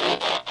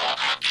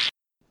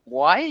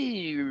 Why?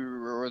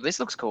 This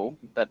looks cool,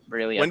 but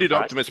really. When did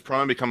overpriced. Optimus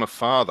Prime become a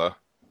father?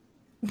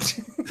 My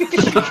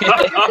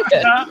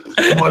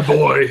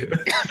boy.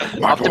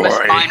 Optimus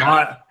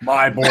Minor.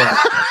 My boy.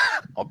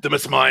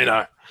 Optimus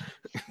Minor.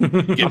 Get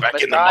back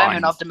Optimus in the Prime mine.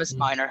 and Optimus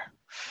Minor.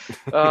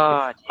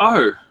 Oh.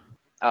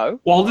 Oh.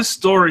 While this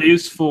story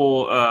is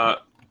for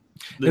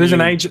There's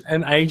an age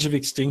of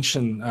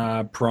extinction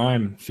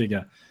Prime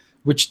figure,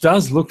 which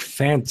does look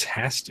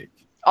fantastic.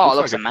 Oh, it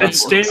looks amazing.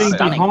 It's standing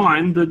Stunning.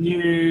 behind the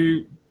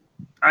new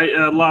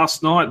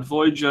last night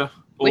Voyager.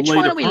 Or Which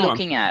Leader one are we Prime.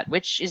 looking at?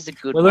 Which is the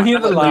good We're one? looking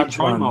at the Lead large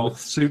Prime one mold.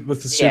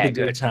 with the super Yeah,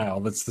 good. detail.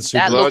 That's the super.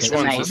 That Large looks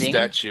one's a amazing.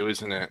 statue,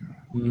 isn't it?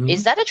 Mhm.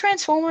 Is that a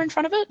transformer in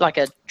front of it? Like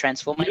a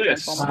transformer?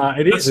 Yes. Transformer?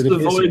 It is. That's It the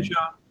appears to be. Voyager.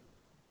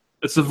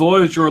 It's the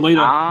Voyager or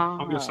Leader. Ah.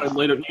 I'm going to say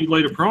new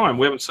Leader Prime.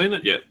 We haven't seen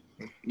it yet.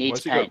 Needs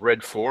Why's he paint. got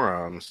red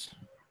forearms?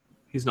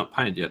 He's not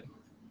painted yet.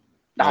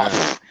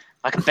 Oh,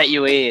 I can bet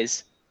you he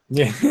is.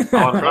 Yeah.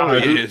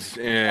 Probably is.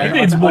 He Yeah.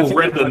 needs more I think-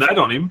 red than that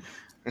on him.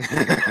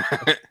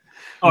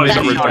 Oh, he's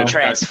That's got not a red.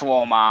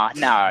 transformer.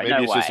 No, Maybe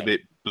no it's way. just a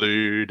bit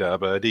blue. Da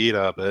ba dee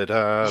da ba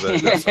da.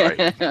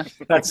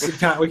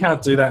 Sorry. We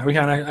can't do that. We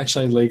can't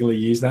actually legally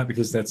use that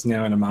because that's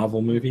now in a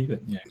Marvel movie. But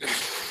yeah.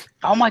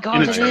 Oh my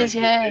god, it Imagine. is,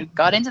 yeah.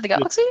 Guardians of the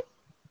Galaxy?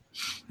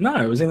 No,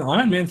 it was in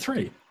Iron Man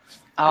 3.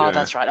 Oh, Yeah.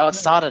 that's right. Oh, it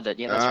started it.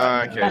 Yeah, that's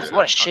right. Okay.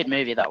 What a shit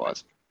movie that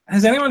was.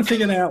 Has anyone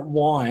figured out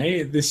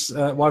why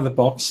why the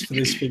box for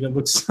this figure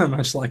looks so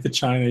much like a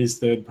Chinese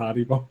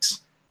third-party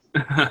box?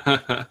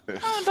 Oh,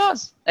 it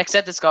does.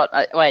 Except it's got.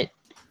 Wait.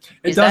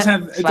 It Is does that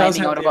have the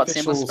flaming Autobot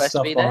symbol official supposed to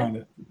stuff be there? behind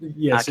it.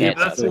 Yes, Okay, it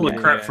That's does, all the yeah,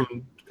 crap yeah.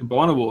 from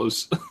Combiner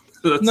Wars.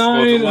 That's No,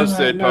 Well, if it no, was no,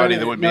 third no, party, no,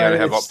 they wouldn't no, be able to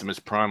have it's- Optimus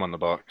Prime on the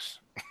box.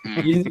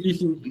 You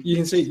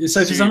can see.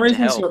 So for Suit some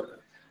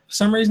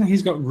reason hell.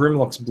 he's got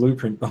Grimlock's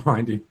blueprint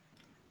behind him.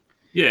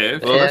 Yeah.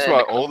 Well, that's Yeah.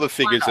 why all the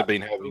figures have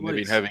been having. They've been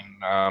Release. having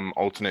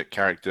alternate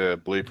character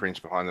blueprints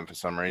behind them for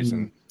some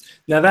reason.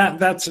 Now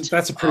that's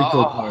a pretty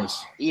cool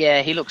pose.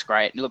 Yeah, he looks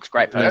great. He looks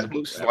great. That Pose.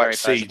 looks Very like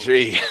poseable.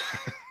 CG.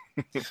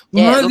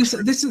 Yeah, No, it looks-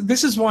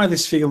 this is why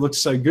this figure looks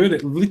so good.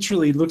 It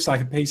literally looks like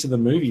a piece of the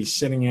movie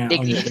sitting out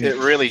on your It- It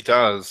really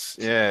does.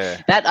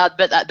 Yeah. But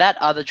that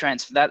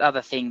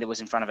other thing that was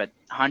in front of it,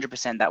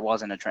 100% that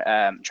wasn't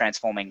a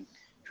transforming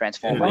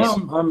transformer.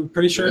 Well, I'm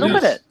pretty sure Look it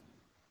at is. it.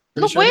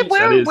 Pretty Look, sure it is.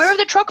 That is- where are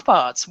the truck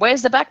parts?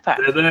 Where's the backpack?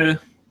 They're there.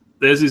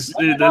 There's his.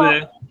 They're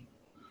there.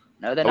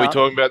 No, they're Are we not.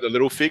 talking about the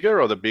little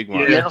figure or the big one?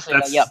 Yeah, Little figure,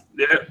 that's, yep.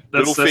 yeah,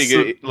 Little that's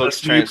figure the- it looks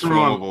that's new Prime.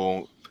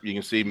 transformable. You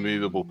can see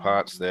movable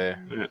parts there.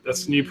 Yeah,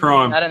 that's new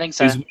Prime. I don't think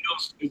so. His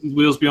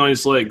wheels behind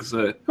his legs.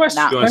 So.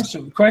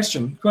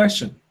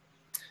 Question.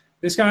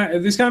 This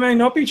guy may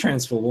not be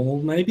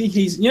transformable. Maybe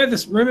he's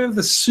remember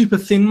the super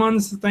thin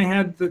ones that they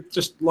had that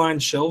just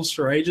lined shelves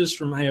for ages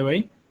from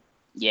AOE?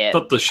 Yeah.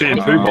 Not the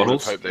shampoo I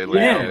bottles. hope they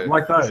Yeah,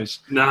 like those.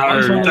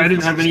 No, they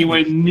didn't have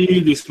anywhere near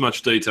this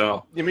much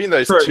detail. You mean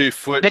those True. 2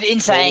 foot? But in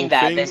saying tall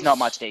that, things? there's not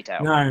much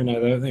detail. No,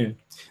 they're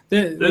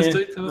There's yeah,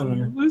 detail. I don't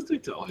know. There's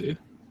detail here.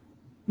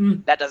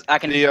 That does. I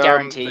can The,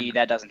 guarantee you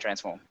that doesn't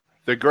transform.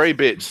 The grey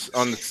bits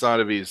on the side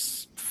of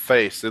his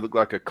face. It looked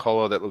like a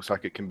collar that looks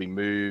like it can be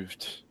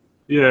moved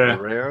Yeah.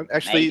 around.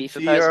 Actually, Maybe for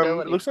it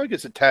possibility. looks like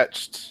it's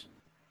attached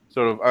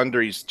sort of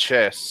under his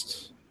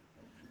chest.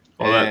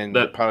 Well, and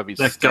that part of his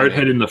goat stomach.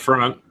 head in the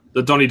front,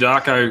 the Donnie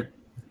Darko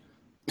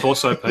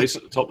torso piece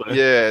at the top there.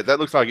 Yeah, that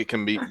looks like it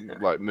can be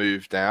like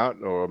moved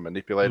out or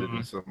manipulated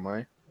in some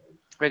way.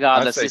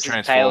 Regardless, I'd this say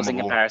is tails in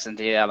transformable. comparison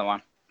to the other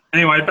one.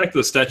 Anyway, back to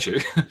the statue.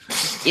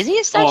 Is he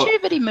a statue?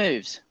 But he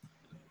moves.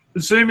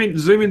 Zoom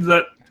into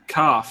that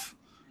calf.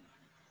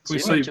 Can we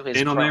Zoom see into his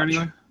N on there crotch.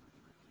 anyway?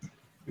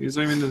 Can you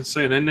zoom in and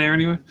see an N there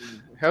anyway?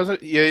 How's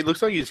it? Yeah, it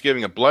looks like he's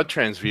giving a blood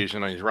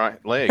transfusion on his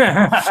right leg.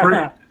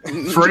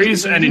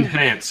 Freeze and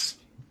enhance.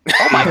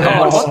 Oh my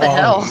god, what the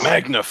hell?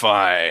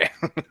 Magnify.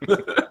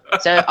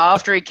 So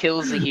after he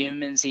kills the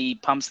humans, he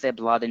pumps their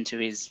blood into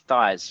his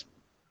thighs.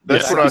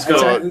 That's what I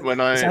thought when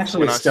I It's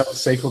actually when a I stealth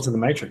sequel to The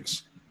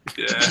Matrix.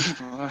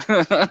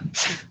 Yeah.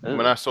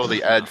 when I saw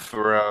the ad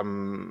for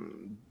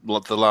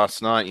the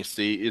last night, you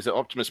see, is it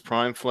Optimus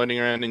Prime floating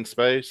around in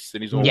space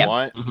and he's all Yep.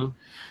 white? Mm-hmm.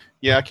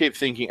 Yeah, I keep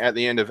thinking at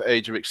the end of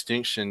Age of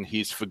Extinction,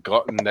 he's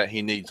forgotten that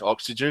he needs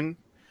oxygen.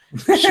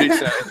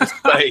 Shoots out into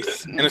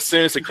space, and as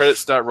soon as the credits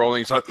start rolling,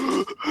 he's like,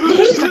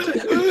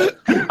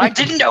 I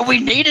didn't know we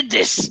needed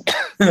this.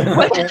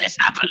 When did this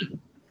happen?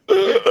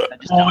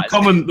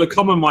 The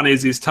common one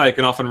is he's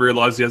taken off and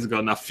realised he hasn't got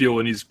enough fuel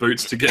in his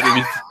boots to get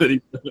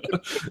any.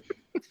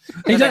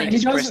 He Then he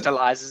does, just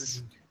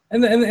crystallizes.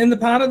 and the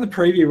part of the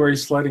preview where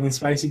he's floating in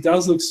space, he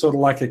does look sort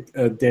of like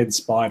a dead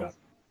spider.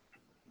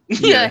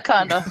 Yeah,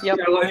 kind of. Yep.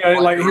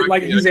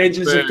 Like his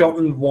edges have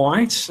gotten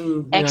white. And,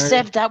 you know,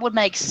 Except that would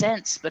make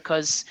sense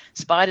because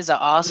spiders are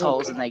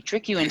assholes and they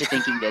trick you into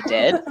thinking they're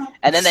dead,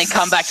 and then they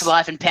come back to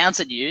life and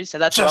pounce at you. So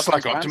that's just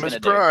what like Optimus Optimus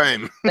Prime's gonna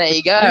do. Prime. There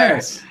you go.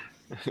 yes.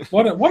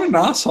 What an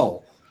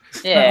asshole.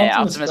 Yeah,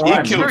 Optimus Optimus Prime.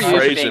 Prime. He killed Screw you for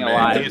Fraser, being man.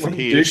 alive.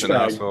 He is an Douchebag.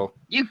 asshole.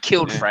 You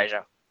killed Yeah.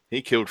 Fraser.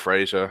 He killed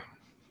Fraser.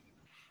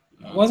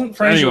 Wasn't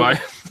Fraser? Anyway,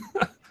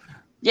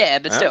 Yeah,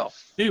 but Huh? still,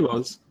 he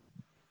was.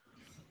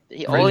 all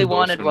he Fraser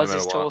wanted Dawson, was no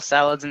his matter tall what.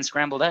 salads and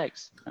scrambled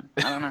eggs.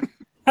 I don't know.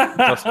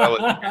 Tossed salad,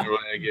 scrambled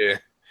egg, yeah.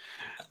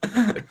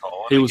 They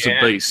call it He was a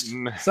again. beast.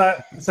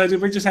 So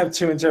did we just have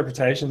two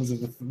interpretations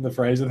of the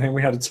Fraser thing?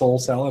 We had a tall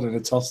salad and a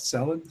tossed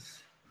salad.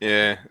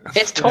 Yeah.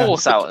 It's tall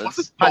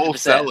salads. Tall 100%.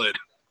 salad.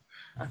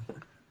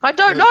 I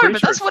don't I'm know, pretty but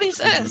sure that's what he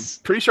says.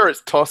 Pretty sure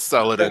it's tossed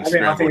salad and I think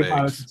scrambled it's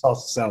eggs. a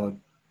tossed salad.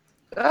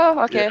 Oh,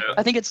 okay. Yeah.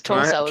 I think it's tall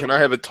Can I, salad. can I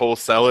have a tall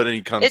salad? And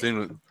he comes It- in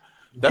with,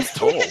 that's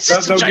tall. It's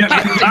just They'll a get,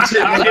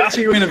 get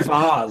you in a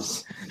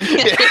vase.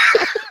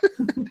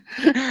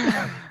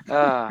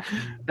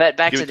 But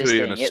back Give to it this to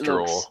you in thing. a It straw.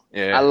 looks.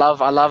 Yeah. I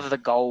love the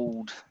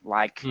gold,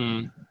 like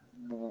Hmm.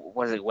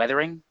 what is it,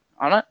 weathering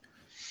on it?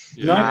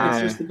 No, Yeah.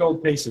 it's just the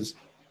gold pieces.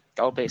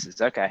 Gold pieces.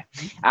 Okay.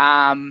 It's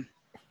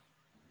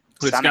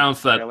Stunning, going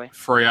for that really.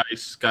 3A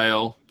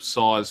scale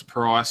size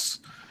price.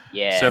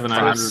 Yeah.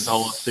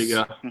 $700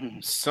 figure.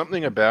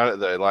 Something about it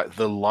though, like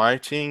the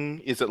lighting.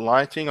 Is it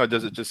lighting, or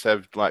does it just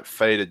have like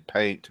faded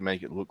paint to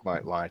make it look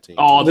like lighting?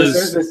 Oh,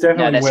 There's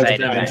definitely that's weather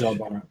faded paint paint.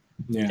 job on it.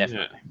 Yeah.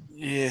 Definitely.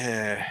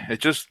 Yeah, it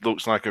just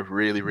looks like a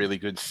really, really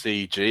good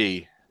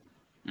CG.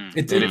 Mm.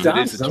 It And if does, it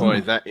is a doesn't toy,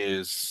 it? that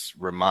is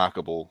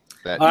remarkable.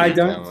 That I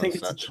detail don't and think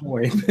it's a such.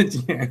 toy, but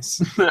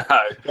yes. No.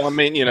 Well, I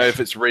mean, you know, if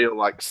it's real,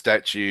 like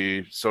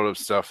statue sort of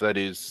stuff, that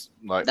is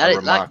like That a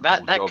is, like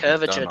remarkable that job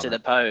curvature done to on the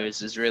it.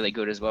 pose is really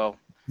good as well.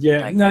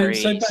 Yeah, Like no, very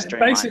so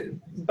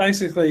streamlined.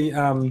 basically,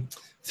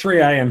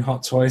 3A and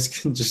Hot Toys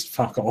can just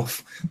fuck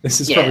off. This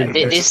is Yeah, probably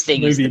the this best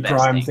thing is movie the best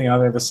Prime thing. thing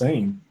I've ever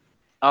seen.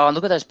 Oh, and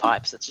look at those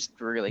pipes. That's just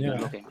really Yeah.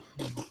 good looking.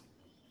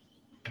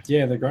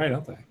 Yeah, they're great,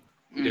 aren't they?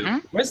 hmm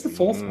Where's the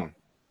fourth Mm. one?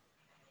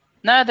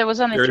 No, there was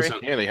only There three.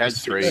 isn't. Yeah, they had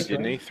It's three, six.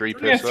 didn't he? Three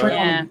Yeah, per three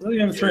side. on,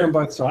 you have three on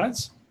both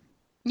sides.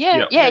 Yeah,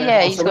 Yep. yeah,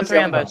 Yeah, He's also got where's three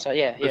the on other both sides.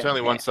 Yeah, There's yeah,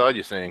 only yeah. one side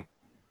you're seeing.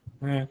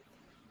 Yeah.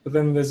 But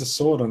then there's a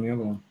sword on the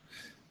other one.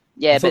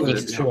 Yeah, I thought but there you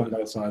was can, two on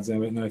both sides there,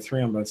 but no,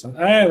 three on both sides.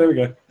 Ah, there we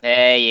go.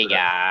 there you go.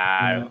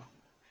 Yeah.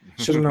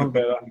 Should have known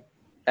better.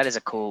 That is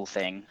a cool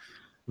thing.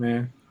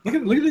 Yeah. Look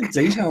at the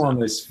detail on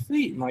those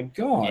feet. My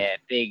God. Yeah,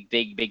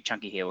 big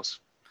chunky heels.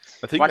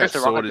 I think Wonder that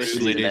if the rocket sword is boost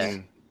is slid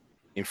there.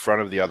 in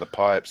front of the other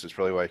pipes. That's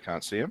probably why you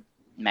can't see him.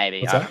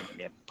 Maybe. What's I that? don't-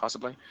 yeah,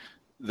 possibly.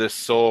 The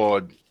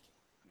sword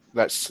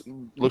that's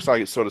looks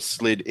like it's sort of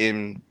slid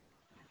in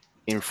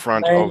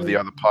front of the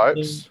other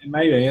pipes.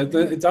 Maybe. It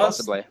does.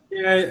 Possibly.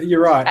 Yeah,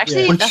 you're right.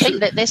 Actually, yeah. I think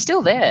that they're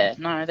still there.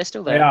 No, they're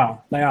still there. They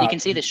are. They are. You can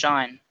see the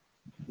shine.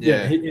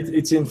 Yeah,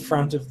 it's in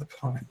front of the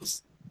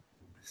pipes.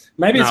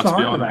 Maybe No, it's it's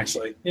behind behind them, them.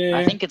 actually. Yeah.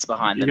 I think it's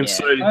behind You them.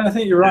 can Yeah. see. I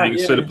think you're right. You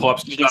can Yeah. see the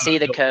pipes. You can see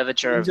the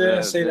curvature of Yeah,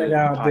 the. see the that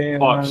out pipe. there.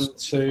 Pipes. 1,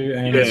 2,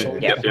 and Yeah, it's all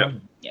yep, behind yep.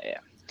 them. Yeah.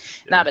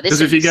 No, but this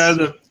Because if you thing's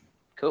go the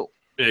cool.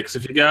 because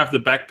if you go after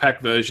the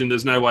backpack version,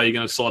 there's no way you're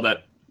going to slide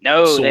that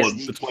No, sword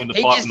there's- between the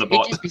he'd pipe just, and the he'd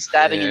bot. just be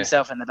stabbing Yeah.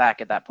 himself in the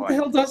back at that What the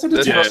point. hell does it?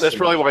 That's, Yeah. that's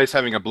probably why he's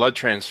having a blood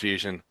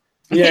transfusion.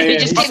 Yeah, he yeah.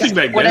 just I think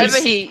back then whatever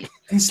it's- he.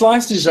 He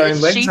sliced his own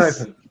legs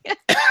She's- open.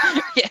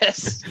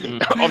 Yes,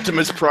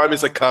 Optimus Prime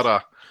is a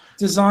cutter.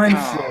 Designed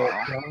Oh.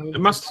 for it. It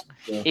must.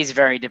 he's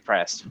very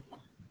depressed.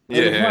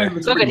 Yeah.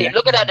 Look at him.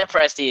 Look at how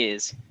depressed he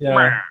is.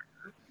 Yeah.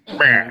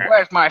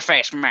 Where's my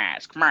face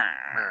mask?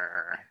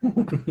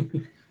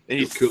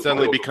 He's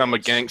suddenly become a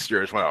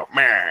gangster as well.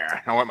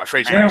 I want my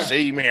face Yeah. to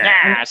see me.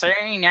 That'd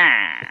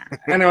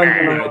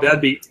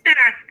be.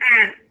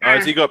 Oh,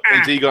 has he got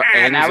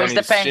ends now on he's the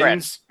his penguin.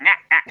 shins?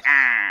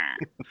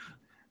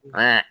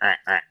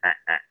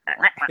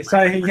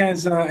 So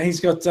he's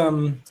got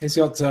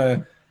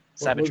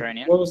Cybertron,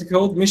 yeah. What was it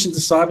called? Mission to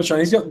Cybertron.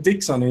 He's got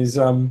dicks on his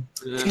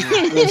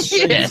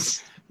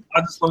Yes. I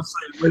just want to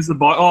say, where's the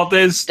bike? Oh,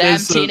 there's Damn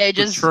the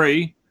teenagers.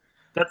 tree.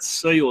 That's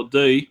C or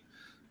D.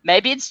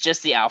 Maybe it's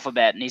just the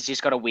alphabet, and he's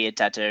just got a weird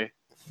tattoo.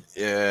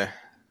 Yeah.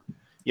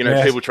 You know,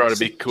 Yes. people try to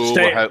be cool.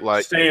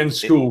 Stay in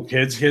school,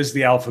 kids. Here's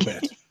the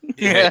alphabet.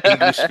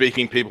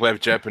 English-speaking people have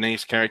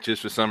Japanese characters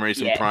for some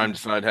reason. Yeah. Prime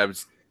decided to have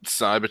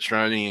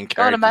Cybertronian God,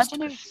 characters.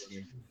 imagine if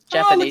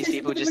Japanese look at-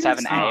 people look just at have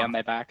an this. A on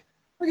their back.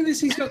 Look at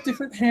this. He's got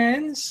different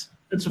hands.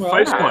 It's a Well,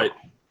 faceplate.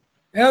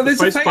 Oh, there's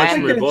The a faceplate's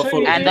face- removed off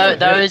on And Yeah.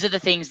 those are the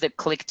things that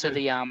click to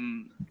the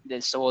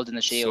sword and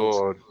the shield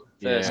Sword.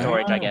 for Yeah.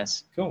 storage, I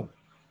guess. Cool.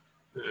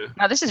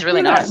 No, this is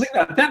really Look at nice. that, look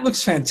at that. That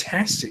looks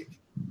fantastic.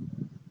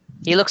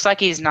 He looks like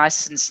he's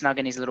nice and snug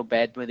in his little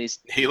bed with his.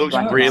 He looks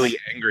Right. really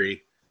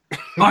angry.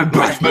 I'm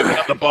He's moving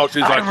up the box.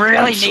 He's I like, really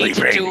I'm need to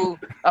sleeping. do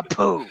a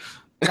poo.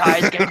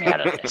 Guys, get me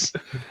out of this.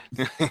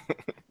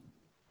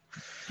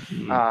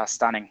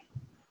 Stunning.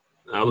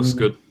 That looks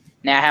good.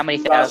 Now, how many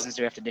thousands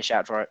do we have to dish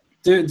out for it?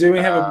 Do we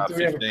have a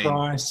 15.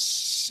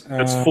 price?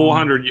 That's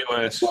 400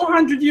 US.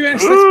 400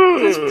 US.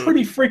 That's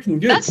pretty freaking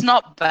good. That's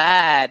not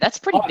bad. That's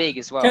pretty big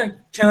as well.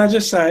 Can I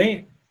just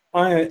say,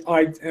 I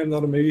am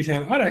not a movie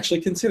fan. I'd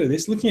actually consider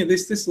this. Looking at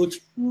this looks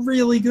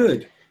really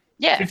good.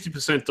 Yeah.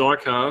 50% die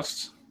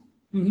cast.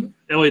 Mhm.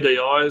 LED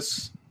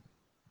eyes.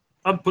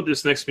 I'd put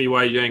this next to me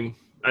Wei Yang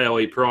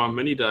AOE Prime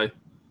any day.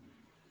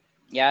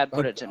 Yeah, I'd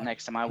put it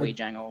next to my Wii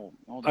Jang all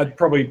day. I'd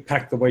probably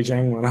pack the Wei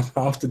Zhang one up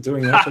after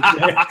doing that.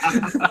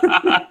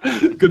 but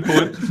yeah. Good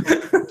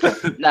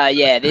point. No,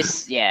 yeah,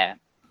 this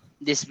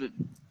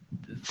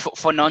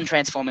for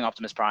non-transforming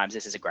Optimus Primes,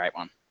 this is a great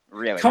one.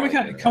 Really.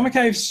 Comic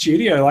Cave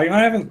Studio. Like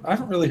I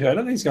haven't really heard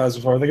of these guys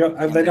before.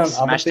 Have they done other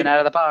Smashed it things? out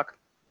of the park.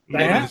 They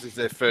Maybe have? this is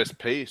their first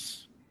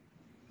piece.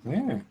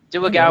 Yeah.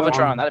 Do a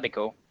Galvatron. That'd be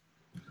cool.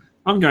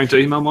 I'm going to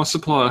email my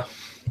supplier.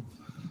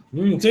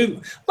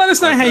 Dude, let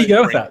us know how you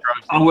go with that.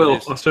 I will.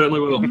 I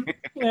certainly will.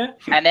 Yeah.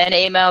 And then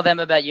email them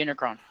about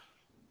Unicron.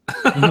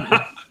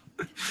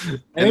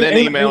 And then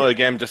email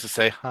again just to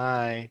say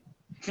hi.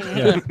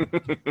 Yeah.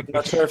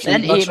 Not sure if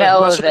Then not sure-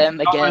 email not sure them if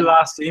you got my again.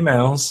 last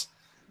emails.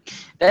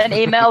 Then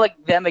email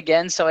them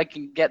again so I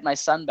can get my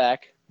son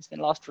back. He's been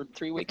lost for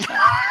 3 weeks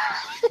now.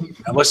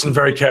 Now listen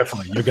very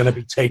carefully. You're going to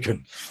be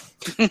taken.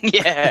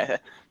 Yeah.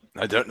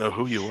 I don't know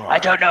who you are. I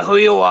don't know who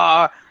you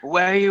are,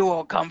 where you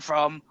all come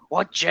from,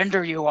 what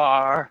gender you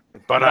are.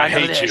 But I know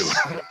hate this.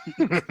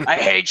 you. I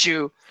hate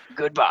you.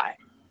 Goodbye.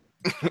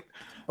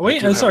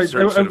 Wait, do have sorry.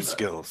 certain set of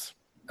skills.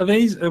 Are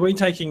we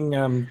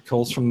taking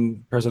calls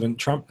from President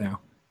Trump now?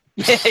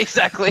 Yeah,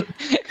 exactly.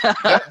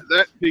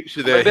 That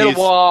picture there. A bit of his-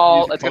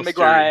 wall. his It's gonna be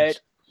posture is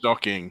great.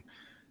 Shocking.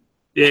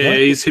 Yeah,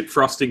 he's hip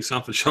thrusting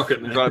something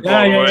shocking He's now. like, Yeah,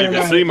 by the yeah, way, yeah, have you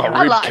yeah. seen my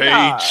I rib like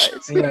cage?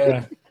 that.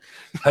 Yeah.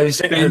 Have you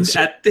seen, Bends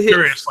at the hip.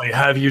 seriously,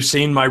 have you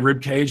seen my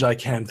rib cage? I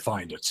can't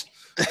find it.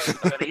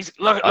 Look at these.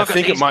 Look I at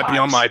think it these might be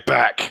on my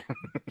pipes.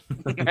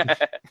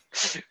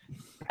 back.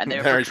 And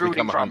they're Harry's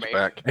protruding become a from me.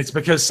 hunchback. It's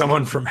because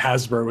someone from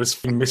Hasbro has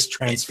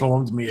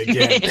mistransformed me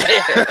again.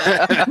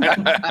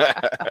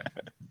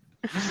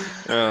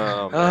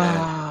 Oh, man.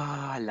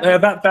 I love Yeah,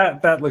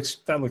 it. that looks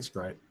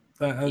great.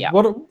 Yeah,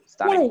 What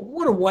stunning.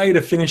 a way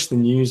to finish the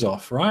news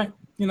off, right?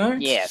 You know?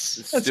 Yes.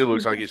 It still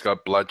looks like he's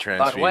got blood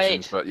transfusions,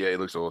 wait. but yeah, he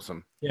looks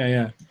awesome.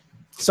 Yeah.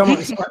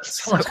 Someone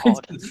So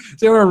odd.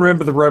 do you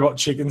remember the Robot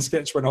Chicken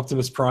sketch when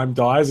Optimus Prime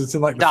dies? It's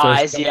in like the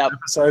Dies, first yep.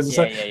 episodes. It's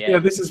Yeah, like, yeah.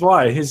 this is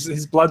why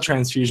his blood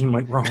transfusion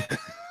went wrong.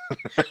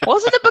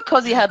 Wasn't it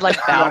because he had like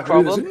bowel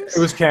problems? It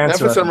was Now,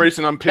 cancer. for some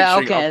reason, I'm Bowel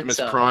picturing Optimus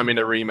cancer. Prime in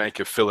a remake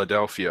of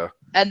Philadelphia.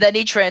 And then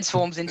he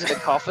transforms into the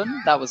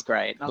coffin. That was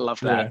great. I love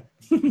that.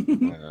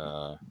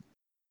 Uh,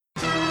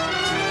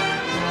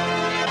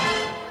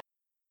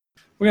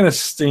 We're gonna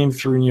steam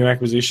through new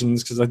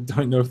acquisitions because I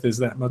don't know if there's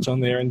that much on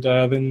there, and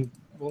then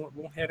we'll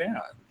head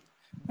out.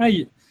 How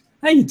you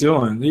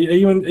doing?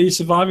 Are you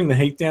surviving the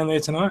heat down there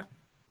tonight?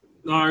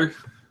 No.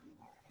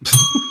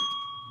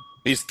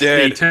 he's The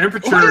dead.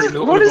 temperature What is- in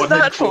the what is Autobot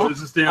that for?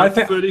 headquarters is down I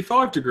think-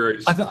 35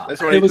 degrees.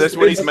 That's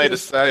when he's made a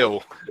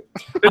sale.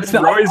 It's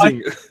I-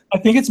 rising. I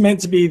think it's meant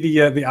to be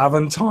the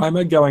oven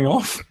timer going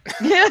off.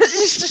 Yeah.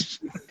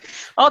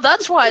 Oh,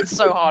 that's why it's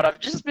so hot. I've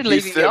just been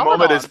His leaving the oven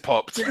thermometer's on.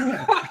 popped.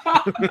 Yeah,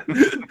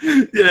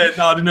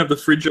 no, I didn't have the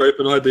fridge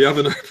open. I had the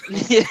oven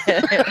open. Yeah.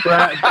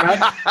 Brad,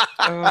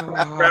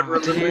 Oh, we're, a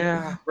little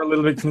dear. bit, we're a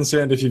little bit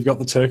concerned if you've got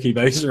the turkey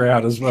baster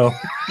out as well.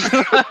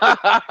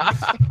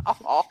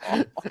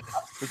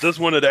 Just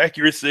wanted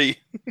accuracy.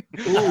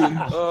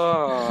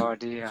 Oh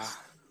dear.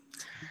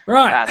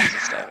 Right. That's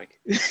disturbing.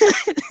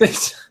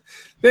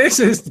 This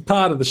is the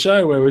part of the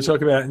show where we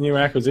talk about new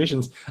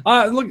acquisitions.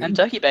 Look, And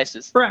turkey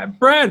bases. Perth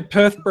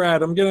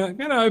Brad, I'm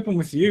gonna open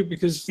with you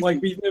because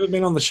like we've never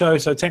been on the show,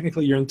 so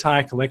technically your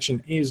entire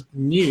collection is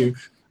new.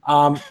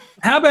 How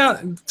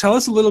about tell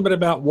us a little bit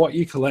about what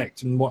you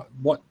collect and what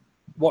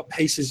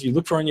pieces you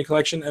look for in your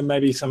collection, and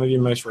maybe some of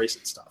your most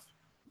recent stuff.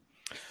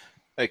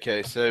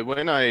 Okay, so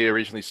when I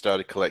originally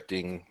started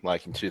collecting,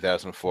 like in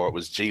 2004, it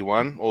was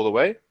G1 all the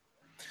way.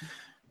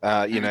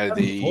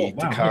 The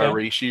car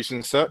reissues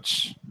and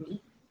such.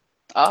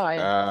 Oh,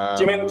 yeah.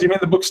 Do you mean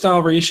the book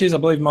style reissues? I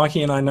believe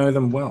Mikey and I know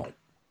them well.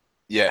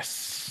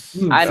 Yes.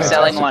 I'm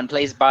selling one.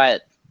 Please buy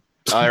it.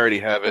 I already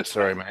have it.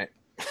 Sorry, mate.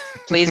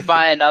 Please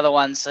buy another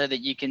one so that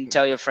you can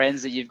tell your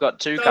friends that you've got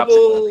 2 cups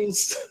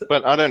of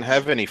But I don't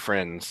have any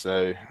friends,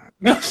 so...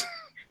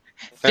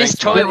 This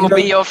toy will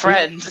be your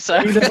friend. So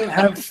He doesn't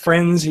have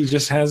friends, he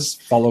just has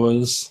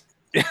followers.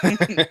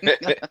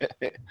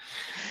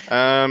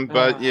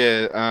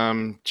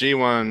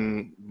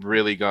 G1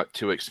 really got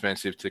too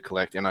expensive to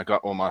collect, and I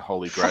got all my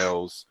holy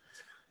grails.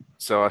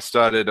 So I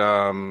started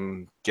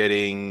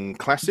getting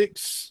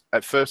classics.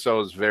 At first, I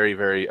was very,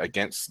 very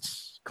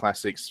against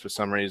classics for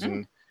some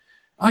reason.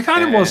 I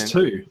kind of was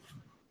too.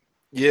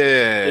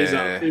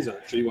 Yeah. These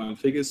are G1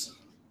 figures.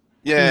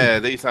 Yeah,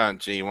 these aren't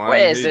G1.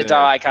 Where's the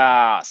die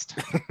cast?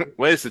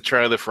 Where's the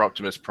trailer for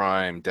Optimus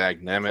Prime?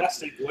 Dagnammit.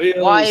 Plastic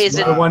wheels. Why is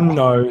it? No one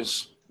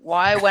knows.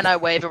 Why, when I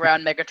wave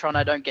around Megatron,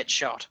 I don't get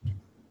shot?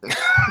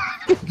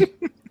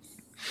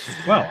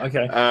 Well,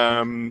 okay.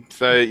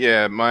 So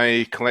yeah,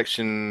 my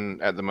collection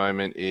at the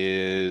moment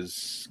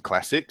is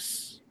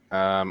classics.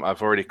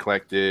 I've already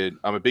collected.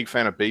 I'm a big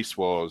fan of Beast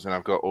Wars, and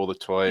I've got all the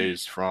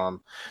toys from.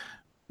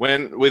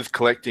 With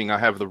collecting, I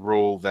have the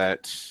rule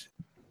that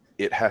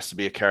it has to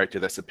be a character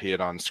that's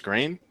appeared on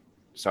screen.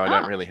 So I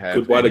don't really have.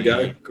 Good way to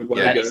go. Good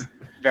way to go.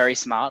 Very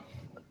smart.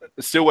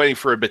 Still waiting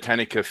for a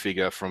Botanica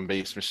figure from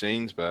Beast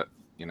Machines, but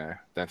don't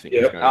think.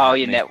 Yep. It's gonna Oh,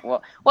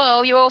 happen.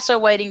 well, you're also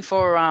waiting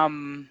for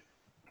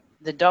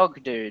the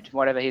dog dude,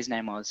 whatever his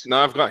name was. No,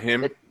 I've got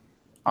him.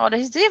 Oh,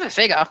 does he have a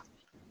figure?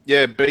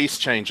 Yeah,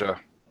 Beast Changer.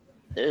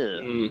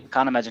 Ew.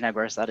 Can't imagine how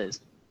gross that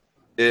is.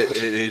 It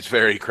is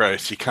very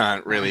gross. You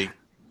can't really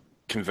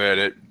convert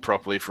it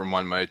properly from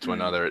one mode to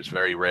another. It's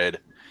very red.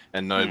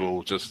 And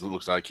Noble just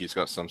looks like he's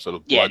got some sort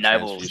of blood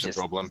transfusion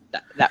problem.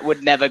 That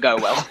would never go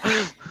well.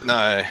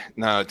 No,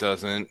 it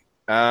doesn't.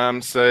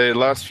 So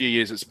last few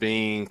years it's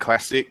been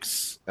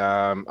classics.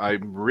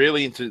 I'm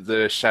really into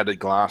the Shattered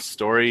Glass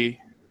story.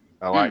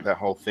 I like that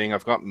whole thing.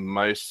 I've got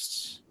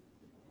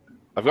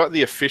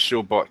the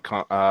official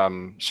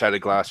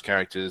Shattered Glass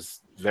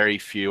characters. Very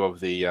few of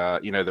the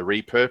the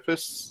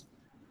repurpose.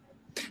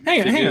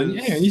 Hang on.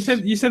 You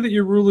said that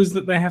your rule is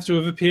that they have to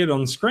have appeared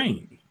on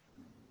screen.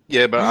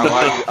 Yeah, but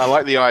I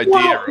like the idea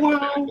of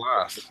Shattered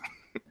Glass.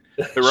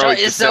 Shot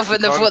yourself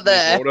in the foot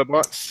there.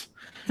 Autobots.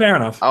 Fair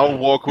enough. I'll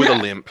walk with a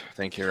limp.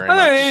 Thank you very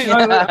much.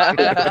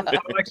 I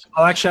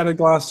like Shattered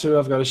Glass too.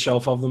 I've got a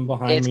shelf of them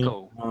behind me.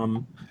 Cool.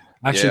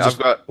 Actually, Yeah, just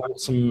bought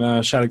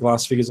some Shattered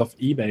Glass figures off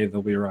eBay.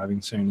 They'll be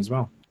arriving soon as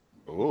well.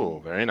 Oh,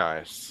 very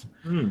nice.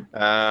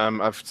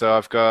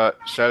 I've got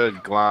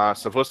Shattered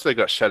Glass. I've also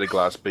got Shattered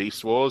Glass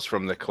Beast Wars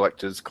from the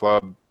Collectors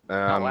Club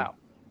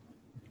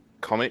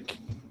comic.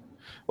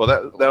 Well,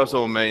 that was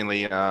all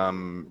mainly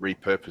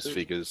repurposed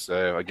figures.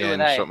 So again,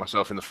 shot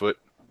myself in the foot.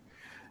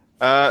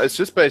 It's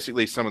just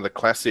basically some of the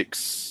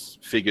classics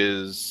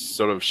figures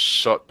sort of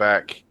shot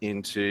back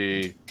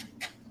into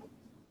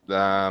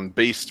the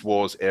Beast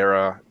Wars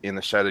era in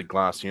the Shattered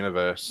Glass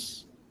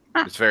universe.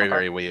 It's very,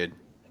 very weird.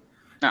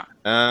 No.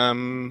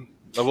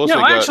 I've also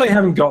I actually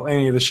haven't got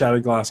any of the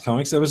Shattered Glass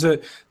comics. There was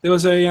a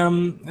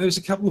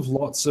couple of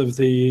lots of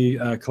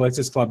the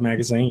Collectors Club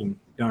magazine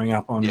going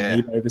up on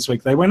eBay this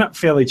week. They went up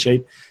fairly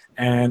cheap,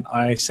 and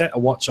I set a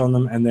watch on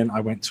them, and then I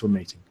went to a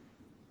meeting.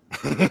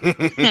 Oh,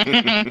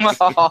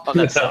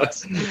 that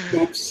sucks.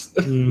 Oops.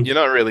 You're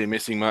not really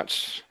missing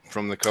much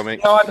from the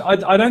comics. No,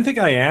 I don't think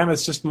I am.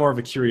 It's just more of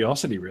a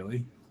curiosity,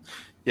 really.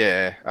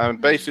 Yeah.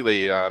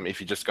 Basically, if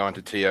you just go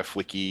into TF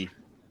Wiki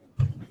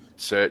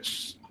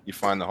search, you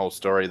find the whole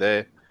story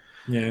there.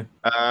 Yeah.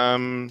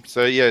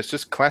 So yeah, it's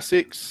just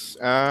classics.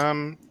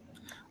 I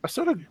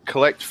sort of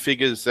collect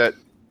figures that,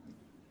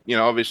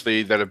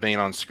 obviously that have been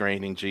on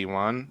screen in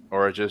G1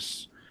 or are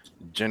just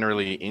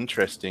generally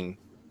interesting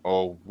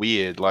or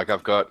weird. Like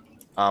I've got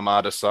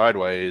Armada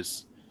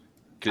Sideways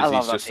because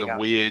he's just a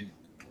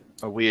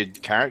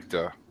weird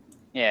character.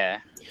 Yeah.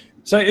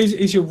 So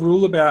is your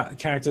rule about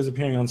characters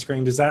appearing on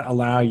screen, does that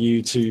allow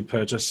you to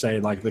purchase, say,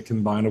 like the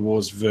Combiner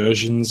Wars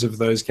versions of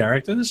those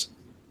characters?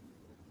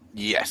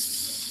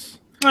 Yes.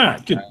 All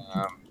right, good.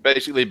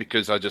 Basically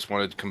because I just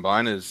wanted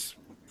combiners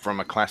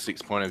from a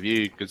classics point of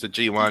view, because the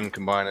G1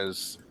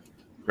 combiner's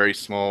very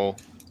small.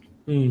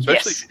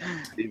 Especially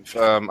if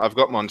I've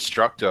got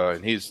Monstructor,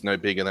 and he's no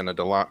bigger than a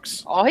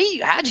deluxe. Oh,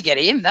 how'd you get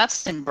him?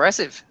 That's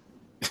impressive.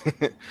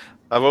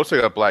 I've also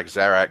got Black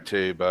Zarak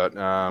too, but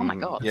oh my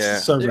god, yeah,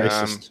 so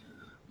racist.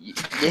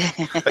 Yeah.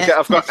 Okay,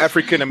 I've got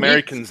African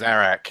American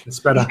Zarak. It's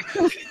better.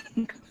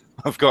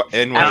 I've got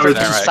N1 Arab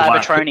Zarak.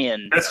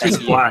 Cybertronian. That's Thank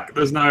just you. black.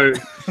 There's no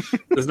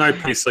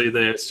PC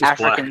there. It's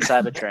just African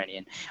black.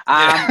 Cybertronian.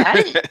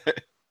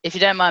 If you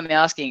don't mind me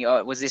asking,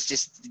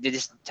 did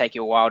this take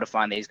you a while to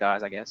find these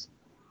guys? I guess.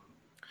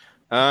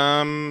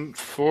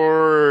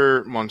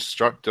 For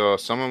Monstructor,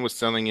 someone was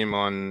selling him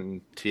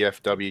on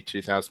TFW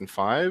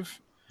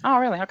 2005. Oh,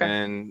 really? Okay.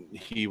 And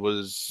he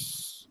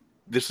was.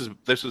 This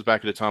was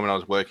back at the time when I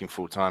was working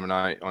full time, and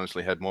I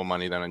honestly had more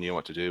money than I knew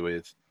what to do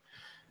with.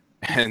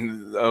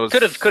 And I was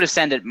Could have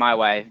sent it my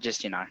way,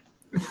 just you know.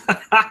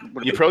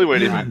 You probably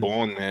weren't even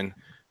born then.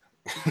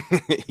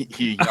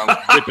 You young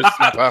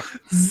whippersnapper.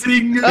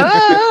 Zing.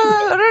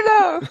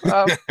 I don't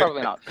know.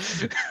 Probably not.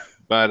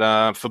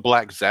 But for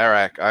Black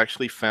Zarak, I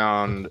actually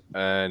found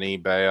an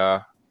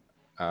eBayer.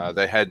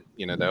 They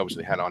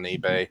obviously had on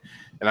eBay,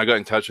 and I got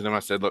in touch with them. I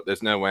said, "Look,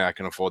 there's no way I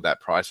can afford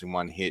that price in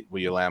one hit. Will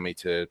you allow me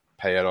to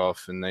pay it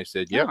off?" And they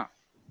said, "Yep." Oh.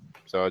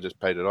 So I just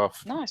paid it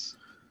off. Nice.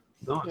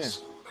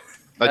 Nice.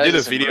 I did a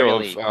Those are some video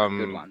really of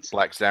good ones.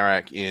 Black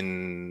Zarak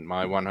in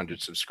my 100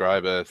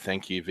 subscriber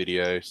thank you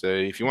video. So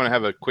if you want to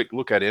have a quick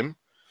look at him,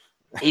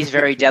 He's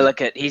very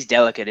delicate. He's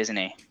delicate, isn't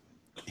he?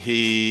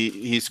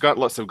 he's got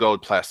lots of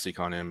gold plastic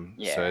on him,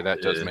 Yeah. so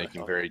that does make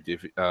him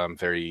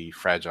very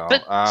fragile.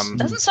 But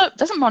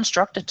doesn't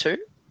Monstructor too?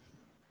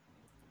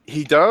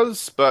 He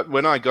does, but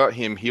when I got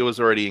him, he was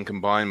already in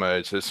combined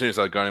mode. So as soon as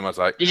I got him, I was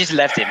like, You just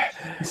left him.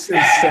 He's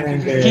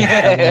standing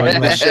there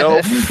on the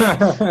shelf.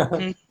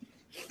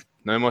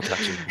 No more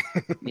touching.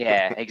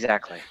 Yeah,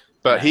 exactly.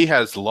 But he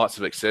has lots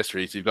of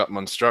accessories. You've got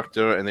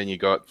Monstructor, and then you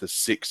got the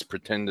 6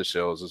 Pretender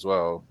shells as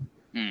well.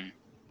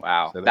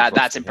 Wow, So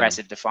that's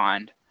impressive to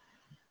find.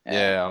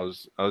 Yeah, I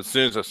was as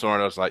soon as I saw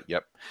it, I was like,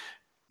 "Yep."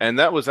 And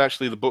that was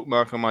actually the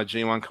bookmark on my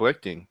G1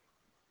 collecting.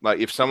 Like,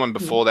 if someone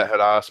before that had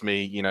asked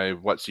me,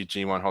 what's your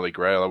G1 Holy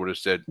Grail, I would have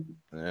said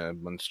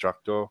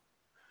Monstructor.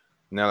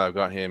 Now that I've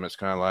got him, it's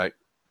kind of like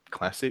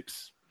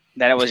classics.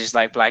 Then it was just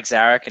like Black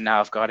Zarak, and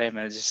now I've got him,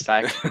 and it's just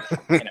like,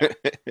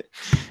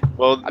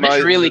 Well, I'm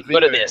just really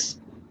good at this.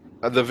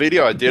 The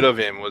video I did of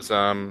him was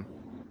that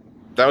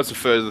was the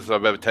furthest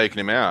I've ever taken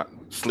him out.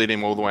 Slid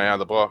him all the way out of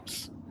the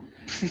box.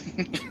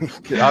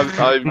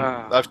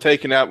 I've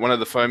taken out one of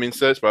the foam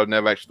inserts, but I've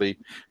never actually,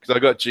 because I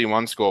got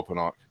G1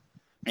 Scorponok,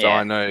 so Yeah.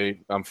 I know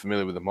I'm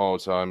familiar with the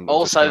mold. So I'm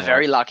Also just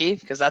very lucky,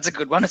 because that's a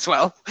good one as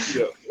well.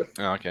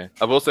 Oh, okay.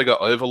 I've also got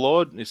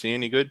Overlord. Is he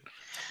any good?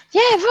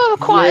 Yeah, well,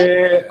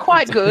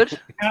 quite good.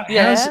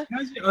 How's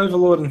your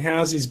Overlord and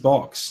how's his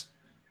box?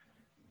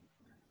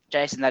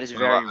 Jason, that is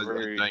very I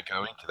rude. don't go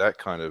into that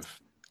kind of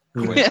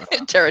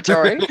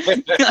territory.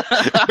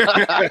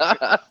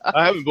 I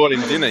haven't bought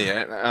him dinner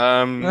yet. No,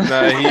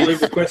 I believe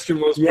the question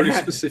was pretty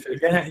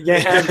specific. You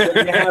have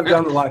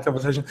done the light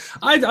conversation.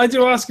 I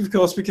do ask, of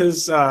course,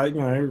 because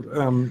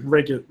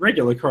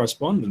regular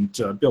correspondent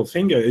Bill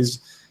Finger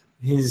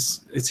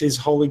it's his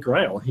holy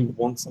grail. He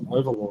wants an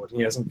Overlord.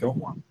 He hasn't got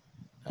one.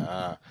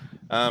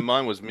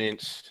 Mine was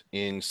mint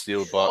in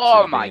steel box.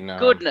 Oh my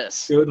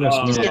goodness! Goodness,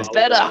 It's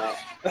better.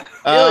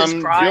 Bill is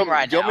crying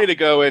right do you want now. me to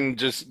go and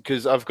just,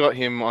 because I've got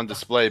him on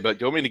display, but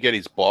do you want me to get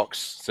his box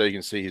so you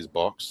can see his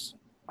box?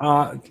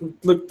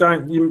 Look,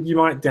 you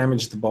might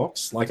damage the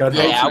box. Like I'd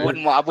I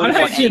wouldn't want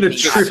hate you to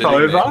anything trip sitting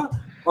there. over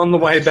on the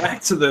way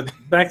back to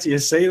your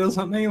seat or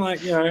something.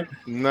 Like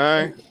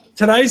No.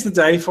 Today's the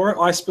day for it.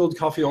 I spilled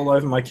coffee all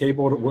over my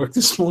keyboard at work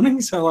this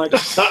morning, so like,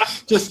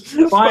 just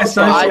by I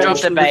association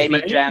dropped a with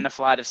baby me- down a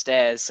flight of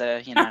stairs,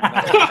 so You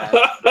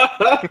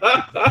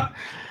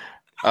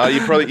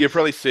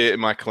probably see it in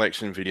my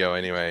collection video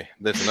anyway.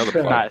 There's another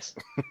part. Nice.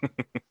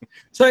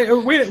 So,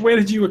 where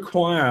did you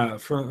acquire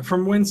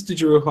from? Whence did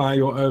you acquire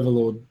your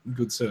Overlord,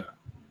 good sir?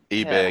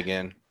 eBay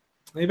again.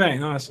 eBay,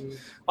 nice.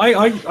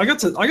 I got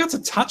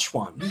to touch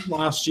one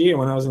last year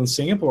when I was in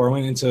Singapore. I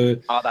went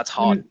into. Oh, that's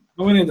hot.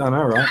 I went in. I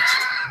know, right?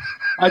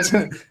 I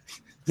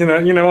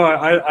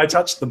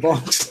touched the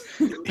box.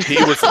 He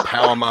was the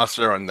power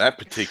master on that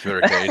particular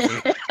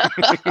occasion.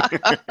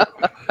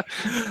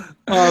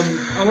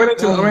 I went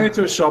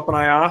into a shop and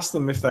I asked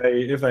them if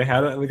they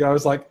had it, and the guy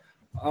was like,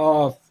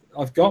 "Oh,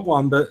 I've got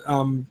one, but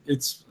I'm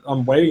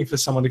waiting for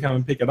someone to come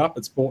and pick it up.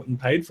 It's bought and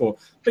paid for,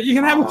 but you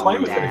can have a play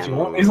with it if you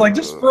want." He's like,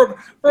 just brought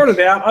it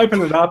out,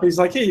 opened it up. He's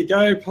like, "Here you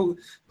go." Pulled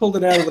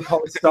it out of the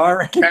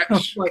polystyrene. I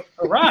was like,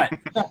 "All right."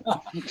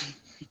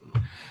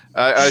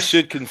 I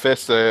should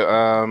confess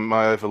though,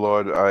 my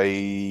Overlord,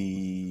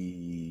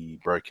 I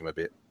broke him a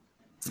bit.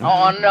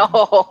 Oh no!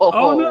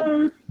 Oh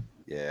no!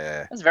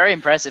 Yeah. That's very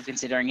impressive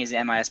considering his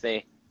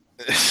MISB.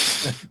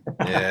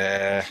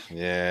 Yeah.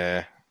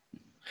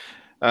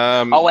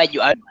 Oh wait,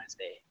 you own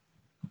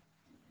MISB.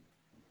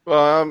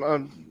 Well,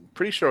 I'm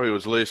pretty sure he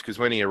was loose because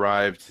when he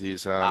arrived,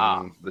 his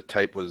the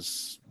tape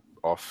was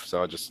off,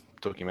 so I just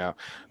took him out.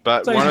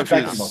 But So one he's of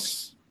a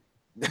his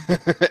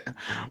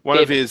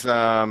of his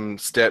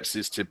steps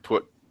is to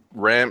put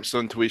ramps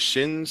onto his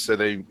shins, so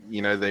they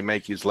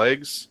make his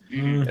legs.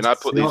 And I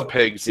put these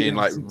pegs in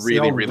like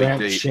really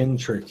deep. Shin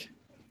trick.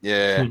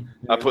 Yeah,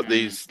 I put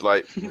these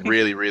like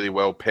really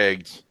well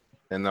pegged,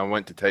 and I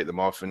went to take them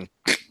off, and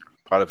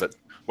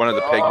one one of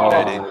the peg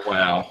made in. Oh,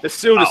 wow. It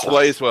still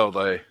displays well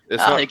though.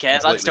 It's Oh, not who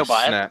cares? I'd still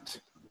completely buy it.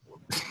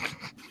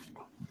 snapped.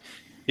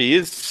 He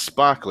is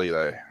sparkly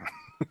though.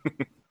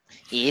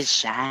 He is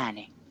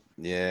shiny.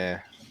 Yeah.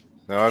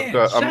 No, I've Yeah,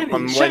 got. shiny-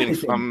 I'm shiny waiting.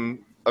 thing.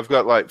 I've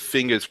got like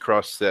fingers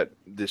crossed that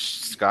this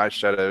Sky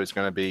Shadow is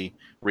going to be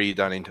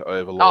redone into Oh,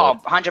 Overlord,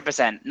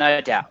 100%,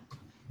 no doubt.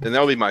 and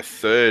that'll be my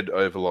third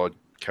Overlord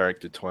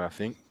character toy, I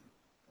think.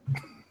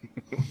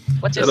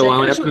 What's The your other one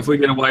second? happen if we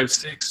get a wave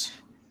 6.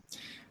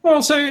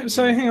 Well, so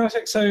hang on a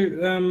sec.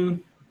 So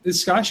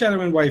is Sky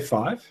Shadow in Wave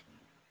 5?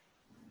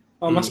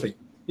 Oh, it must be.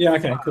 Yeah.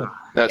 Okay. Cool.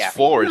 That's Yeah.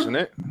 4, isn't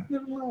it? Yeah.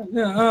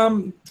 No.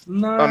 Oh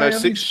no, I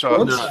think 6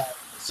 shot. No.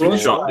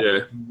 6 shot, yeah.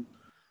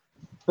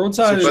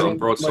 Broadside is Six shot, in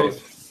broadside. Wave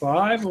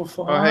 5 or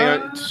 5. Oh,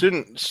 hang on.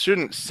 Shouldn't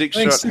 6 I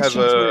think shot 6 have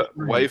shot's a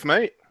wave wave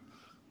mate?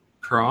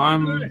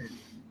 Prime.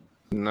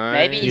 No.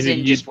 Maybe he's in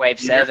You- just Wave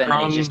you 7 and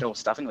he's reckon- just all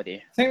stuffing with you.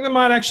 I think there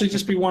might actually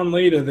just be one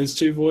leader. There's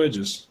 2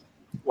 Voyagers.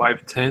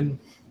 Wave 10.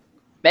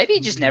 Maybe he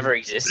just never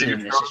existed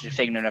and it's just a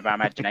figment of our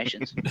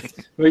imaginations.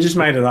 We just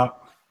made it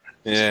up.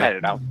 Just Yeah, made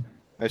it up.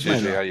 that's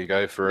usually how you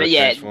go for But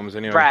yeah, Transformers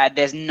anyway. Brad,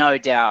 there's no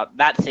doubt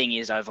that thing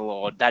is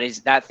Overlord. That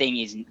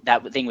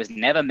thing was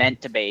never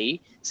meant to be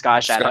Sky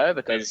Shadow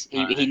because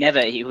he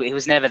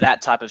was never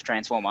that type of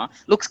Transformer.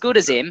 Looks good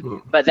as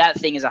him, but that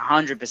thing is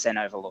 100%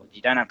 Overlord.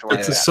 You don't have to worry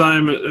It's the about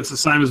it. same. It's the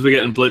same as we're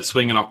getting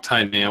Blitzwing and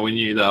Octane now. We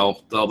knew they're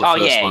the Oh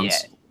first yeah, ones.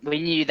 yeah. We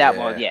knew that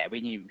Yeah. was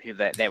we knew who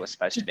they were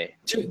supposed to be.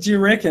 Do you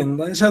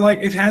reckon? So, like,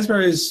 if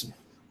Hasbro's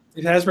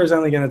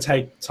only going to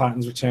take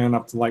Titan's Return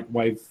up to like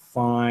Wave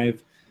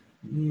 5,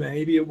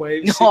 maybe a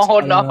Wave 6. Oh, I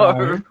don't no.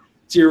 know.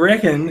 Do you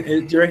reckon the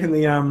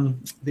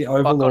Botcon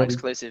Overlord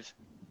exclusive.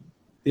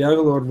 the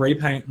Overlord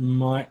repaint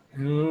might?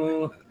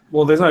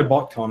 Well, there's no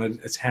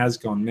BotCon. It has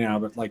gone now,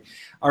 but like,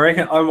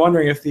 I'm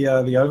wondering if the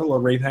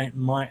Overlord repaint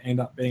might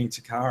end up being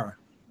Takara.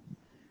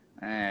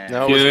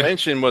 No, it was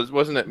mentioned.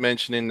 Wasn't it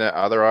mentioned in that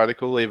other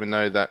article? Even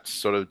though that's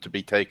sort of to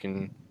be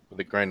taken with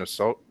a grain of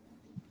salt.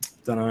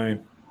 Don't know.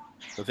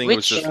 I think it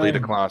was just leader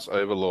class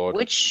Overlord.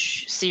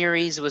 Which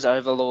series was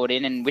Overlord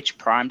in, and which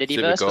Prime did he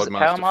Super verse? Was it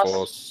Goldmaster Power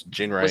Force,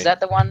 Jinray. Was that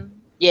the one?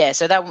 Yeah,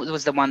 so that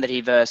was the one that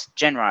he versed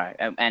Genro,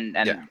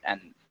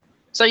 and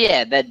so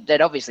yeah,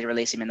 they'd obviously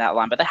release him in that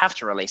line, but they have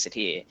to release it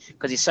here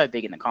because he's so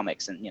big in the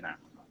comics, and you know.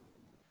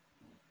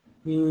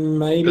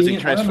 Maybe. Does he I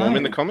don't transform know.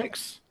 in the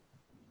comics?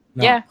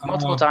 No. Yeah,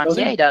 multiple times. does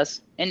he? Yeah, he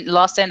does. In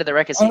Last Stand of the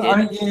Wreckers, he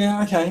did.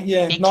 Yeah, okay,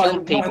 yeah. He Not killed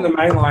in the people.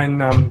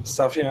 mainline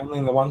stuff, yeah, only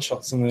in the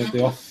one-shots and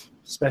the off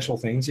special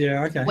things,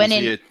 yeah, okay. When Is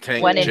in- he a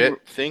tank when in- jet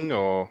thing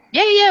or?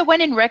 Yeah. When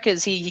in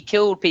Wreckers, he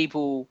killed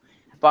people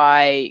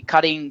by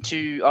cutting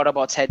 2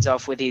 Autobots' heads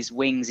off with his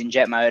wings in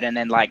jet mode, and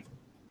then like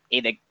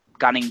either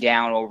gunning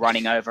down or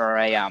running over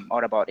a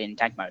Autobot in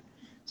tank mode.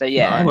 So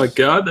yeah, Oh my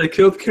god, they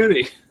killed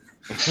Kenny.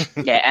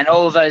 yeah, and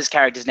all of those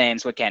characters'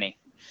 names were Kenny.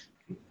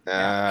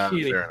 Fair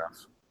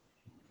enough.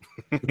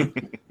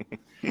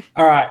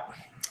 All right.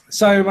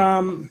 So,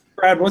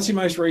 Brad, what's your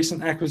most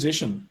recent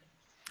acquisition?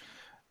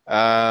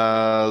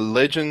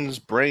 Legends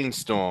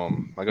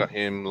Brainstorm. I got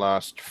him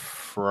last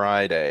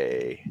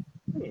Friday.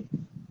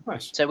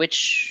 Nice. So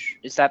which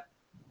is that?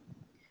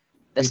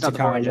 That's The not the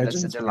Takara Voyager. That's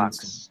the Legends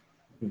Deluxe.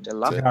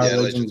 Deluxe. Takara Yeah,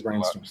 Legends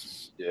Deluxe. Brainstorm.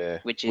 Yeah,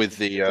 Which is with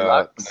the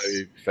Deluxe.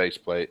 no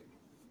faceplate.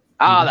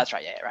 Oh, that's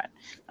right. Yeah, right.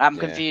 I'm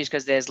Yeah. confused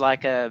because there's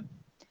like a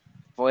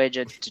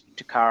Voyager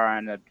Takara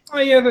and a. Oh,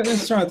 yeah,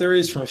 that's right. There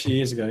is from a few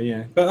years ago,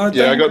 yeah. But I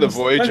Yeah, I got the don't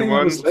Voyager think that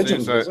one. was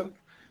Legends, Seems was like- it?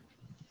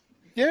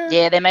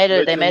 Yeah, they made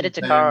it. They made it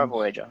Legends Takara and-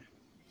 Voyager.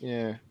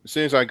 Yeah, as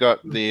soon as I got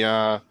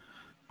the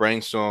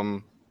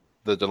Brainstorm,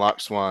 the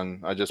deluxe one,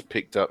 I just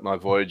picked up my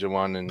Voyager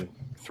one and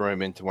threw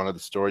him into one of the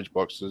storage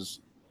boxes.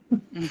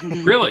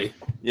 Really?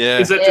 Yeah.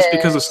 Is that just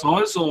because of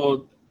size,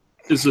 or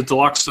is the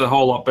deluxe a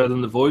whole lot better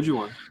than the Voyager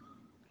one?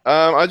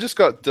 I just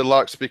got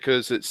deluxe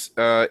because it's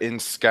in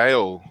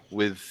scale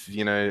with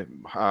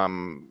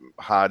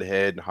hard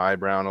head,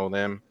 highbrow, and all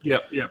them.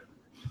 Yep.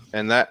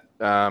 And that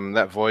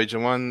that Voyager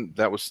one,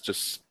 that was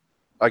just.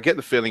 I get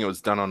the feeling it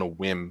was done on a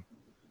whim.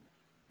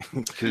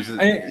 Because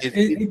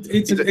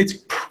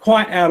It's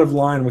quite out of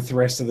line with the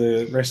rest of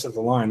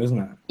the line, isn't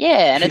it?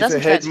 Yeah, and it he's a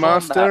doesn't transform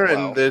headmaster, that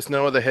well. and there's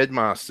no other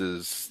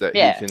headmasters that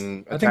Yeah. you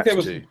can I attach think there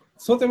was. to.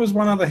 I thought there was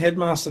one other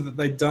headmaster that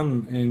they'd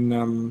done in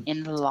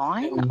In the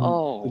line? in,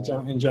 Oh.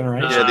 in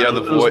Generation. Yeah, the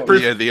other it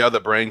was the other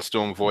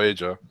Brainstorm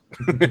Voyager.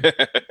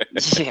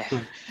 Yeah. I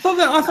thought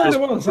there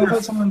was. I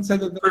thought someone said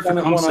that they'd Proof done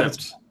of it one other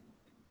concept.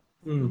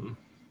 Hmm.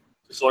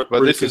 It's like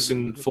But this Rufus is-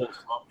 in Full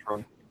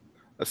Tron.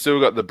 I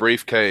still got the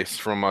briefcase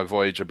from my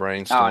Voyager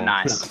Brainstorm. Oh,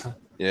 nice.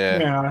 Yeah.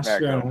 Very nice. Very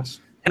Very cool. nice.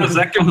 How's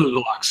that going to the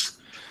deluxe?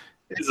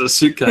 It's a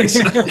suitcase.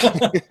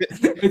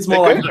 It's It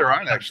more like goes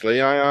alright actually.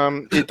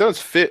 It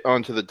does fit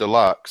onto the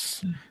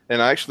deluxe,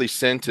 and I actually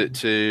sent it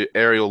to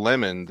Ariel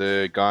Lemon,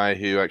 the guy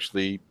who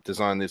actually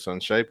designed this on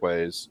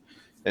Shapeways,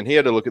 and he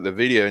had a look at the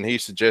video, and he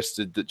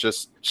suggested that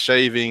just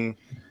shaving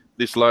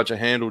this larger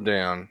handle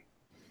down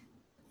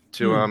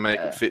to make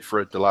it fit for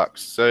a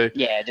deluxe. So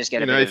Yeah, just get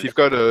a you know, bit if of- you've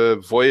got a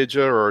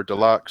Voyager or a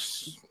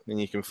deluxe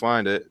and you can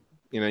find it,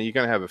 you're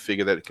going to have a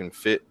figure that it can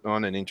fit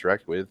on and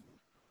interact with.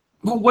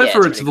 Well, whether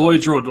it's it's pretty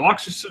Voyager or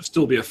Deluxe, it should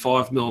still be a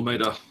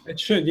 5mm. It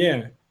should,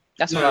 yeah.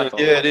 That's what I thought.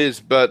 Yeah, it is.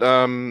 But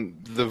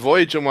the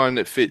Voyager one,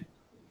 it fit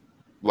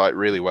like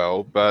really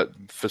well. But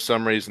for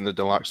some reason, the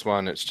Deluxe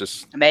one, it's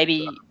just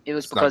Maybe it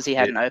was It's because not he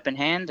had fit. an open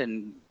hand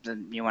and the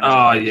new one.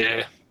 Oh,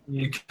 yeah.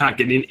 You can't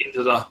get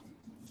into the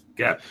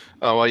gap.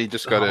 oh well, you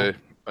just got to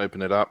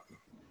open it up.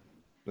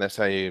 That's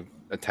how you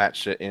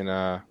attach it in.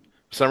 For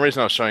some reason,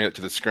 I was showing it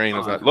to the screen. I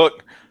was like,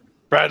 "Look,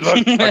 Brad,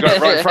 look! I got it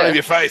right in front of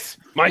your face,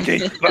 Mikey."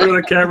 Look at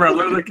the camera.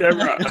 Look at the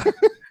camera.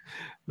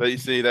 But you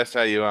see, that's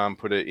how you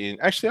put it in.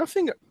 Actually, I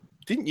think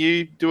didn't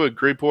you do a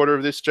group order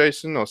of this,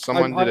 Jason, or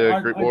someone did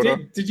a group order?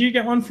 Did you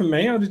get one from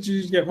me, or did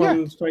you get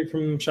one straight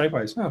from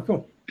Shapeways? Oh,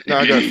 cool. No,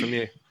 I got it from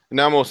you.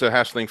 Now I'm also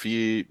hassling for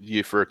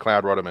you for a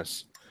Cloud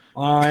Rodimus.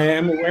 I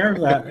am aware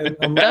of that.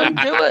 And Don't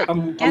do it.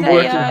 I'm Get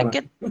working on it.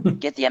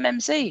 get the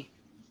MMC.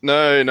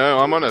 No,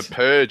 I'm on a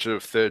purge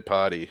of third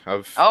party.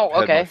 I've Oh,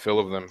 had okay. my fill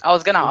of them. I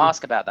was gonna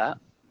ask about that.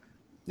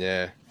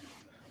 Yeah.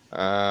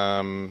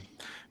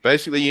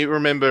 Basically, you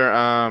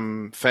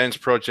remember Fans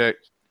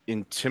Project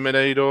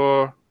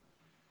Intimidator,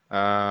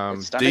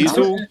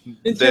 Diesel,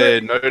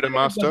 their Noda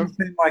Master. It doesn't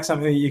seem like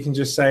something that you can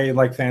just say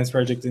like Fans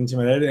Project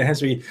Intimidator. It has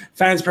to be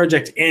Fans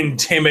Project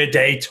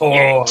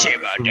Intimidator.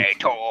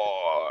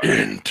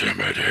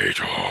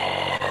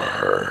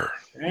 Intimidator.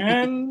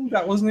 And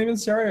that wasn't even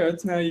stereo.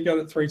 It's now you got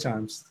it 3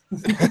 times.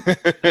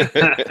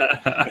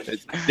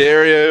 It's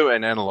stereo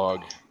and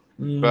analog.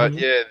 Mm-hmm. But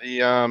yeah,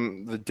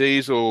 the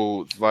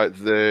Diesel, like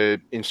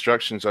the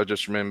instructions, I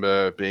just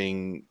remember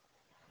being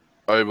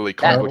overly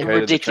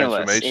complicated.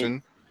 Ridiculous. The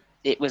transformation.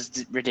 It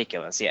was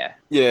ridiculous. Yeah.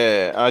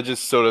 Yeah, I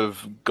just sort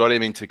of got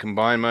him into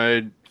combine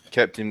mode,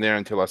 kept him there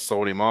until I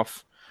sold him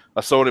off.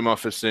 I sold him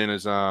off as soon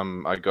as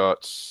I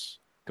got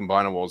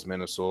Combiner Wars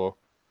Menasor.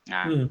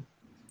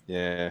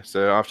 Yeah,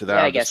 so after that,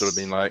 Yeah, I I've just sort of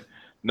guess- been like,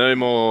 no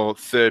more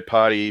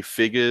third-party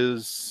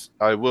figures.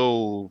 I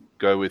will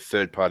go with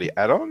third-party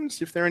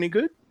add-ons if they're any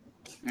good.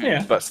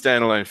 Yeah. But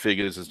standalone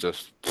figures is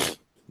just,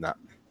 nah.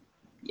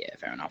 Yeah,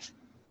 fair enough.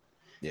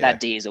 Yeah. That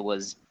Diesel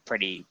was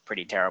pretty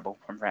terrible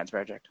from Fans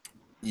Project.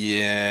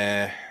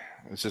 Yeah,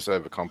 it's just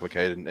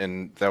overcomplicated,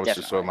 and that was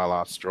just sort of my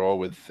last straw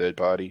with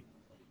third-party.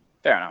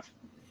 Fair enough.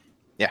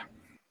 Yeah.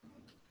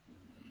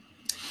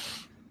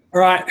 All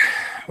right,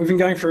 we've been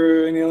going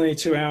for nearly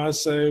 2 hours,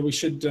 so we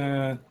should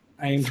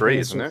aim 3, for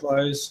isn't some it?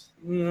 close.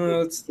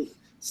 No, it's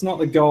not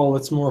the goal.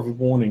 It's more of a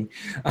warning.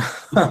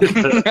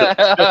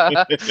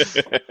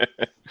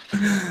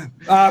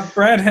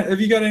 Brad,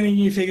 have you got any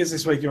new figures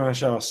this week you want to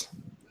show us?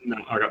 No,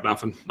 I got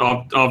nothing.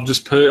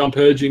 I'm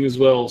purging as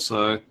well,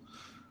 so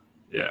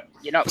yeah.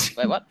 You're not.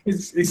 Wait, what?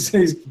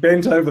 He's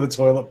bent over the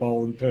toilet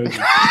bowl and purging.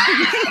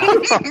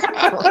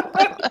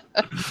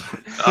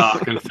 I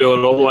can feel it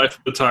all the way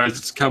from the toes.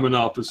 It's coming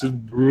up. It's just.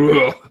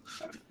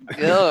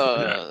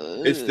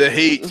 It's the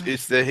heat.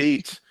 It's the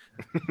heat.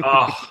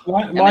 Oh,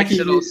 It makes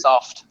it all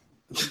soft.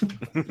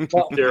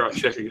 dare I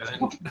check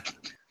again?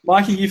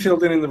 Mikey, you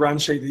filled in the run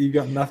sheet that you've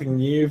got nothing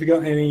new. Have you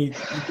got any?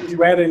 Did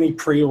you add any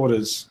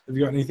pre-orders? Have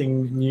you got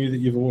anything new that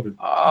you've ordered?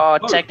 Oh,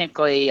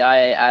 technically,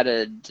 I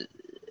added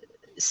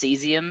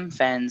Cesium,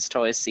 Fans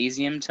Toys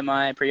Cesium, to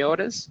my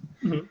pre-orders.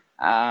 Mhm.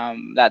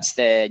 That's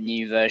their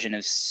new version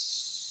of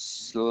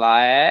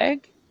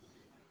Slag,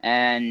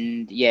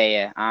 and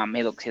he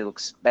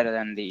looks better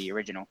than the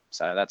original,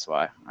 so that's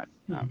why I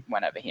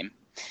went over him.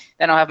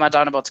 Then I'll have my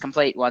Dinobots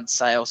complete once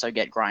I also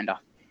get Grinder.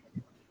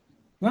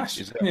 Nice.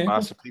 Is that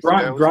Masterpiece?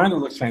 Grinder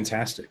looks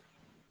fantastic.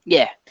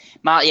 Yeah,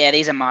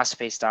 these are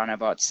Masterpiece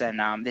Dinobots,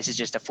 and this is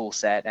just a full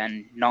set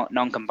and not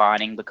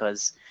non-combining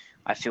because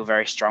I feel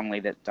very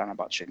strongly that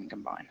Dinobots shouldn't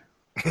combine.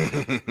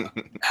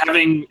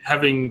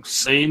 Having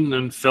seen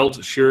and felt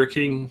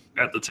Shuriken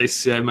at the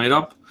TCA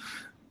meetup,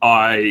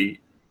 I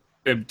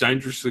am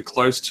dangerously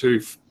close to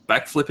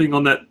backflipping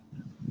on that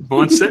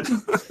mindset.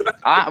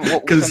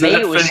 For me,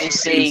 it was just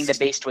seeing the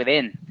beast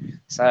within,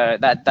 so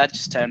that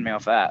just turned me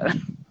off that.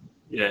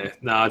 Yeah,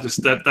 no,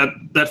 just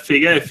that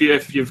figure.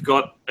 If you've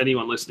got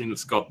anyone listening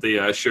that's got the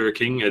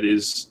Shuriken, it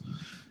is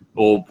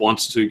or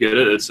wants to get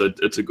it, it's a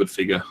good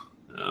figure.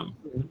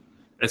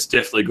 It's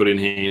definitely good in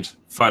hand.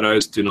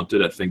 Photos do not do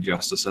that thing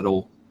justice at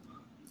all.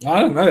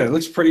 I don't know. It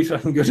looks pretty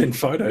fucking good in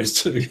photos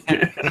too.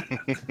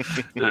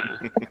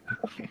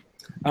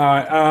 All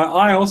right.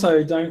 I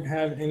also don't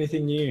have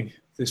anything new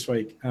this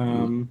week.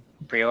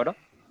 Pre-order?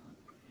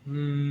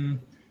 I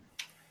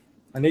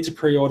need to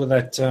pre-order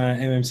that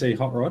MMC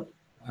Hot Rod.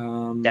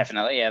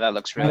 Definitely, yeah, that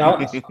looks really And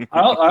nice.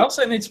 I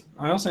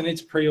also need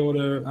to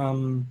pre-order.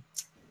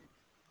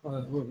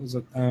 What was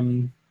it? I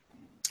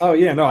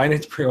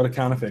need to pre-order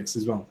Carnifex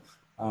as well.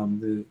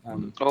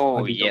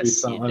 Oh,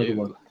 yes, you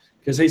do.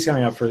 Because he's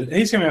coming out for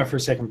a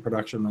second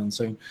production run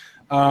soon.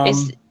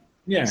 Is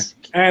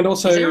And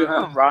also, is there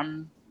a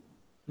run?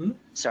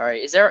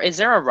 Sorry, is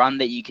there a run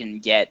that you can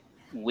get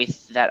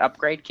with that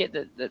upgrade kit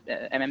that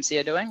MMC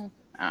are doing?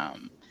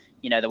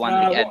 The one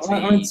that adds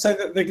I would say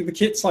that the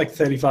kit's like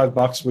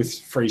 $35 with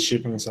free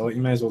shipping, so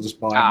you may as well just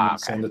buy it and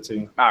send it to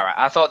you. All right,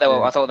 I thought they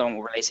were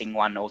releasing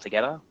one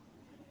altogether.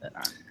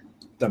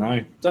 don't know.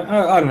 I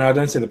don't know. I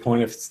don't see the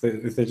point if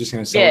they're just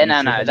going to sell. Yeah,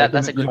 it. no,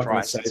 that's a You're good not gonna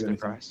price. save That's a good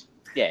anything. price.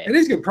 Yeah. It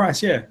is a good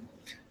price. Yeah.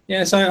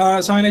 Yeah. So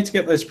I need to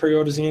get those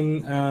pre-orders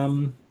in.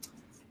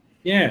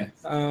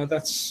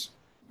 That's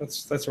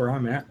where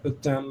I'm at. But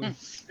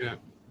Yeah,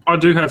 I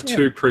do have Yeah,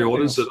 two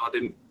pre-orders that I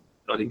didn't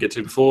get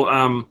to before.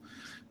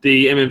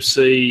 The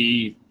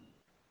MMC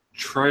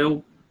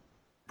Trailbreaker.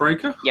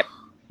 Yep.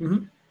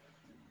 Mhm.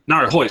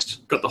 No,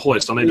 Hoist. Got the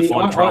Hoist. I need to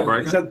find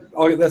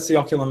Trailbreaker. That's the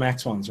Ocular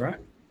Max ones, right?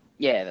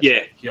 Yeah.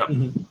 Yeah. Yep.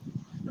 Mhm.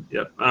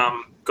 Yep.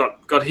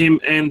 Got him,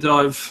 and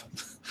I've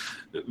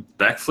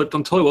backflipped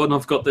on Toywood, and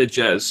I've got their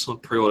Jazz on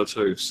pre-order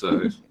too.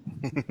 So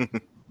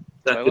that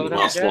Toywood didn't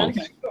last Jazz? long.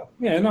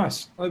 Yeah,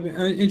 nice. I'm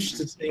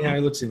interested to see how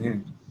he looks in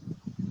here.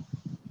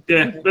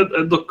 Yeah,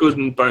 it looked good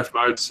in both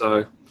modes,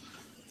 so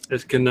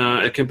it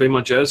can be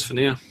my Jazz for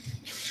now.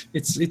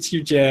 It's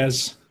your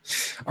Jazz.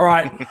 All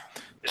right.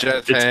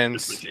 Jazz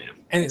hands.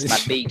 And It's my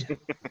beat.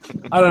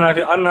 I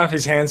don't know if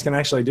his hands can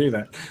actually do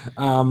that.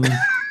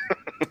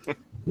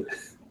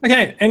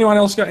 Okay. Anyone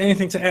else got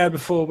anything to add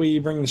before we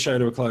bring the show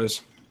to a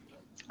close?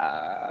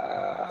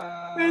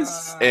 There's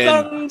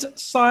stunned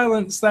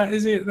silence. That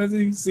is it. That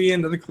is the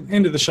end of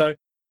the show.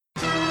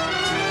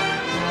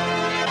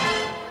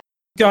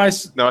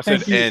 Guys, No, I said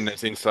thank you. N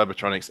as in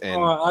Cybertronics N.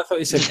 Oh, I thought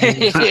you said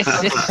N.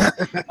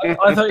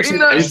 I thought you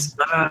said N.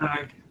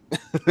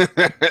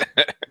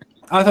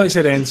 I thought you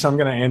said end, so I'm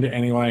going to end it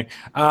anyway.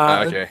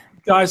 Okay.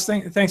 Guys,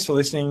 thanks for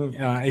listening.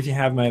 If you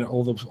have made it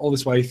all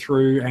this way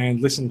through and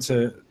listened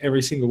to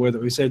every single word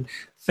that we said,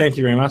 thank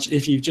you very much.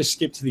 If you've just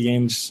skipped to the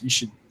end, you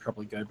should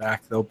probably go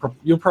back.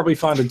 You'll probably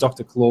find a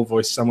Dr. Claw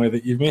voice somewhere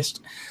that you've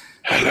missed.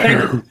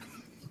 And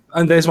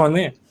there's one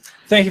there.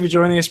 Thank you for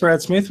joining us,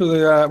 Brad Smith.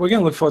 We're going to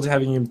look forward to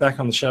having you back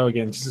on the show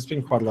again because it's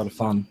been quite a lot of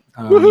fun.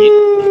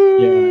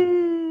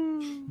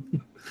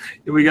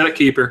 We got to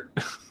keep her.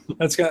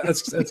 That's going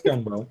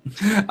well.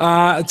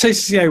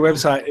 TCCA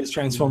website is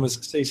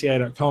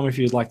transformerscca.com. If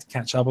you'd like to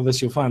catch up with us,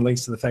 you'll find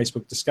links to the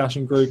Facebook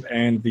discussion group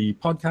and the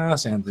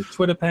podcast and the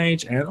Twitter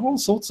page and all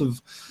sorts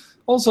of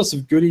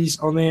goodies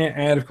on there.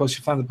 And of course,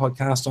 you'll find the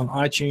podcast on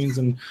iTunes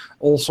and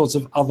all sorts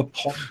of other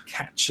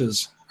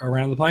podcatchers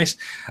around the place.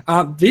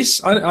 I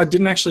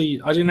didn't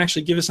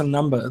actually give us a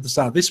number at the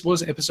start. This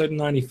was episode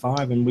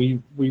 95, and we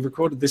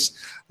recorded this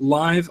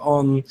live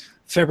on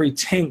February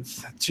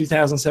 10th,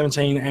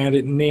 2017, and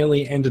it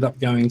nearly ended up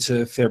going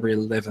to February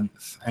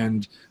 11th.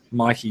 And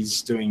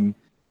Mikey's doing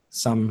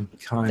some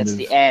kind That's of...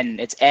 the N.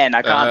 It's N.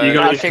 I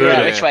can't figure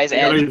out which way's You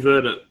got to N.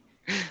 invert it.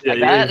 Yeah, Like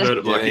you that? invert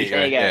it, Yeah, Mikey.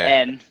 There you go. Yeah.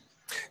 N.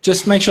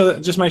 Just make sure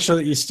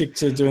that you stick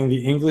to doing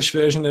the English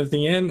version of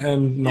the N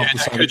and not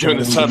the You're doing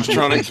the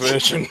Cybertronics. Cybertronics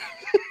version.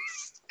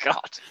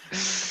 God.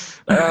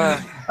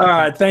 All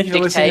right, thank you for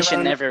listening.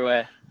 Dictation everyone.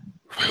 everywhere.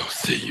 We'll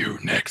see you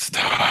next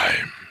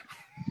time.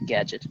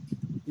 Gadget.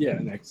 Yeah,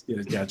 next.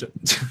 Yeah, gadget.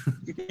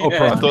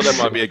 I thought that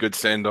might be a good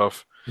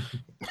send-off.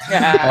 All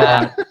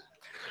right.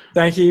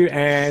 Thank you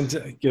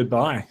and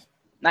goodbye.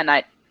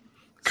 Night.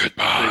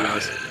 Goodbye.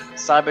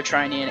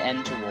 Cybertronian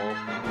N to war.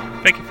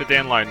 Thank you for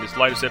downloading this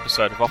latest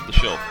episode of Off the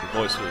Shelf, the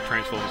voice of the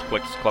Transformers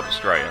Collectors Club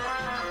Australia.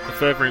 For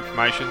further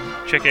information,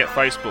 check out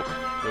Facebook,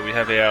 where we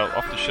have our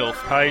Off the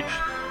Shelf page,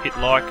 hit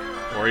like,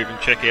 or even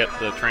check out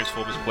the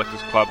Transformers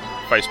Collectors Club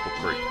Facebook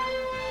group.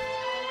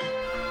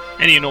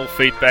 Any and all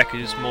feedback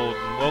is more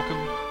than welcome.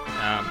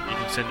 You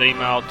can send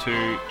email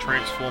to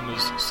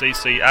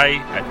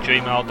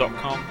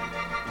transformerscca@gmail.com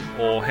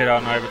or head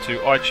on over to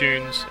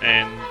iTunes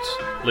and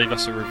leave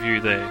us a review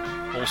there.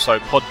 Also,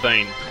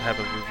 Podbean have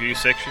a review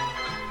section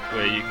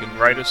where you can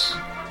rate us,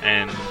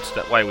 and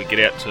that way we get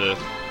out to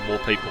more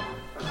people.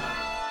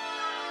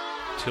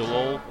 Till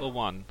all are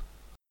one.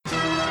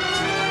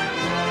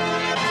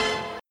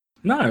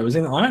 No, it was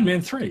in Iron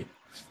Man 3.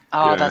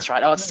 Oh, Yeah. that's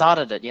right. Oh, it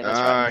started it. Yeah, that's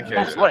right.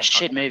 Okay. What a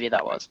shit movie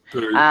that was.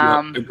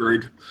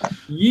 Agreed.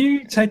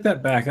 You take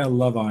that back. I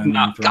love Iron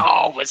Man 3.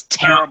 Oh, it was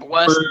terrible.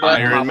 Worse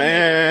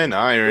than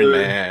Iron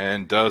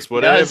Man does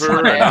whatever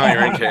an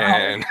iron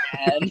can.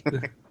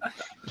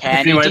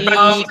 Can Anyway, he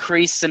back-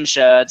 decrease some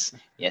shirts?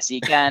 Yes,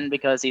 he can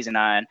because he's an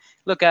iron.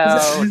 Look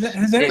out!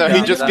 No,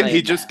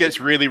 he just gets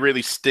really,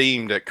 really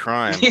steamed at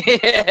crime.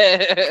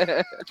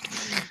 Yeah.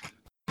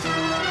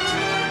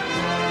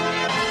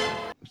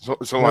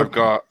 That's all I've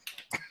got.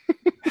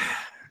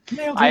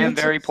 I am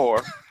very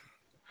poor.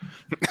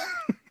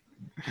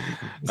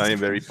 I am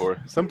very poor.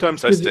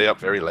 Sometimes I stay up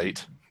very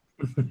late.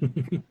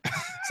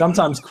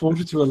 Sometimes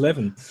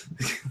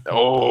 11:45.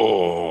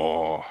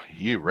 Oh,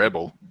 you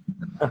rebel.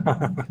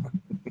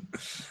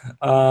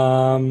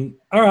 All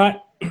right.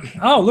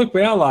 Oh, look,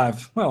 we are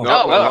live. Well,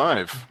 No, we're well.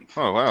 live.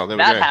 Oh, wow. There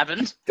we That go.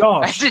 happened.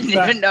 gosh. I didn't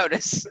that- even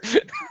notice.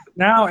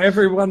 Now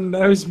everyone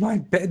knows my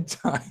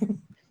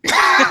bedtime.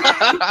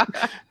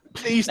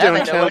 Please Now they don't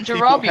know tell when to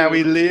people rob how you.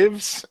 he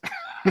lives.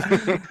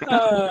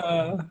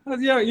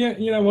 Yeah,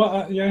 you know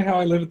what? You know how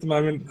I live at the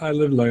moment? I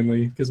live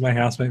lonely because my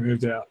housemate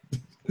moved out.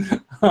 So,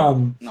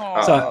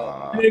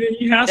 Aw. I need a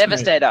new housemate.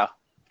 Devastator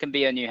can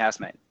be a new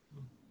housemate.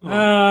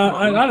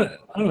 I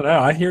don't know.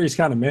 I hear he's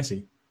kind of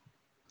messy.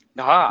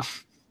 Ah.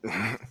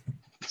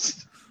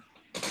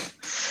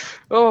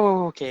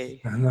 Oh, okay.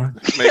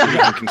 Maybe he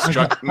can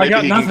construct. I Maybe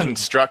got he can nothing.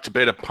 construct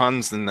better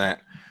puns than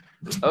that.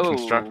 Oh.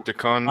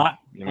 Constructicon.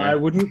 You know. I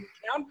wouldn't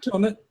count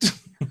on it.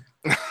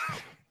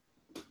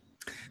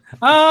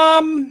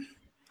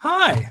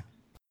 Hi.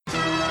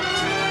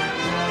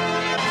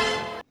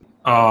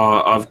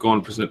 I've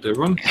gone present to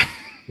everyone.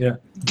 Yeah.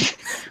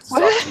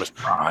 Optimus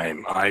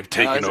Prime. I've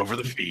taken over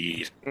the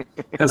feed.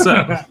 How's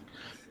that?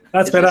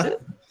 That's better.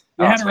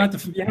 You had Oh,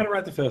 it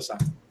right the first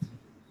time.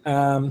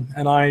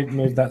 And I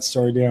moved that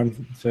story down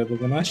further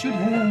than I should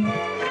have.